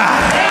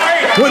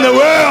outside when the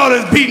world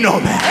is beating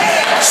on me.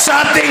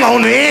 Something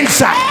on the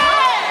inside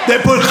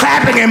that puts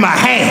clapping in my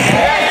hand,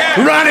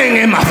 running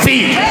in my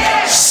feet.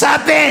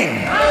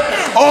 Something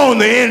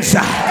on the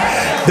inside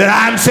that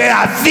I'm saying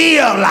I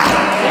feel like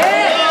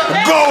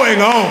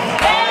going on.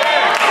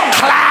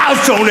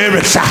 Clouds on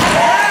every side.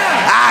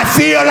 I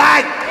feel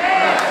like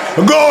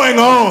going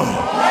on.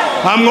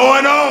 I'm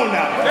going on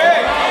now.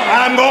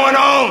 I'm going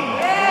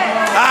on.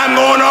 I'm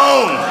going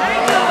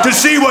on to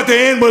see what the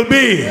end will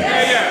be.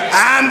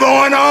 I'm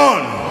going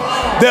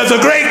on. There's a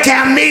great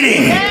camp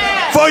meeting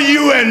for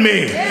you and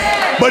me.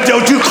 But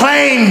don't you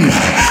claim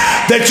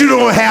that you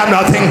don't have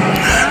nothing.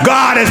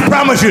 God has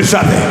promised you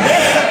something.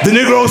 The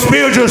Negro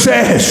spiritual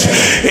says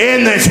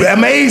in this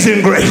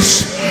amazing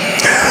grace,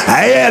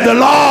 the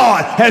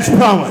Lord has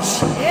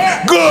promised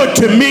good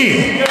to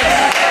me.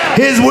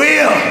 His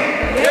will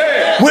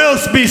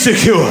be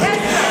secured.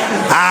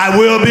 I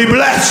will be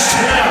blessed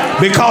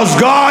because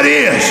God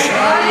is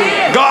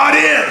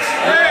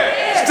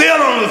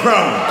still on the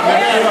throne.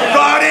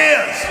 God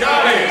is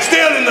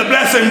still in the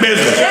blessing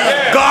business.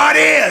 God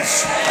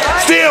is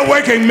still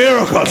working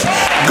miracles.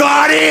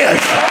 God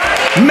is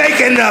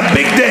making a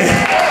big day.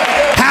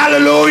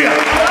 Hallelujah.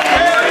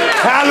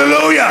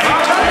 Hallelujah.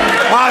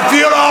 I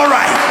feel all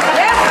right.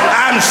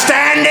 I'm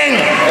standing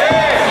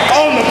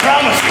on the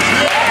promises.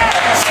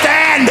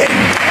 Standing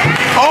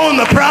on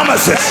the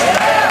promises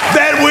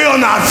that will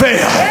not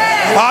fail.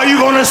 Are you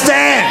going to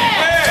stand?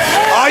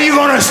 Are you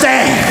going to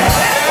stand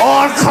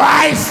on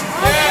Christ,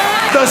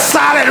 the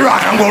solid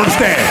rock? I'm going to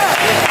stand.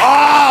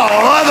 All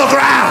other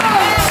ground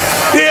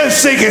is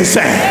sinking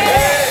sand.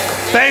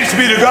 Thanks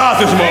be to God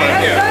this morning.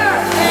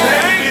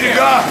 Thanks be to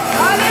God.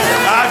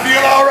 I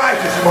feel all right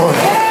this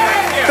morning.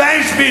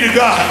 Thanks be to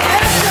God.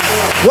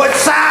 What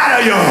side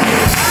are you on?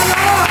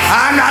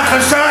 I'm not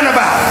concerned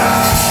about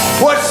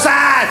what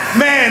side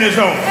man is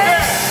on.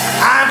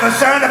 I'm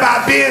concerned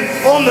about being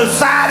on the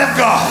side of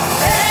God.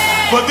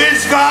 For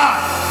this God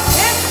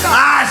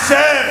I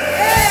serve.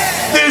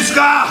 This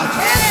God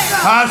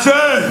I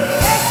serve.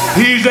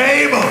 He's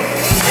able.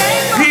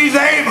 He's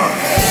able.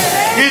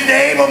 He's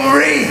able,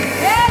 Marie.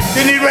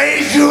 Did he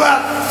raise you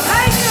up?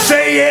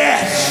 Say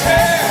yes.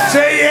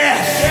 Say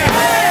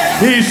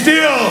yes. He's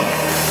still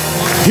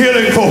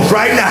healing folks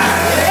right now.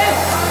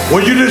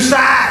 When you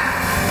decide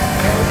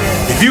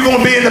if you're going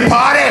to be in the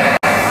party,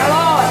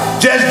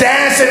 just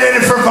dancing in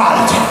the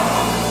frivolity,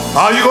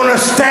 are you going to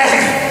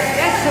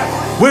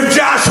stand with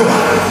Joshua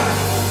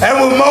and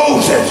with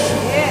Moses,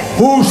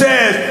 who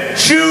says,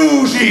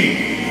 choose ye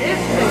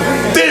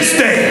this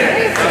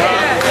day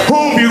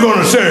whom you're going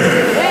to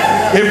serve?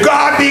 If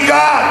God be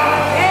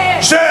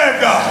God,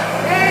 serve God.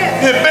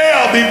 If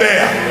Baal be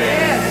Baal,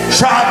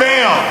 try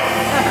Baal,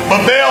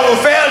 but Baal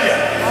will fail you.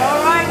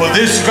 Well,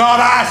 this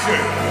God I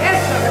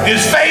serve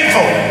is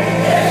faithful.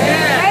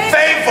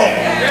 Faithful.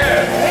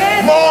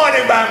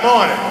 Morning by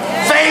morning.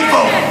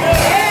 Faithful.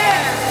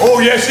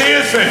 Oh, yes, he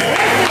is faithful.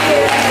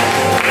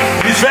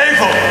 He's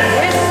faithful.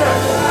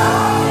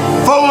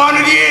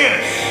 400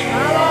 years.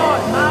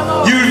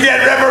 You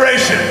get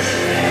reparations.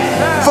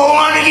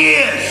 400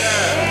 years.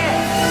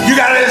 You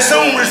got to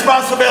assume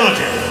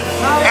responsibility.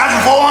 After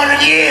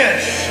 400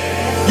 years,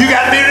 you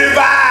got to be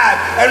revived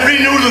and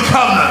renew the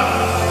covenant.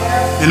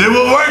 And it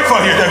will work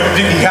for you,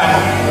 Deacon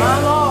Campbell. My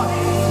Lord.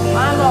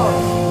 My Lord.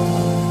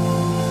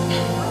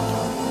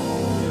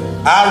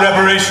 our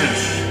reparations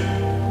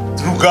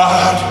through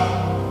God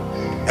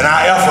and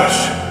our efforts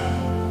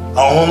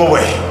are on the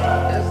way.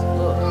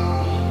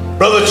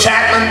 Brother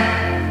Chapman,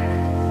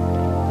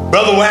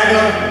 Brother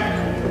Wagner,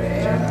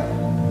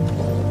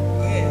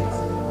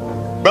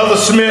 Brother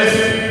Smith,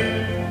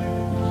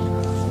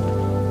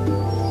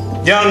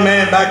 young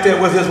man back there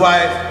with his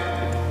wife.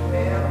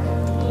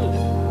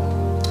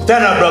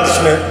 Stand up, Brother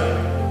Smith.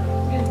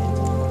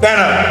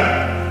 Stand up.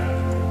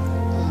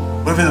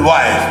 With his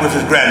wife, with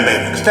his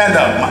grandbaby. Stand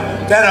up,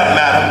 madam.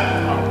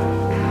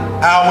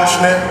 Howard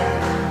Smith.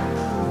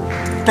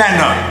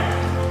 Stand up.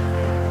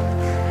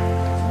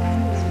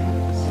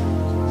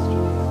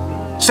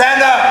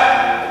 Stand up.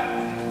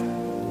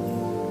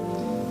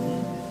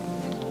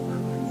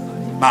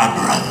 My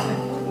brother,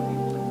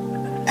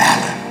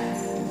 Allen.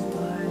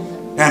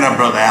 Stand up,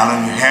 Brother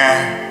Allen. Your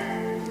hair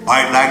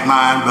white like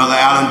mine. Brother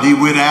Allen,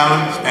 DeWitt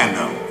Allen. Stand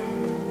up.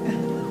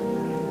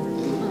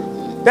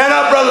 Stand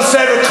up, Brother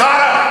Cedric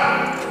Carter.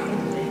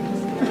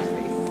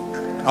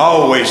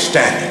 Always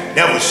standing,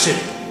 never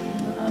sitting.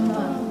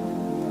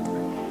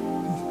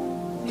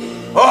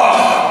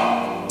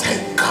 Oh,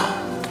 thank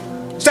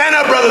God. Stand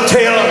up, Brother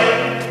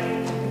Taylor.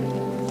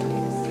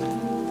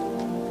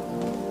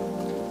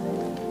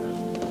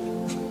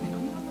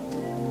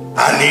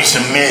 I need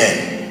some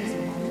men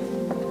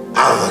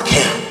out of the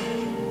camp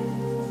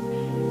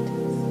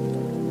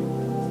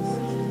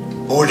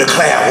who will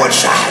declare what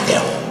side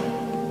they're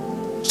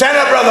on. Stand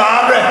up, Brother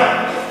Andre.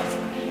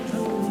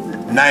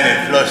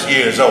 90 plus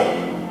years old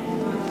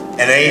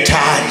and ain't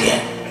tired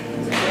yet.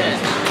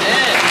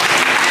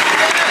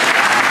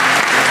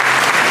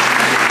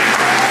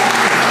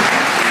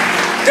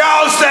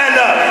 Y'all stand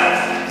up.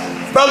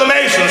 Brother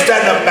Mason,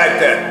 stand up back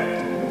there.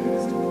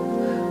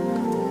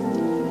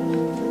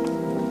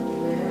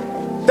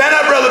 Stand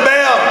up, Brother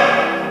Bell.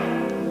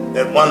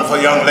 That wonderful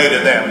young lady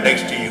there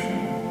next to you.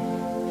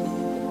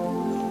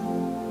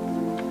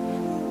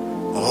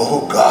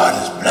 Oh, God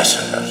is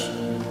blessing us.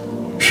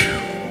 Whew.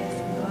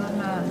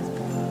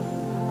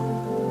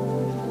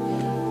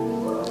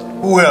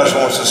 Who else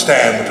wants to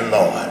stand with the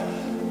Lord?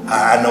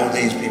 I know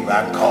these people.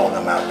 I can call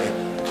them out there.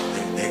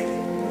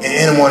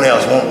 Anyone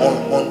else want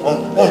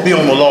to be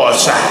on the Lord's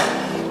side?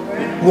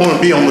 Want to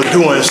be on the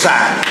doing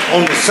side,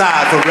 on the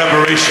side for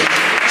reparation?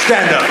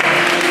 Stand up.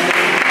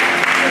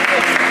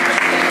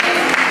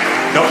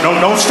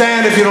 Don't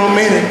stand if you don't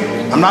mean it.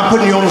 I'm not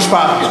putting you on the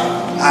spot.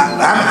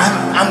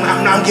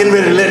 I'm getting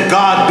ready to let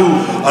God do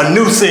a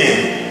new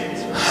thing.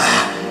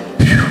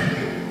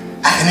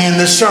 I can end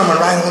this sermon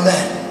right on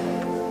that.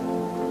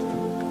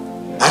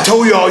 I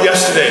told you all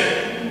yesterday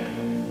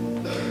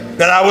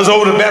that I was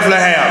over to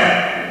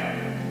Bethlehem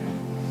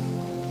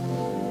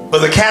for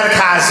the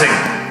catechizing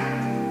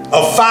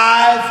of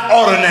 5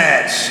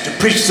 ordinaries to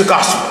preach the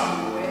gospel.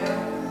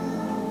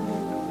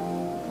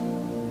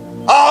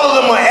 All of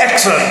them were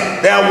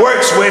excellent. Their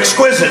works were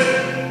exquisite,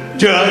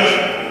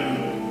 Judge.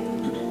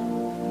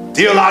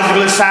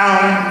 Theologically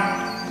sound,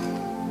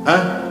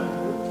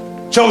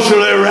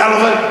 socially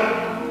relevant.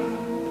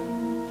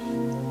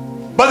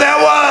 But there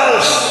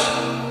was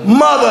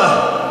Mother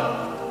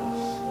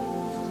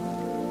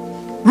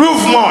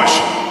Ruth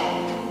Marshall,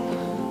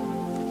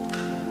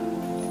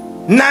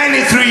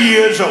 93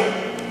 years old.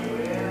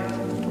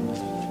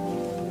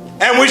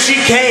 And when she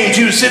came,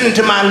 she was sitting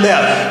to my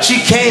left. She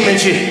came and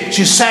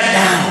she sat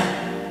down.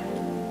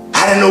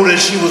 I didn't know that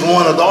she was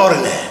one of the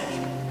ordinaries.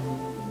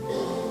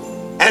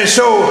 And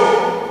so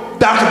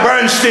Dr.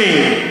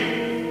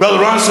 Bernstein, Brother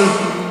Ronson,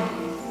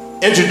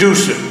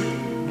 introduced her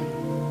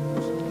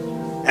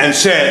and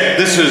said,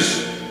 "This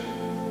is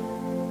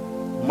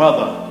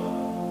Mother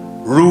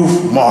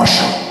Ruth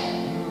Marshall."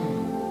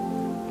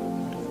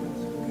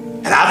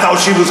 And I thought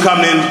she was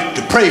coming in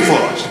to pray for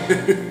us.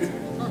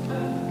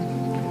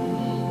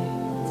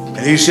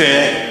 And he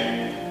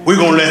said, "We're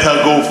going to let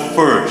her go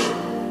first."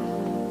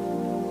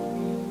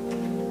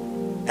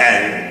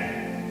 And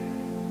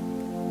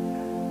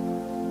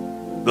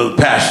the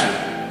pastor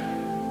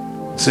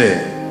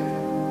said,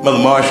 "Mother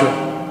Marshall,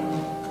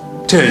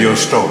 tell your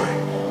story."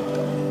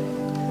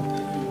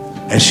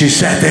 And she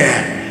sat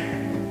there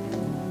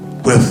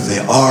with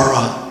the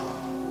aura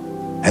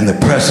and the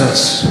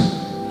presence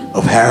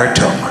of Harry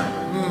Tubman.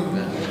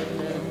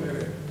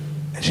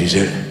 And she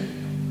said,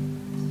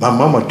 "My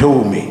mama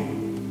told me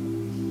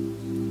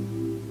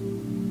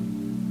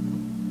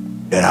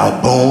that I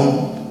was born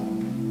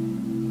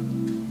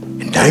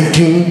in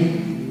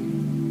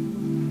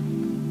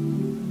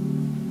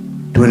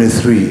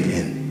 1923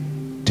 in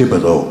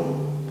Thibodaux,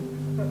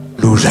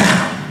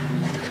 Louisiana."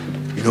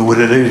 You know what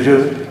it is,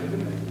 Judge?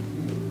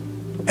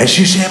 And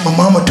she said, "My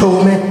mama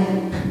told me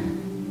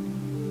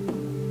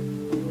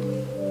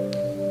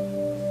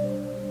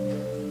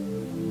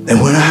that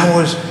when I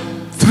was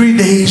 3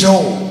 days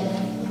old,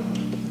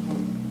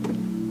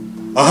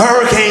 a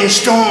hurricane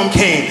storm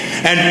came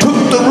and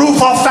took the roof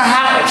off the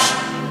house.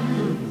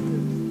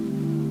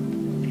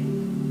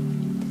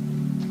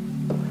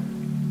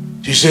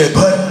 She said,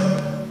 but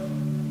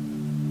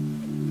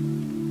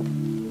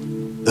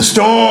the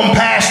storm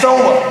passed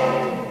over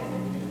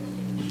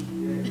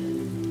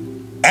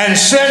And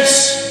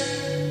since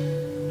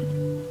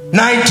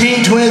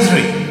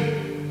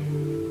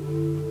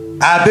 1923,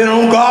 I've been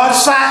on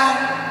God's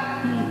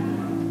side,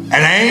 and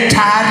I ain't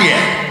tired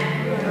yet.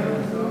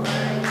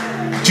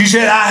 She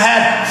said I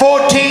had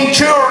 14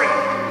 children.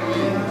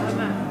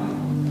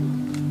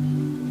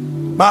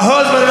 My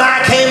husband and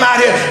I came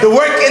out here to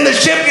work in the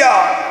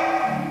shipyard.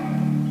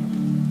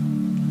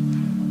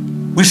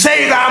 We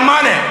saved our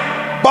money,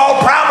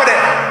 bought property.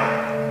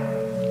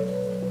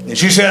 And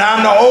she said,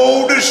 I'm the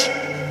oldest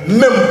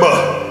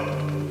member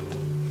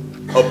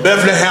of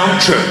Bethlehem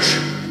Church.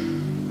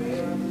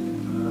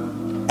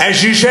 And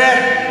she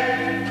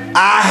said,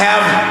 I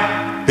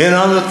have been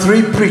under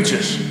 3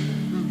 preachers.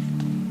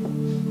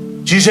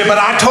 She said, but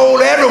I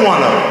told every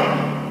one of them,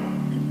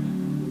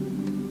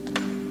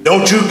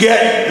 don't you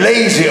get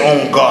lazy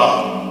on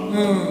God.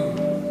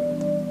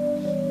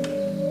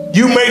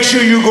 You make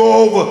sure you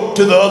go over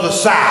to the other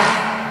side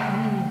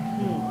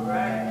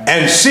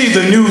and see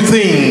the new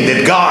thing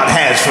that God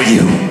has for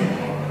you.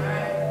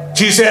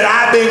 She said,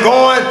 I've been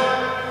going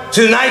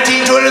since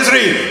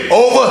 1923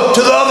 over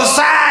to the other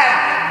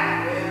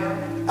side.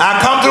 I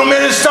come through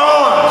many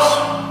storms,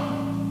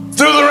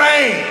 through the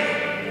rain.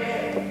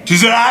 She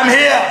said, I'm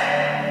here.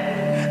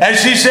 And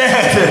she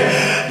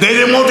said, they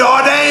didn't want to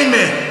ordain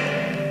me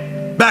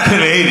back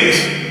in the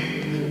 80s.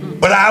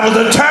 But I was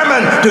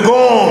determined to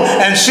go on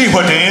and see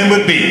what the end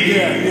would be.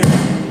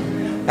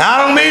 Now, I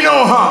don't mean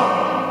no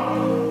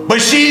harm,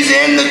 but she's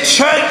in the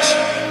church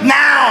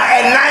now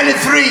at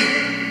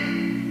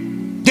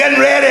 93, getting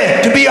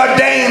ready to be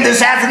ordained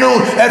this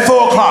afternoon at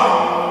 4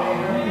 o'clock.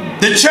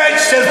 The church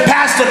is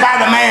pastored by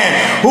the man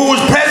who was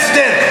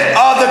president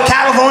of the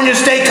California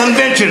State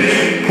Convention,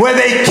 where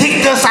they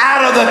kicked us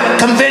out of the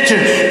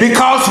convention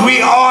because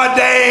we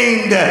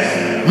ordained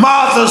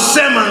Martha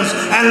Simmons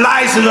and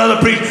licensed other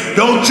preachers.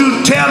 Don't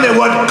you tell me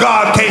what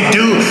God can't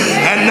do.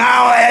 And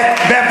now at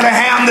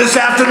Bethlehem this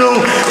afternoon,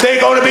 they're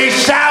going to be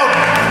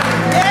shouting.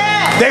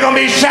 They're going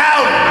to be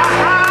shouting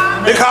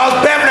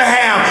because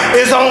Bethlehem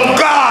is on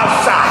God's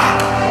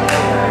side.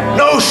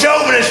 No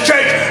chauvinist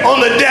church on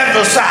the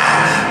devil's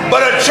side,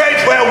 but a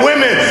church where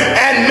women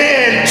and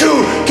men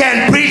too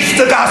can preach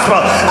the gospel.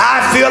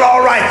 I feel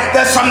all right.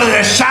 That's something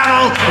that's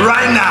shining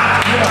right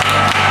now.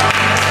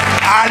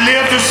 I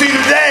live to see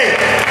the day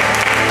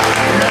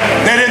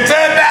that in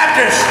Third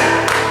Baptist,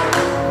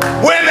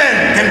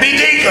 women can be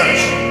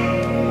deacons,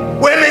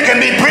 women can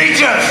be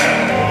preachers,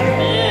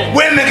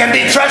 women can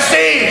be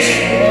trustees,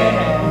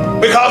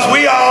 because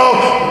we are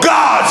on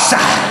God's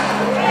side.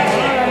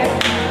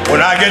 When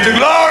I get to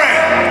glory,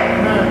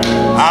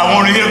 I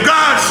want to hear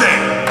God say,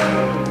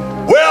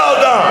 well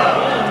done,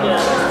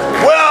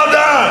 well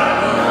done,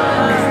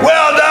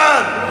 well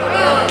done,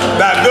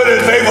 thy good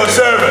and faithful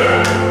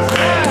servant.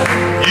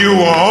 You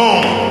were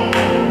on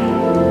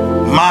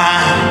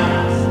my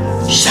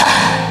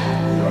side.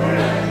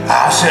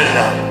 I said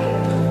enough.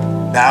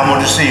 Now I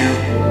want to see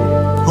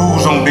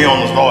who's going to be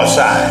on the Lord's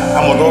side.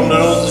 I'm going to open the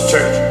doors of the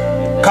church.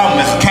 Come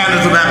with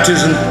candles of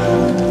baptism.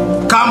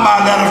 Come by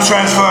letter of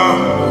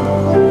transfer.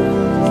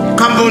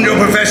 Come on your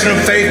profession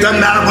of faith.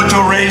 Doesn't matter what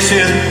your race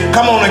is.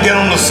 Come on and get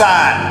on the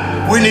side.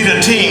 We need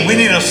a team. We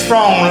need a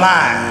strong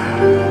line.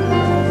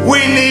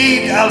 We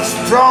need a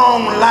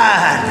strong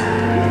line.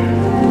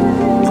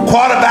 The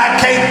quarterback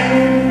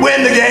can't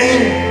win the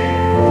game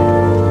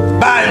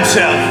by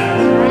himself.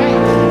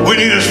 We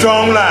need a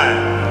strong line.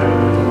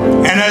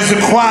 And as the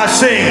choir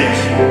sings,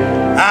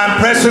 I'm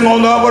pressing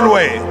on the upward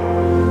way.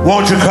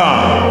 Won't you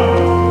come?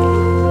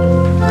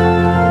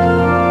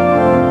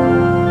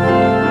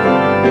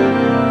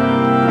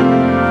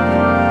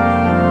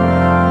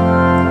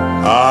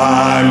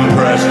 I'm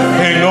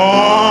pressing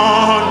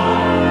on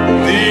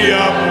the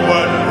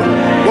upward.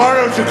 Why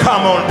don't you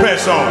come on,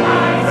 press on?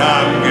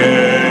 I'm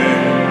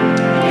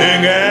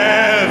getting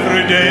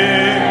every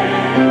day,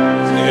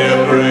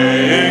 still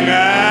praying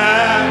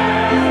as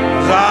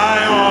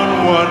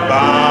Zionward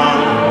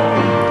bound.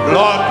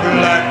 Lord,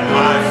 plant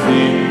my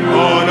feet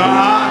on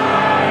high.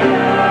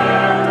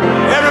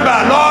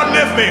 Everybody, Lord,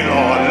 lift me,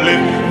 Lord,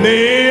 lift me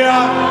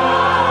up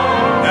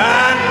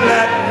and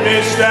let me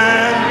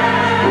stand.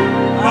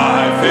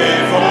 My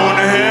faith on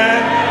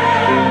head,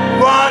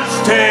 one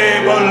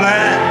stable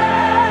land,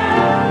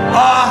 a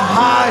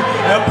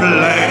higher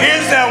plane.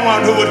 Is there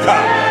one who would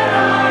come?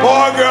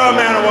 Boy, girl,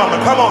 man, or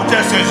woman, come on,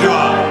 just as you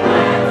are.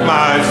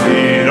 My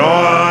feet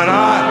on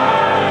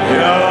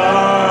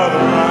higher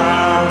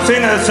ground.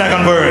 Sing that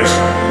second verse.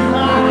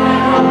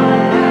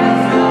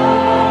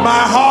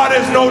 My heart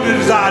has no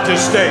desire to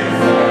stay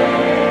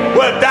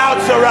where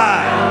doubts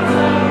arise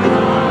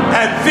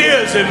and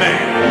fears remain.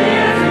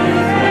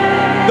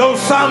 Though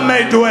some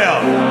may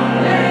dwell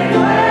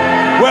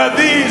where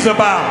these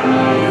abound,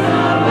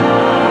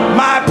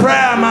 my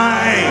prayer,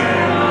 my aim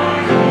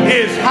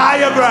is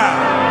higher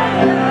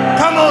ground.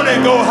 Come on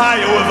and go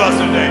higher with us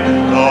today.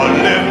 Lord,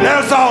 live. Let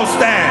us all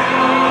stand.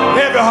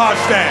 Every heart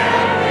stand.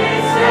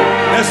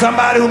 There's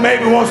somebody who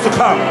maybe wants to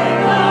come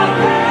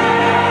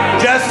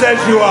just as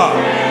you are.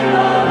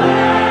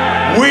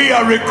 We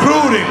are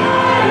recruiting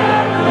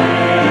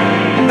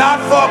not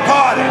for a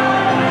party,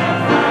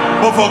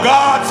 but for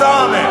God's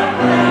army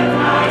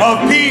of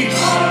peace,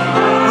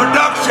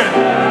 production.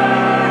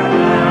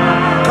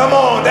 Come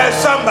on, there's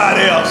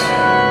somebody else.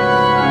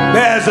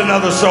 There's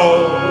another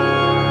soul.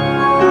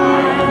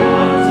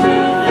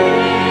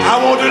 I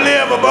want to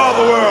live above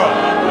the world.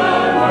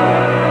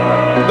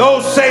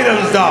 Those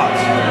Satan's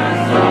darts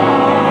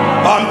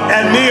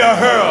at me are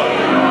hurled,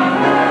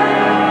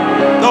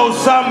 though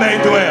some may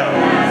dwell.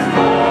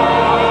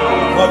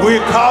 But we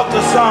caught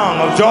the song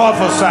of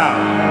joyful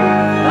sound,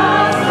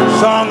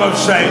 song of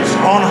saints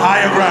on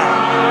higher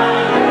ground.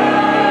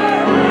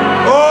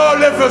 Oh,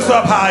 lift us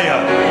up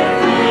higher.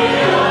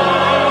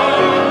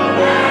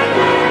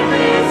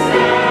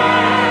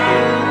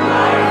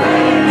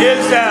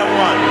 Is that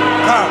one?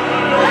 Come.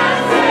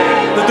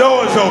 The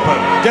door is open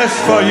just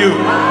for you.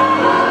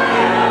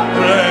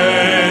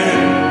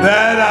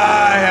 That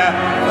I have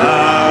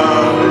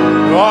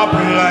found, or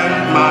plant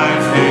my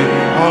feet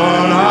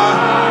on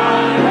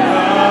higher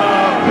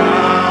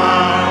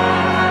ground.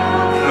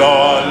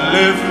 Lord,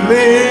 lift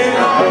me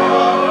up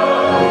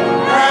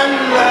and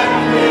let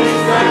me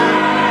stand.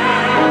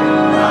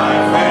 My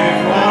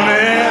faith on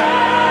it,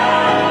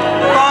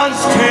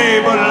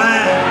 unstable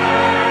land,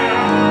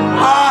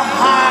 a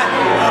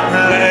higher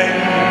plane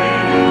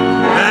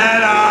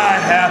that I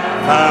have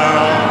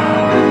found.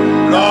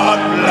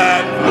 Lord,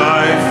 let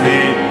my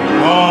feet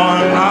on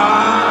high.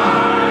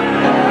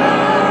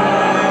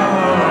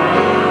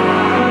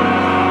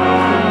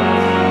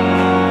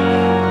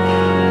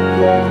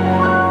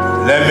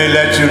 Let me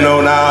let you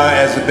know now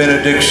as a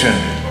benediction,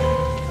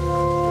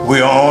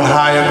 we are on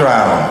higher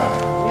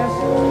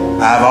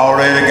ground. I've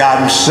already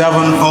gotten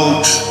 7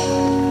 votes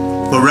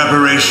for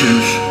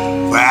reparations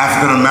for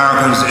African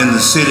Americans in the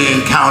city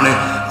and county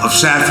of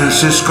San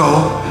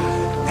Francisco,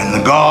 and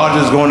the God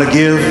is going to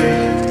give.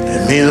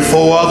 And me and the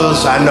 4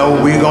 others, I know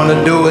we're going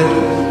to do it.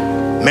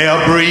 Mayor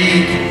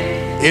Breed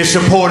is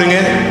supporting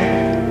it.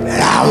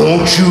 And I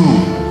want you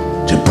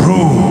to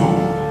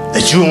prove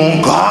that you're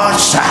on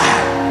God's side.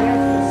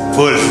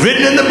 For it's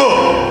written in the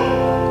book,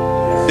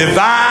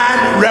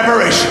 divine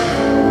reparation,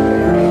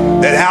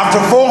 that after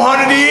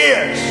 400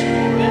 years,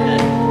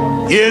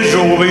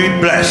 Israel will be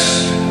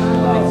blessed.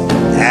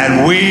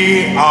 And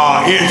we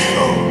are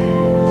Israel.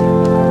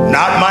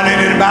 Not money in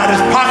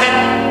anybody's pocket,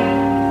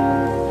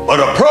 but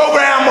a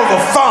program of a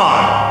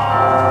fund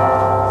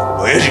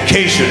for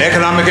education,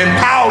 economic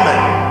empowerment,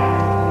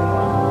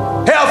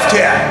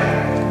 healthcare,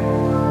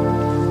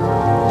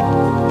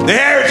 the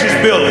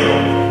Heritage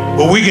Building,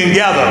 where we can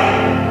gather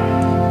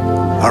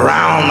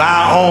around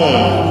our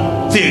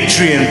own fig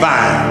tree and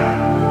vine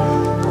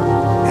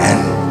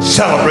and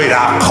celebrate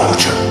our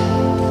culture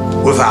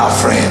with our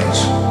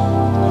friends.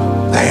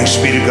 Thanks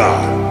be to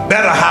God.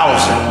 Better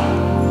housing.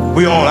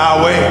 We on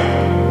our way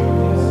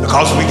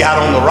because we got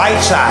on the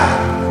right side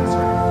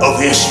of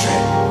history.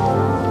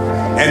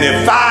 And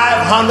the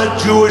 500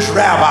 Jewish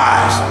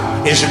rabbis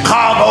in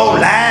Chicago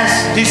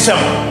last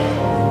December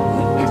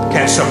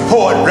can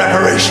support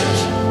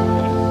reparations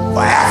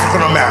for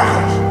African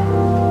Americans.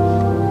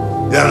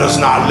 Let us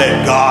not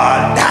let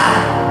God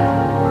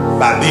down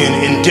by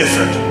being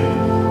indifferent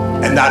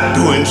and not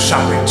doing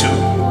something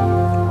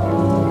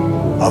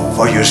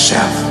for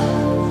yourself.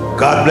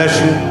 God bless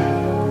you.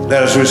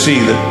 Let us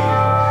receive the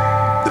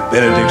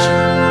benediction.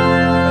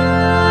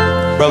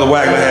 Brother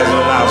Wagner has an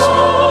announcement.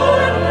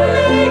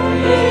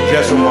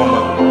 Just a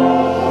moment.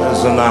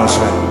 There's an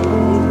announcement.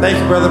 Thank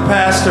you, Brother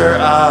Pastor.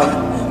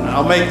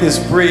 I'll make this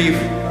brief.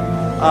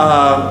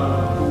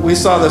 We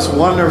saw this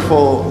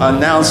wonderful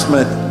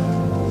announcement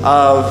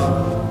of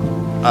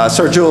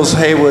Sir Jules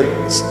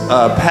Haywood's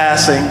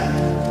passing,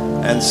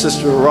 and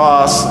Sister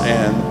Ross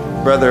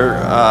and Brother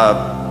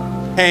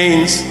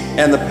Haynes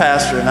and the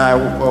pastor and I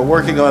are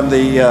working on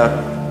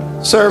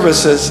the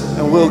services,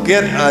 and we'll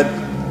get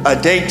a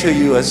date to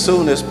you as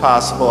soon as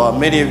possible.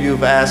 Many of you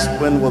have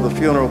asked when will the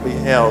funeral be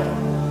held.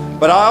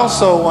 But I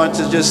also want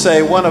to just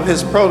say one of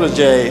his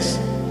proteges,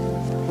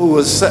 who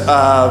was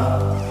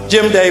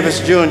Jim Davis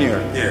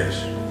Jr.,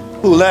 Yes.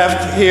 who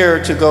left here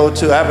to go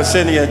to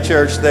Abyssinia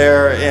Church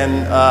there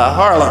in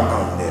Harlem,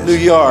 Yes. New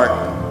York.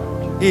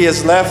 He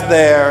has left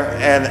there,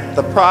 and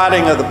the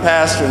prodding of the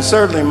pastor, and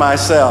certainly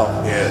myself,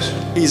 Yes.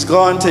 he's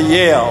gone to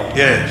Yale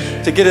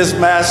Yes. to get his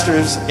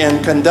master's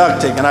in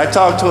conducting. And I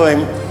talked to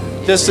him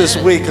just this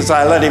week because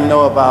I let him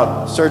know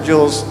about Sir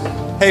Jules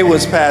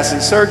Haywood's passing.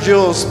 Sir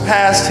Jules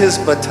passed his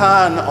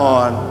baton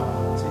on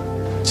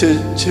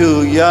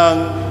to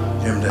young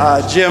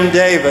Jim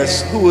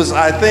Davis, who was,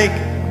 I think,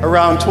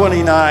 around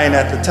 29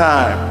 at the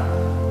time.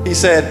 He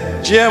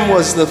said Jim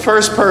was the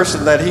first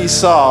person that he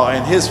saw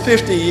in his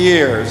 50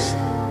 years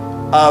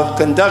of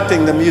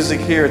conducting the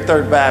music here at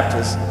Third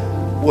Baptist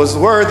was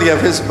worthy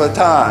of his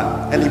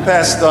baton, and he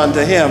passed it on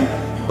to him.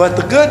 But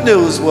the good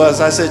news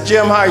was, I said,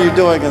 Jim, how are you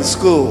doing in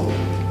school?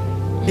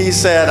 He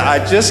said,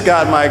 I just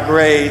got my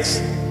grades.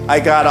 I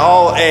got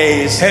all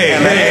A's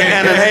and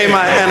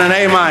an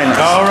A minus.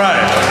 All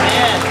right.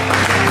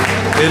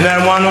 Isn't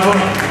that wonderful?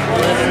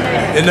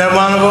 Isn't that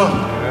wonderful?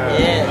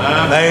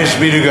 Thanks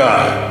be to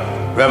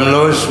God. Reverend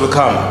Lewis will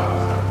come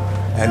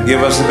and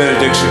give us a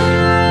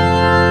benediction.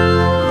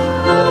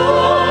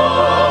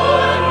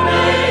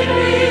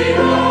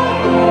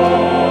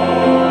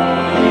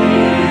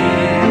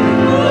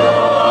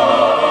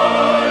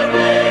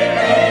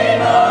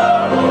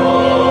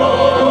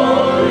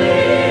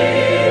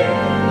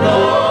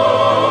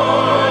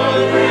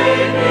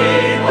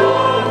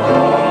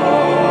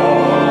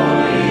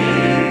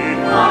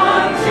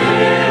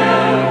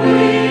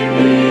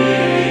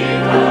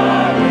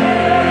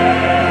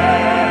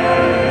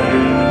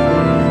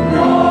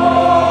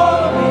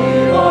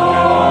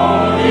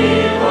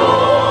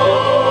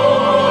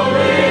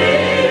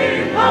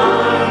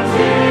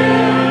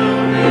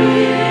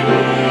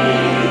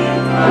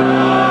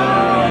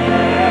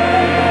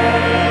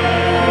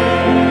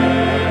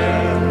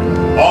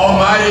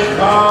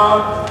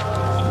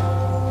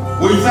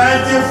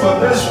 For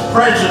this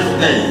precious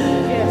day,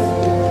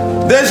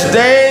 this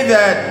day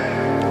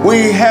that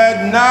we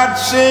had not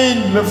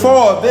seen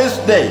before, this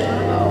day.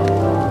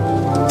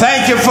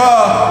 Thank you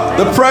for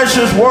the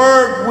precious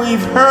word we've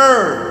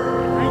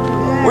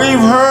heard. We've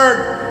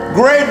heard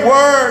great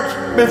words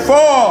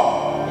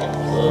before,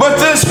 but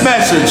this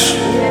message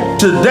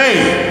today,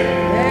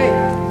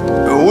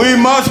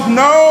 we must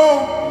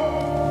know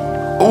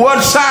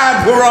what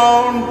side we're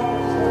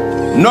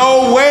on.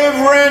 No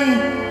wavering,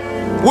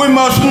 we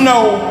must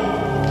know.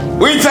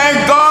 We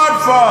thank God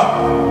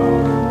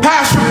for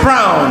Pastor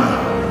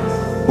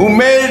Brown, who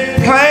made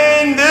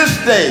plain this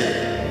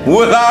day,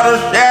 without a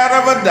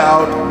shadow of a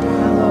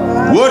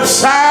doubt, what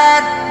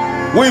side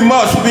we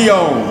must be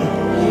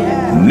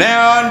on.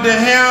 Now unto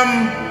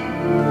him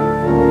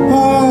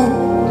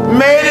who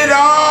made it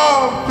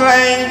all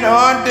plain,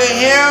 unto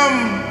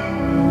him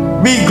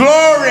be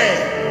glory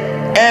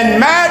and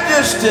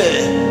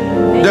majesty,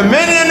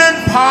 dominion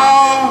and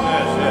power,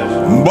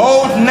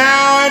 both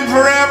now and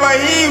forever.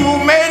 He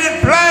who made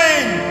it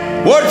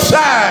plain what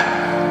side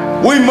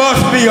we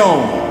must be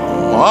on.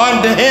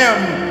 Unto him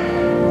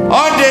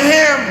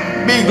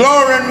be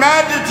glory and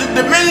majesty,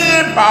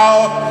 dominion and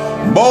power,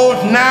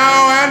 both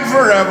now and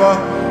forever.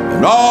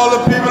 And all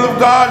the people of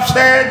God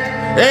said,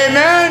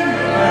 amen,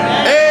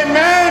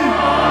 amen,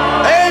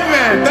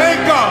 amen.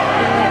 Thank God.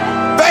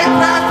 Thank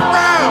Pastor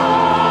Brown.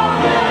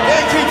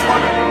 Thank each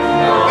one of you.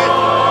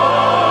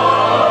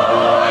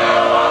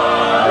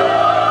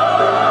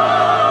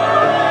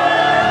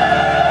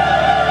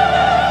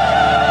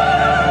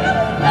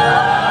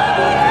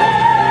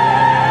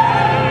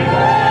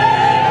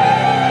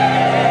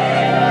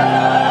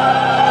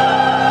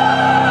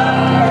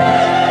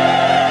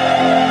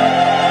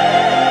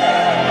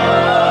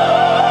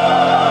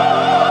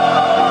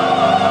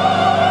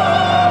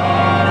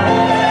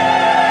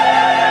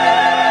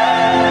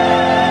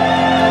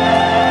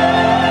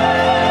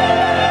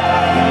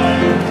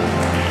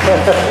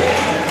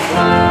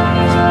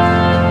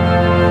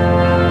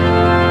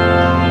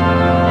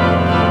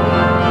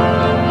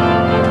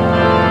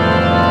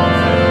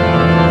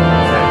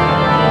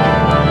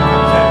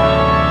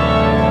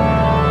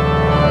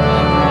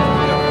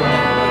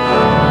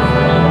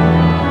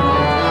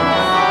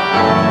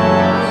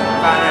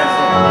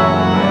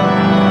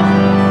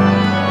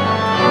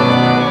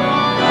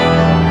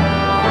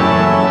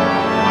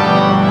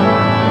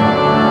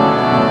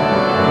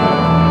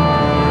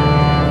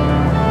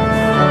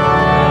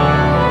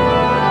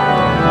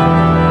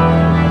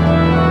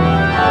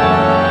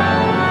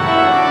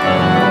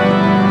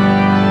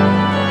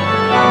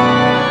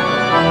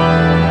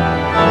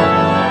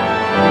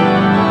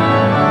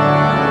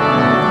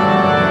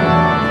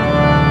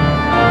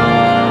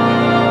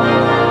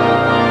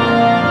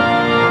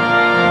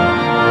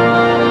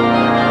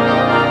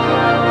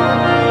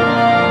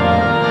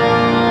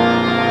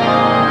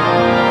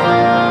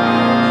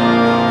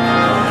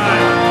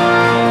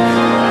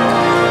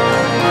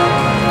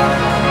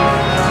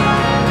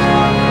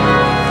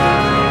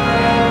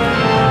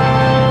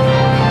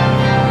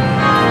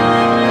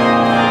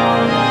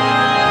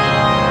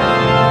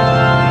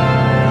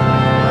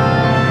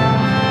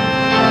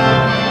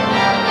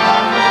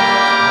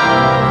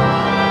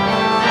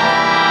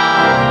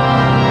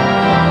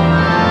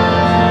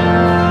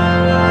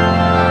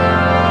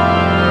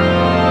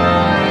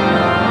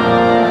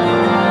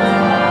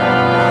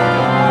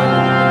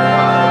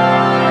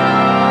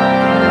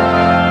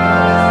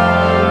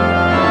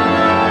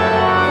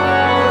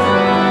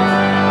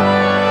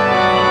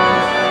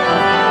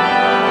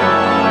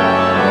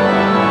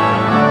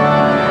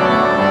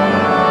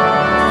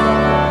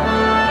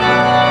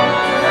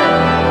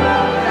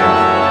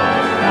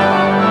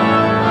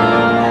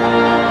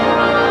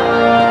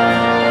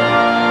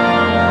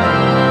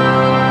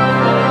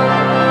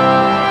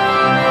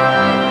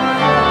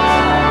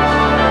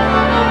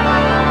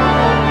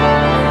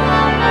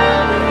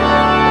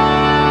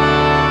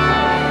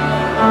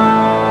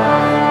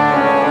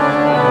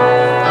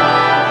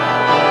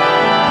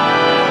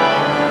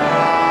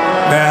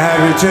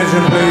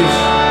 Attention, please.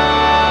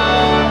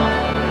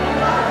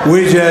 We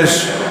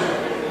just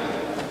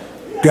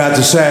got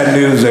the sad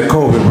news that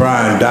Kobe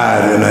Bryant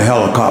died in a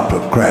helicopter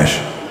crash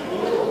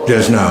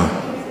just now.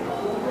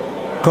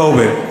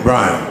 COVID,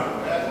 Brian.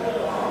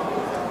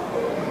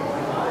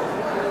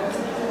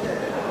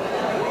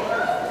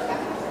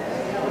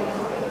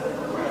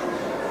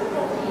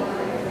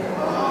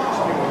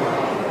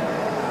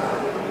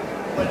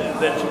 What is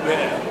that you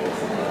have?